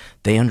that,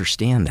 they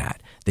understand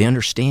that. They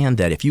understand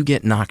that if you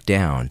get knocked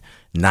down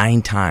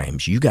 9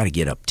 times, you got to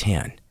get up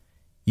 10.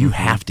 You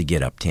have to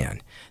get up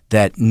 10.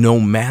 That no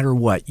matter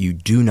what, you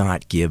do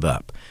not give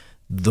up.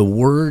 The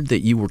word that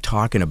you were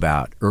talking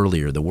about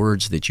earlier, the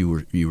words that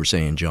you were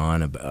saying,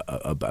 John,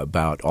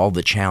 about all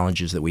the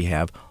challenges that we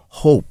have,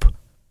 hope,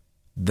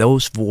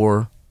 those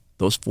four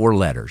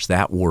letters,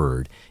 that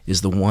word,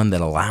 is the one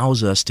that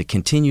allows us to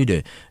continue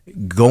to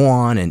go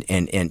on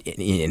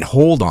and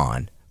hold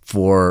on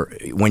for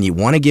when you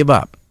want to give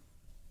up.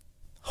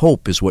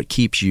 Hope is what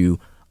keeps you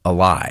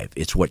alive.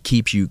 It's what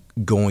keeps you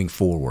going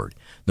forward,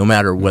 no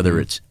matter whether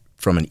it's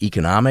from an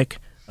economic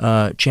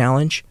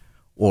challenge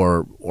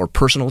or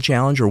personal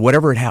challenge or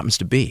whatever it happens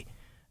to be.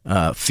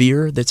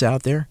 Fear that's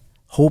out there,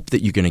 hope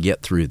that you're going to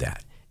get through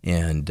that.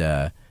 And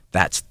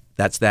that's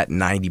that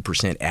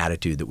 90%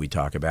 attitude that we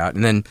talk about.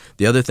 And then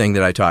the other thing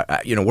that I talk,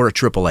 we're a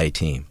AAA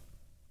team.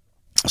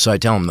 So I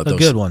tell them that a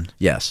good one.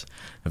 Yes,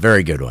 a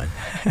very good one.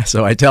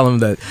 So I tell them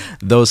that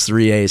those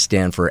 3 A's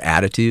stand for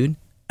attitude,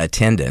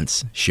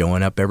 attendance,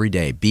 showing up every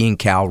day, being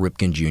Cal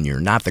Ripken Jr.,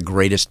 not the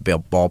greatest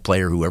ball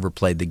player who ever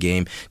played the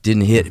game,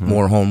 didn't hit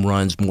more home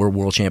runs, more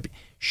world champion,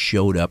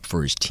 showed up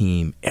for his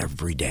team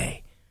every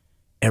day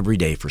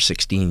for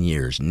 16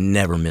 years,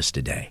 never missed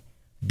a day.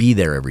 Be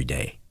there every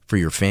day for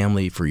your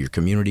family, for your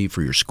community,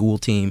 for your school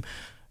team,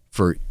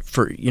 for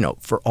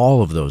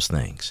all of those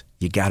things.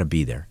 You got to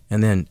be there.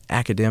 And then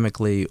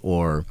academically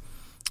or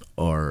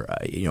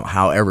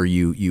however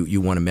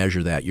you want to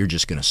measure that, you're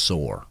just going to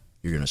soar.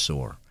 You're going to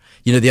soar.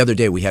 The other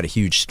day we had a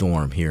huge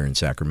storm here in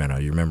Sacramento.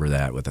 You remember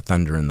that, with the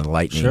thunder and the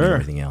lightning and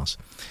everything else.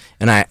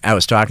 And I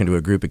was talking to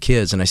a group of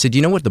kids, and I said, do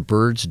you know what the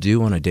birds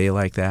do on a day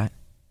like that?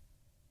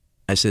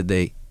 I said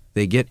they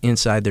get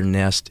inside their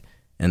nest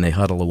and they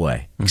huddle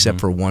away, except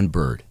for one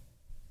bird,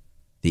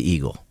 the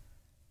eagle.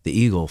 The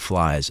eagle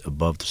flies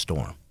above the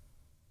storm.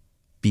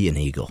 Be an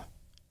eagle.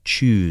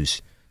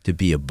 Choose to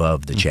be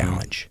above the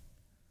challenge.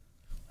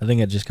 I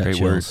think I just got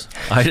chills.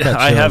 I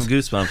have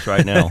goosebumps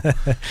right now.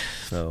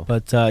 So,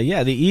 but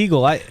the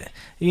eagle.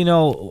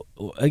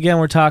 Again,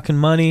 we're talking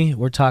money,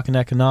 we're talking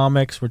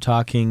economics, we're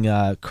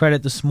talking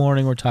credit this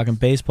morning, we're talking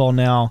baseball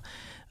now.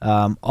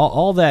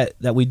 All that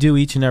we do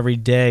each and every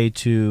day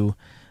to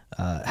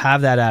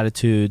have that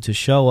attitude, to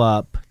show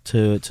up,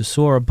 to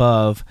soar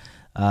above.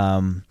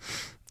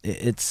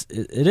 It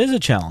is a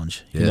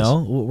challenge.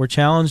 We're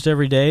challenged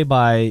every day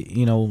by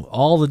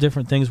all the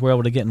different things we're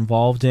able to get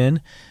involved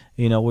in.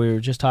 We were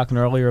just talking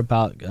earlier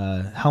about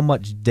how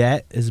much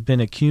debt has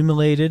been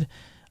accumulated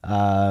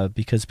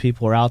because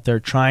people are out there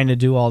trying to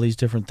do all these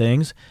different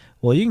things.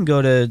 Well, you can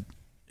go to,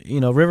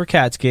 River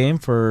Cats game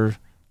for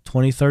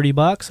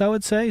 $20-$30, I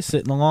would say,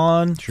 sit in the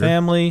lawn,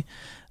 family,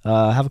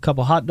 have a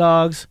couple hot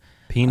dogs,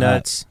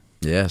 peanuts,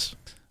 yes,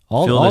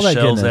 all shells that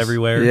goodness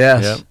everywhere.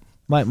 Yes.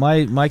 Yep.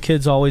 My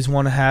kids always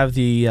want to have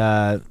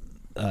the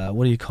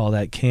what do you call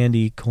that,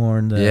 candy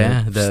corn?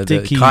 The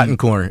sticky cotton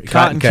corn,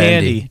 cotton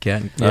candy.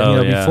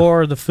 Yeah.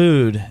 Before the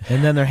food,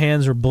 and then their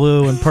hands are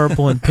blue and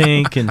purple and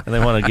pink, and they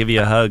want to give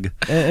you a hug.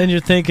 And you're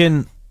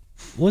thinking,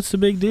 what's the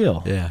big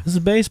deal? Yeah, this is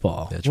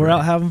baseball. That's We're right.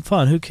 out having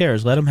fun. Who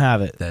cares? Let them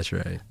have it. That's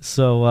right.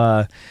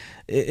 So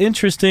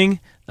interesting.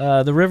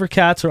 The River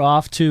Cats are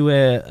off to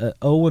a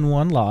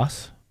 0-1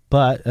 loss.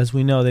 But as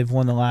we know, they've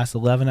won the last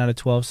 11 out of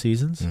 12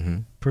 seasons.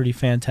 Pretty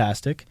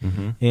fantastic.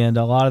 And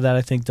a lot of that,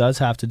 I think, does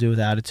have to do with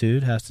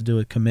attitude, has to do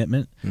with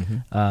commitment,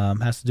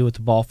 has to do with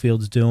the ball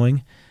field's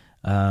doing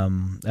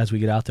as we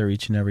get out there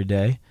each and every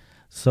day.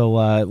 So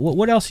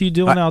what else are you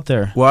doing out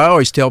there? Well, I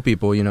always tell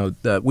people,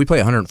 we play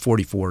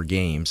 144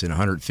 games in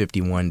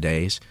 151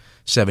 days,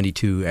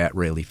 72 at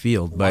Raley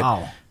Field. But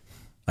wow.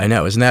 I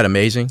know, isn't that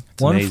amazing?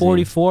 It's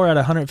 144 out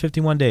of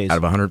 151 days. Out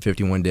of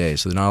 151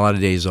 days, so there's not a lot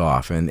of days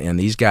off. And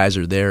these guys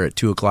are there at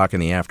 2 o'clock in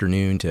the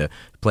afternoon to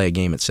play a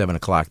game at 7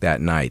 o'clock that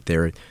night.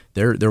 They're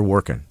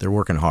working. They're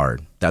working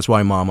hard. That's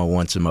why Mama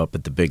wants them up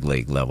at the big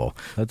league level.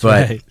 That's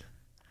right.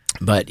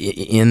 But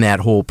in that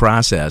whole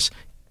process,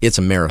 it's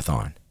a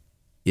marathon.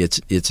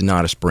 It's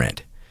not a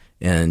sprint.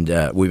 And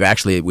we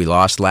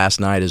lost last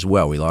night as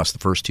well. We lost the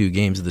first 2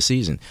 games of the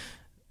season.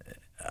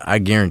 I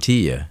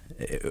guarantee you,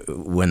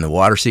 when the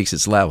water seeks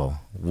its level,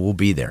 we'll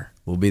be there.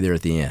 We'll be there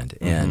at the end.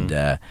 And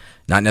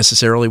not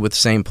necessarily with the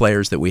same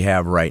players that we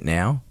have right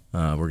now,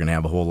 We're going to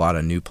have a whole lot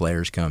of new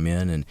players come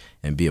in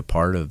and be a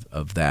part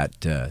of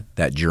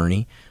that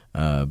journey.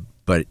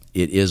 But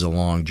it is a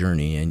long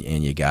journey,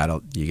 and you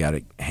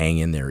gotta hang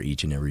in there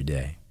each and every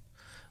day.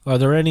 Are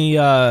there any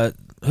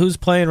who's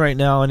playing right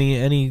now?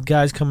 Any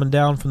guys coming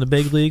down from the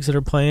big leagues that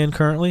are playing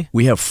currently?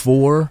 We have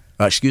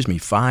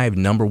 5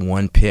 number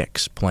 1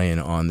 picks playing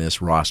on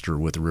this roster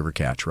with the River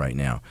Cats right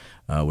now,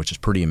 which is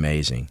pretty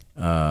amazing.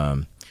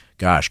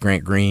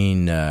 Grant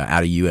Green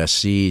out of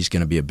USC is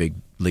going to be a big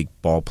league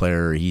ball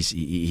player.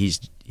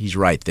 He's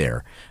right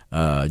there.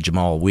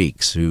 Jamal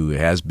Weeks, who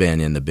has been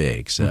in the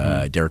bigs.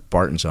 Derek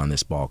Barton's on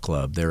this ball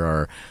club. There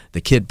are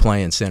the kid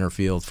playing center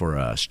field for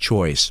us.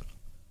 Choice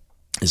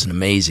is an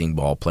amazing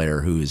ball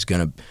player who is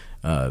going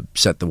to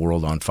set the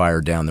world on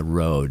fire down the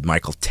road.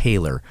 Michael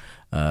Taylor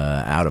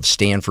out of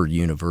Stanford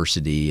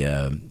University,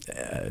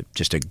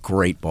 just a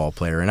great ball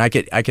player. And I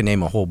could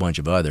name a whole bunch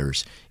of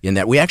others. In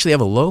that we actually have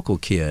a local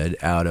kid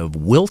out of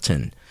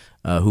Wilton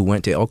who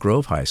went to Elk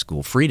Grove High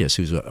School, Friedis,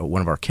 who's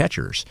one of our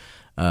catchers,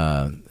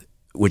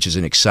 which is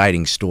an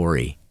exciting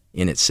story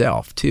in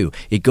itself, too.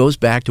 It goes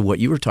back to what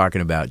you were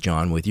talking about,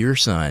 John, with your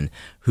son,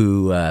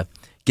 who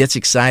gets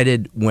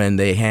excited when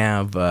they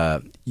have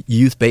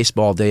youth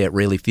baseball day at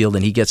Raley Field,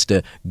 and he gets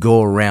to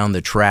go around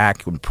the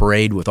track and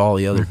parade with all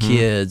the other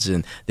kids,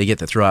 and they get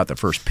to throw out the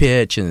first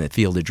pitch in the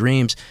Field of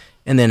Dreams.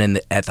 And then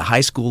at the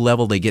high school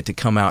level, they get to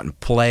come out and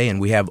play, and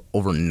we have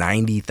over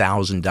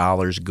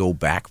 $90,000 go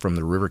back from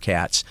the River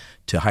Cats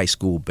to high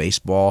school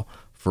baseball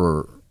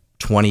for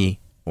 40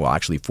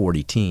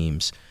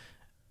 teams.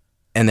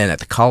 And then at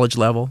the college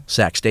level,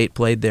 Sac State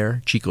played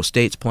there, Chico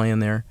State's playing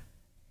there,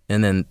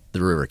 and then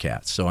the River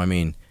Cats. So, I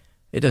mean,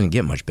 it doesn't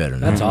get much better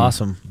than that. That's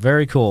awesome.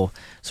 Very cool.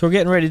 So we're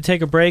getting ready to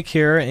take a break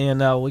here, and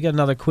we got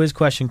another quiz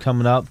question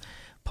coming up.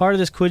 Part of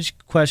this quiz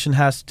question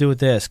has to do with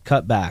this,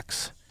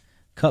 cutbacks.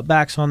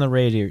 Cutbacks on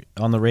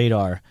the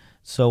radar.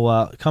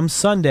 So come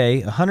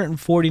Sunday,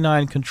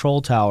 149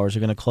 control towers are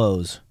going to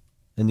close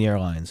in the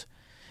airlines.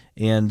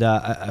 And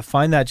I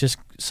find that just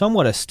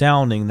somewhat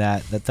astounding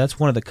that's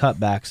one of the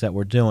cutbacks that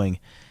we're doing.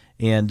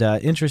 And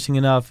interesting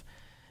enough,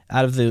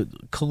 out of the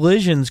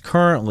collisions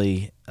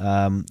currently,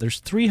 there's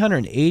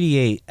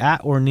 388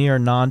 at or near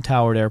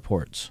non-towered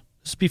airports.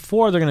 This is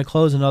before they're going to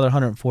close another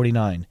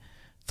 149.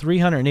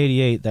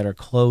 388 that are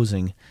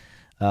closing.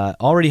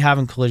 Already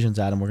having collisions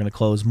at them. We're going to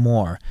close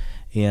more.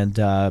 And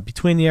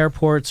between the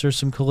airports, there's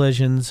some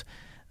collisions.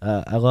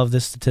 I love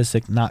this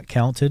statistic, not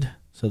counted.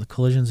 So the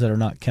collisions that are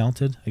not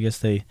counted, I guess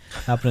they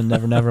happen in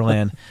Never Never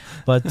Land.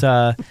 But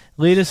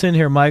lead us in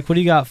here, Mike. What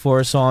do you got for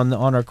us on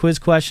our quiz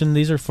question?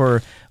 These are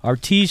for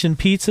Artesian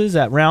Pizzas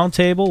at Round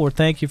Table. We're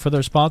thank you for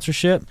their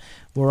sponsorship.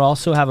 We'll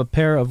also have a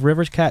pair of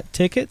River Cat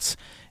tickets.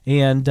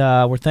 And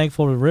we're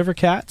thankful to River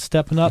Cat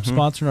stepping up,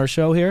 sponsoring our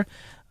show here.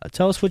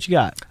 Tell us what you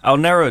got. I'll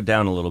narrow it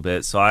down a little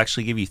bit. So I'll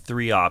actually give you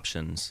 3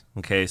 options.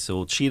 Okay, so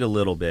we'll cheat a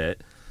little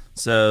bit.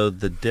 So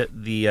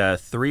the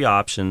 3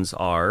 options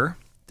are: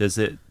 does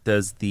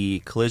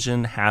the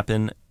collision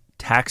happen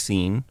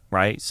taxiing,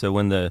 right? So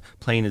when the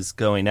plane is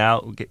going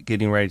out,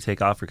 getting ready to take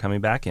off, or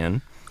coming back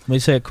in. Let me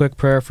say a quick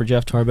prayer for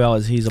Jeff Tarbell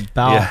as he's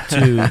about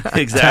to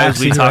exactly as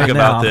we talk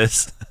about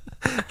this.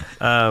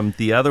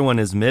 The other one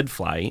is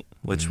mid-flight,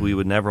 which we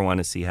would never want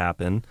to see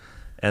happen,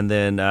 and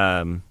then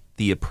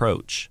the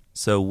approach.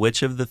 So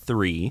which of the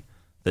 3,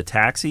 the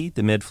taxi,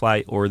 the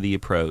mid-flight, or the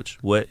approach,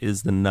 what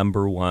is the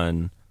number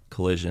 1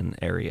 collision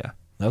area?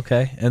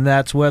 Okay, and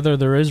that's whether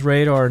there is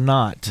radar or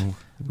not.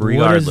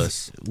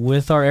 Regardless.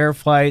 With our air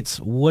flights,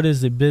 what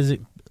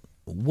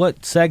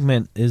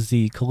segment is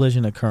the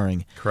collision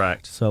occurring?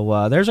 Correct.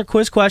 So there's our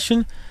quiz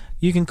question.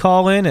 You can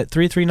call in at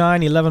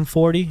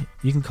 339-1140.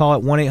 You can call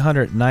at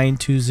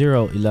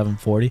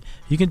 1-800-920-1140.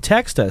 You can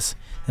text us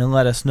and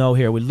let us know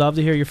here. We'd love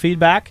to hear your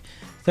feedback.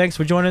 Thanks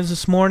for joining us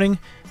this morning.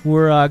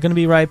 We're going to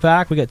be right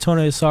back. We got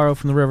Tony Asaro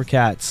from the River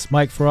Cats,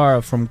 Mike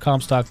Ferrara from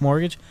Comstock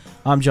Mortgage.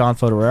 I'm John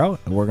Fodorero,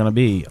 and we're going to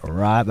be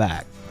right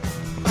back.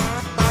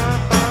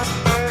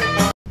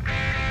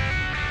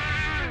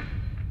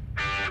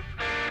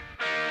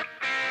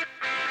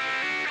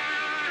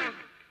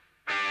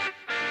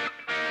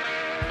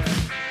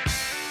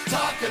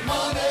 Talkin'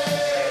 Money.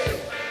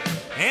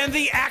 And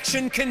the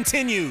action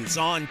continues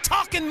on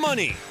Talkin'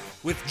 Money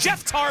with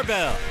Jeff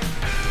Tarbell.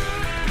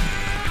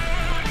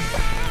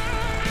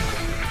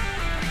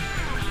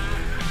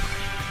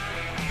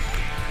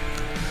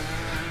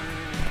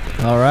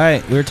 All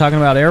right, we were talking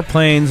about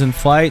airplanes and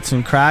flights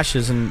and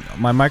crashes, and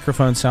my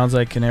microphone sounds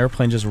like an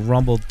airplane just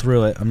rumbled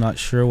through it. I'm not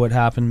sure what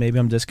happened. Maybe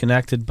I'm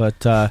disconnected,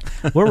 but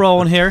we're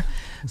rolling here.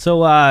 So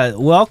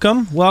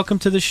welcome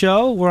to the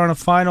show. We're on a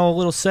final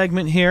little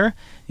segment here,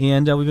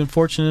 and we've been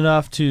fortunate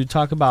enough to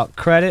talk about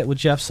credit with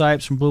Jeff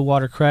Sipes from Blue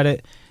Water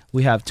Credit.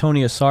 We have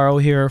Tony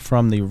Asaro here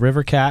from the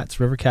River Cats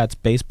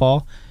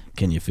Baseball.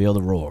 Can you feel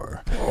the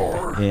roar?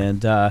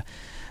 And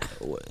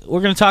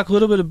we're going to talk a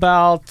little bit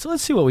about,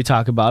 let's see what we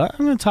talk about.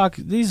 I'm going to talk,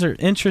 these are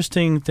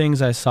interesting things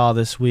I saw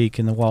this week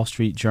in the Wall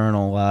Street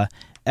Journal.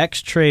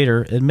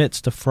 Ex-trader admits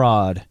to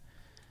fraud.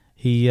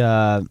 He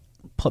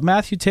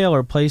Matthew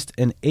Taylor placed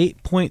an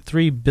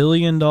 $8.3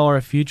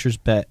 billion futures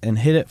bet and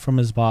hid it from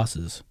his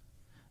bosses.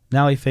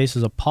 Now he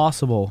faces a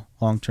possible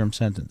long-term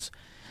sentence.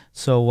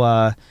 So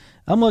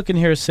I'm looking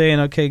here saying,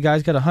 okay,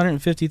 guy's got a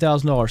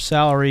 $150,000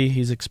 salary.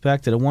 He's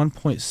expected a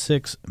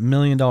 $1.6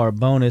 million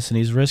bonus, and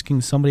he's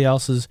risking somebody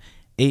else's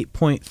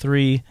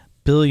 $8.3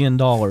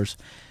 billion.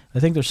 I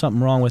think there's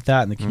something wrong with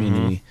that in the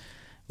community.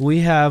 We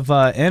have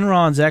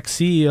Enron's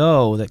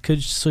ex-CEO that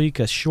could seek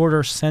a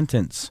shorter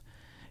sentence.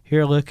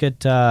 Here, look at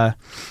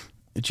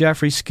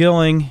Jeffrey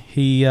Skilling.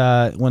 He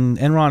when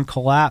Enron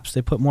collapsed,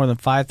 they put more than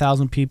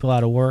 5,000 people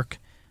out of work,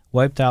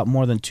 wiped out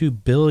more than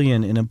 $2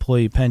 billion in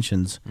employee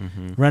pensions,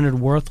 rendered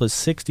worthless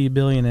 $60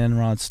 billion in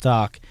Enron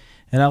stock.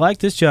 And I like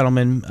this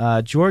gentleman,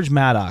 George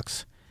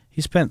Maddox.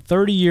 He spent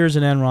 30 years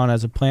in Enron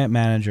as a plant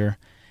manager,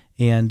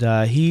 and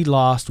he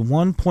lost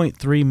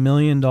 $1.3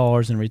 million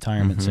in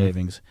retirement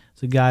savings.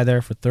 It's a guy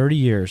there for 30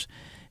 years.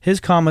 His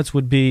comments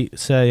would be,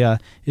 it'd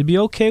be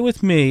okay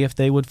with me if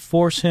they would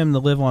force him to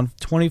live on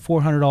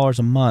 $2,400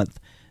 a month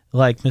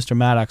like Mr.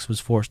 Maddox was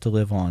forced to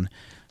live on.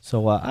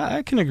 So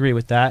I can agree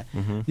with that.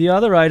 The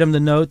other item to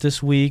note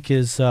this week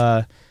is,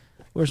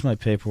 where's my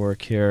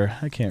paperwork here?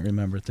 I can't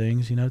remember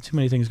things, too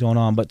many things going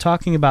on. But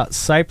talking about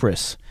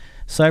Cyprus,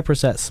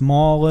 that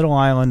small little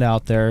island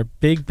out there,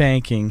 big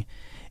banking,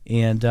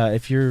 and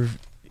if you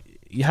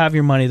have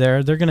your money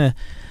there, they're going to,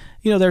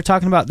 they're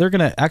talking about they're going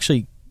to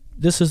actually,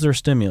 this is their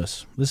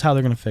stimulus. This is how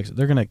they're going to fix it.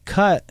 They're going to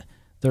cut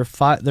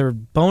their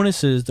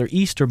bonuses, their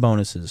Easter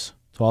bonuses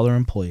to all their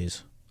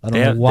employees. I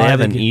don't know why they have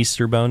an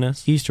Easter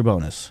bonus. Easter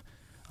bonus.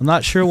 I'm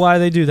not sure why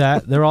they do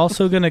that. They're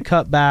also going to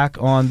cut back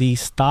on the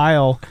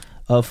style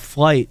of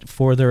flight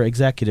for their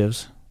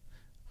executives.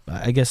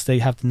 I guess they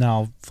have to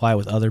now fly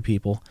with other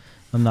people.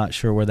 I'm not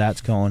sure where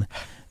that's going.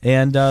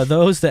 And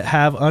those that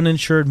have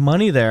uninsured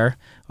money there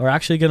are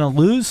actually going to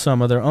lose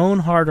some of their own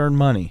hard-earned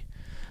money.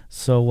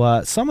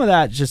 So some of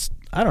that just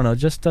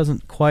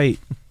doesn't quite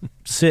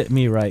sit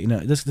me right.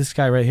 This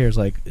guy right here is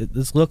like,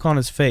 this look on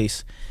his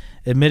face,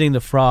 admitting to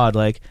fraud,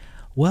 like,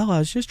 well, I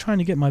was just trying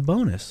to get my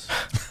bonus.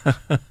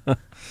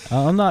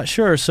 I'm not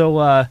sure.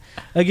 So,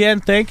 again,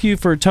 thank you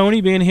for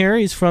Tony being here.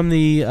 He's from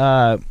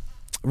the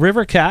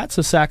River Cats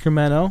of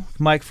Sacramento.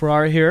 Mike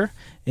Ferrara here.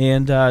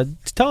 And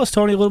tell us,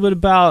 Tony, a little bit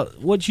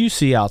about what you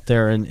see out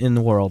there in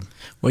the world.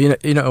 Well,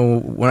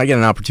 when I get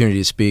an opportunity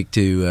to speak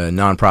to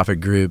nonprofit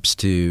groups,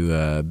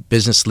 to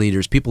business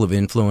leaders, people of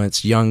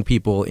influence, young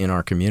people in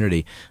our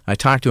community, I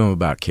talk to them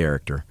about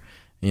character.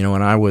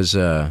 When I was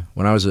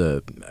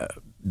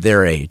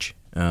their age,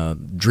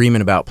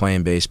 dreaming about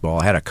playing baseball,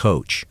 I had a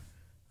coach.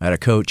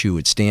 Who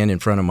would stand in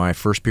front of my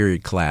first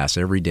period class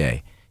every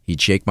day.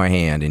 He'd shake my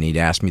hand and he'd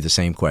ask me the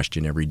same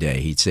question every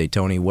day. He'd say,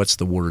 "Tony, what's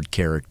the word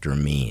character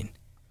mean?"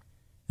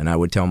 And I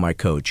would tell my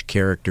coach,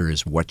 "Character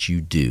is what you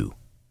do."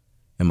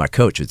 And my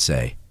coach would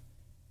say,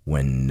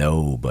 "When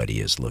nobody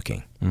is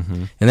looking."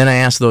 And then I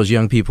asked those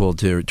young people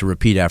to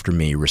repeat after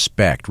me: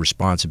 respect,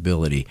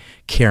 responsibility,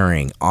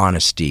 caring,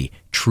 honesty,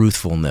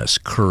 truthfulness,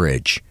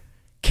 courage.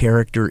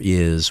 Character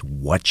is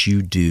what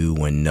you do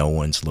when no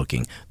one's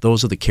looking.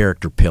 Those are the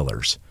character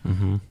pillars.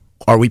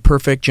 Are we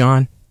perfect,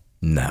 John?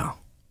 No.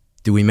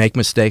 Do we make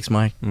mistakes,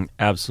 Mike?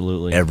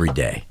 Absolutely. Every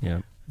day.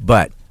 Yeah.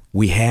 But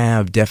we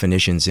have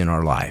definitions in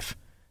our life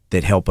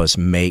that help us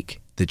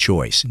make the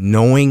choice,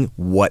 knowing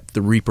what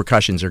the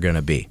repercussions are going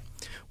to be.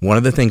 One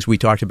of the things we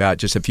talked about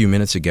just a few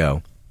minutes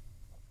ago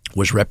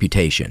was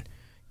reputation.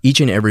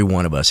 Each and every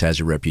one of us has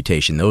a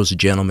reputation. Those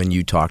gentlemen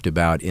you talked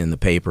about in the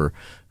paper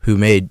who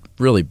made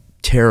really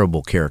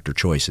terrible character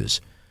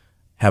choices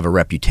have a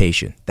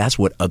reputation. That's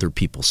what other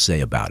people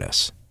say about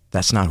us.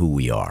 That's not who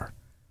we are.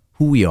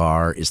 Who we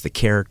are is the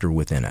character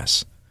within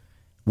us.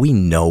 We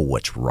know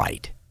what's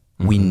right.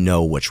 We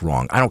know what's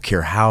wrong. I don't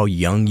care how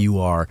young you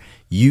are.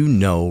 You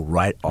know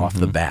right off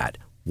the bat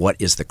what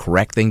is the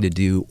correct thing to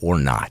do or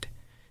not.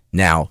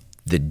 Now,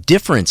 the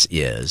difference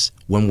is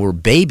when we're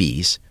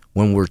babies,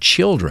 when we're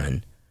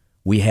children,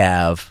 we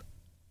have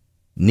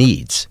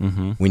needs.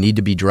 We need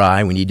to be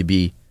dry. We need to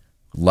be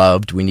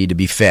loved. We need to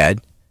be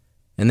fed.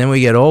 And then we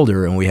get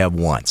older and we have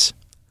wants.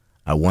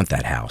 I want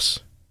that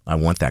house. I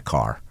want that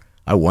car.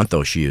 I want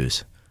those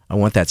shoes. I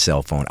want that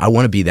cell phone. I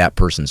want to be that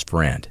person's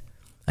friend.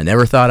 I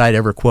never thought I'd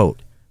ever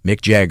quote Mick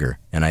Jagger,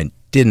 and I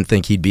didn't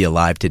think he'd be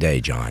alive today,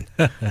 John.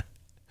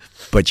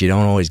 But you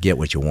don't always get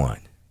what you want.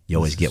 You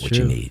always get what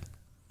you need.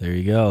 There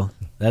you go.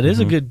 That is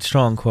a good,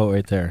 strong quote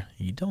right there.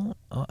 You don't.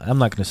 I'm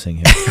not going to sing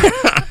here.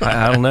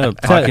 I don't know.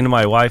 Talking to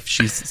my wife,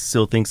 she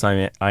still thinks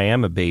I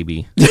am a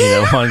baby.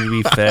 Wanting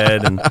to be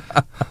fed, and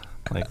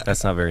like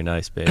that's not very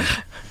nice, babe.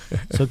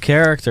 So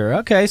character.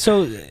 Okay,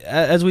 so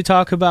as we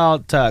talk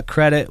about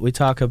credit, we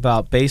talk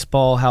about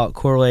baseball, how it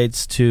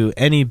correlates to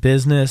any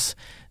business.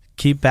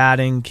 Keep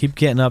batting, keep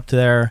getting up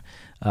there.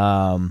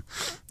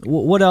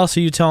 What else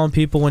are you telling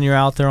people when you're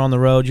out there on the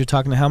road? You're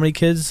talking to how many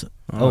kids?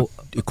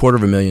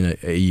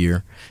 $250,000 a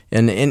year,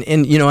 and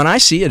you know, and I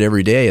see it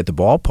every day at the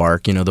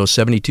ballpark. You know, those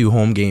 72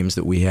 home games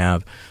that we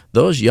have.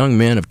 Those young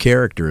men of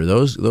character,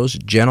 those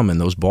gentlemen,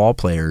 those ball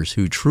players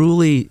who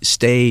truly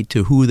stay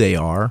to who they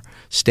are,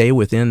 stay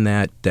within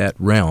that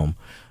realm.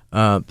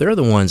 They're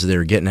the ones that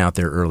are getting out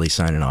there early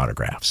signing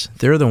autographs.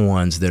 They're the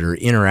ones that are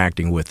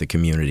interacting with the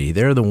community.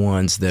 They're the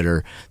ones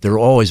they're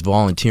always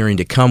volunteering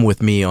to come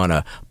with me on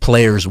a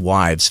Players'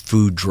 Wives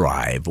food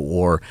drive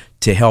or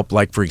to help.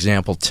 Like, for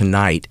example,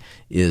 tonight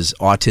is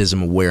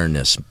Autism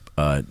Awareness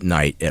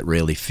night at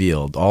Raley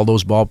Field. All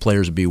those ball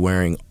players will be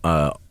wearing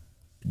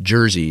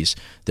jerseys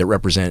that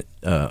represent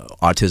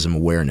autism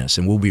awareness,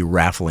 and we'll be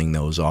raffling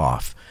those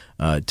off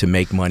to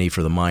make money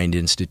for the Mind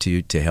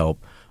Institute to help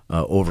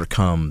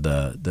overcome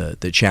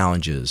the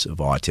challenges of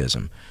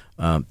autism.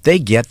 They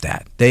get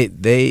that.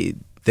 They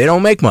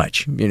don't make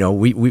much. You know,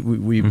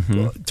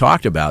 we've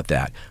talked about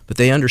that, but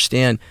they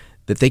understand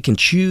that they can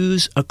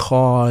choose a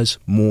cause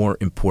more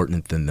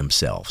important than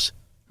themselves.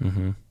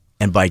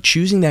 And by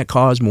choosing that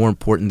cause more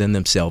important than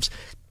themselves,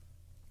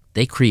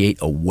 they create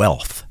a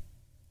wealth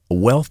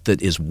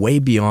that is way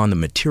beyond the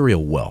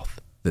material wealth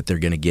that they're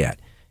going to get.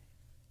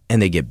 And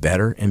they get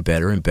better and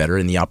better and better,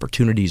 and the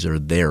opportunities are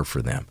there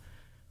for them.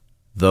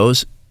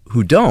 Those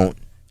who don't,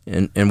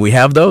 and we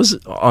have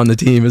those on the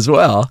team as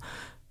well,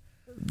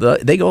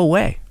 they go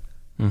away.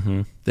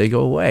 They go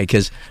away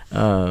because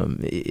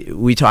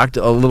we talked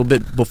a little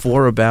bit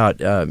before about,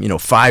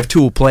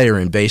 5-tool player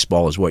in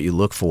baseball is what you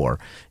look for.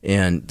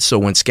 And so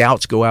when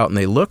scouts go out and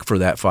they look for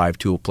that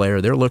 5-tool player,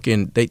 they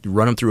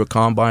run them through a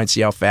combine, see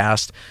how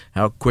fast,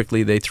 how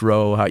quickly they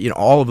throw, how,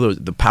 all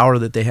of the power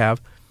that they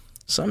have.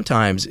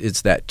 Sometimes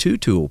it's that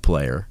 2-tool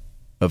player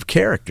of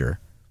character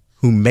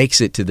who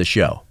makes it to the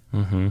show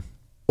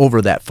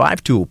over that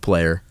 5-tool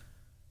player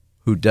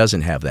who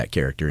doesn't have that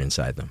character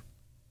inside them.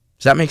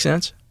 Does that make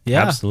sense?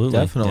 Yeah, absolutely,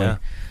 definitely. Yeah.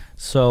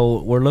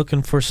 So we're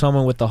looking for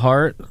someone with the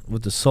heart,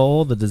 with the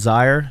soul, the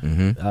desire,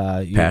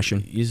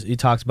 passion. You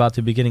talked about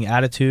the beginning,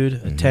 attitude,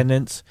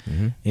 attendance,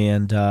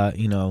 and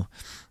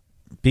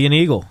be an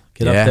eagle.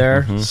 Get up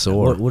there,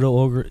 soar.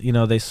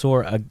 They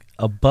soar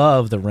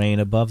above the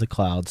rain, above the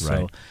clouds.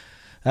 Right.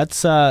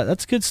 So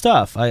that's good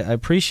stuff. I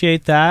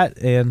appreciate that.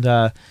 And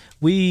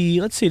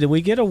let's see, did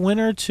we get a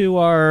winner to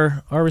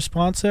our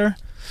response there?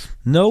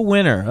 No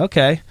winner.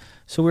 Okay.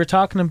 So we were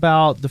talking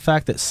about the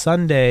fact that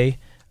Sunday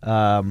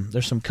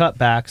there's some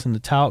cutbacks and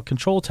the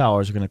control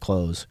towers are going to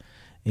close.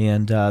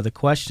 And the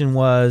question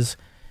was,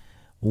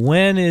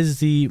 when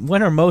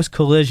are most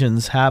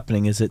collisions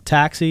happening? Is it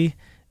taxi?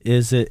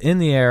 Is it in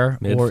the air?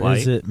 Mid-flight. Or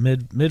is it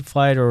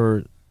mid-flight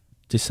or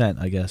descent,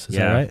 I guess? Is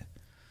that right?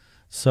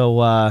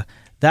 So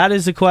that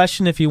is the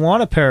question. If you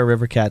want a pair of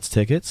River Cats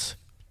tickets,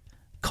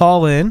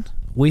 call in.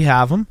 We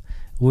have them.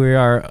 We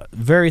are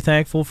very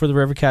thankful for the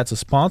River Cats to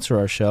sponsor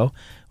our show.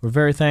 We're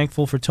very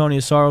thankful for Tony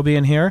Asaro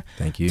being here.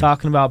 Thank you.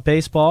 Talking about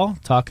baseball,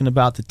 talking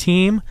about the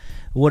team,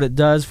 what it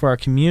does for our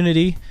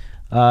community.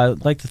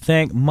 I'd like to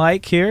thank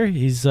Mike here.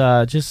 He's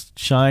just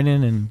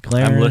shining and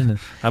glaring.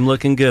 I'm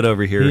looking good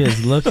over here. He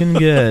is looking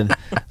good.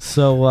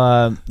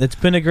 So it's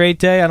been a great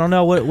day. I don't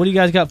know. What do you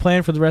guys got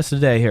planned for the rest of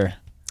the day here?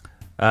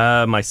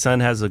 My son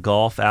has a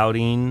golf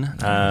outing.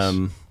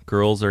 Nice.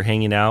 Girls are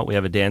hanging out. We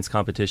have a dance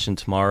competition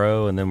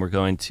tomorrow, and then we're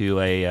going to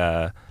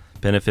a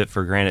benefit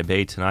for Granite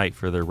Bay tonight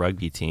for their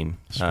rugby team.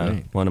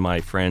 One of my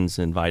friends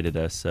invited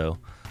us, so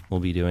we'll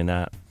be doing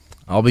that.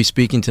 I'll be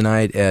speaking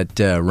tonight at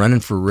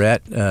Running for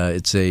Rhett.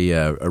 It's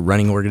a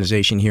running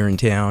organization here in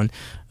town.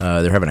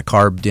 They're having a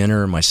carb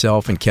dinner.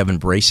 Myself and Kevin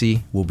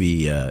Bracey will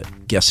be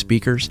guest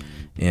speakers,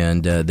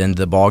 and then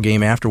the ball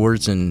game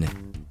afterwards, and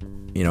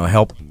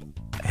help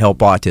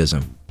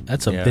autism.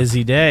 That's a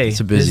busy day. It's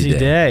a busy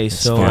day.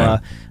 So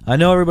I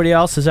know everybody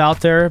else is out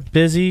there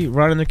busy,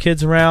 running their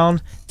kids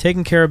around,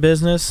 taking care of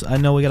business. I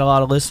know we got a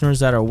lot of listeners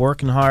that are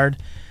working hard,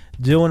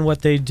 doing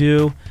what they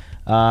do.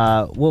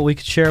 What we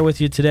could share with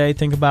you today,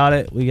 think about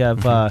it. We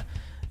have,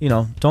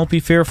 don't be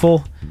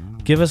fearful.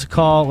 Give us a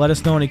call. Let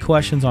us know any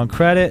questions on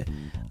credit.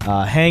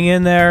 Hang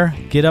in there.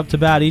 Get up to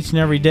bat each and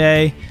every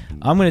day.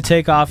 I'm going to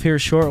take off here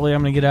shortly.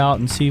 I'm going to get out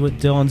and see what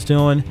Dylan's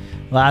doing.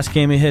 Last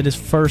game he hit his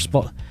first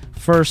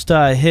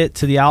hit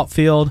to the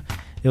outfield.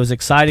 It was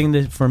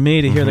exciting for me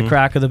to hear the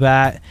crack of the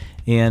bat,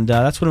 and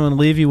that's what I'm going to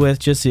leave you with,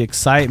 just the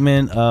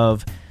excitement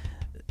of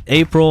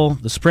April,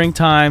 the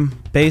springtime,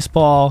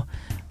 baseball.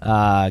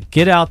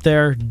 Get out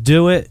there,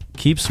 do it,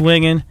 keep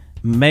swinging,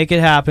 make it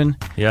happen.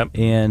 Yep.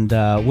 And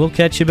we'll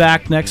catch you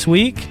back next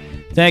week.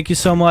 Thank you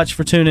so much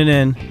for tuning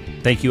in.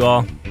 Thank you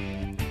all.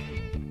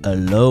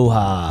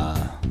 Aloha.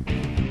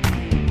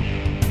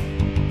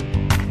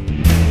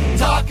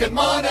 Talkin'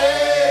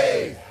 money.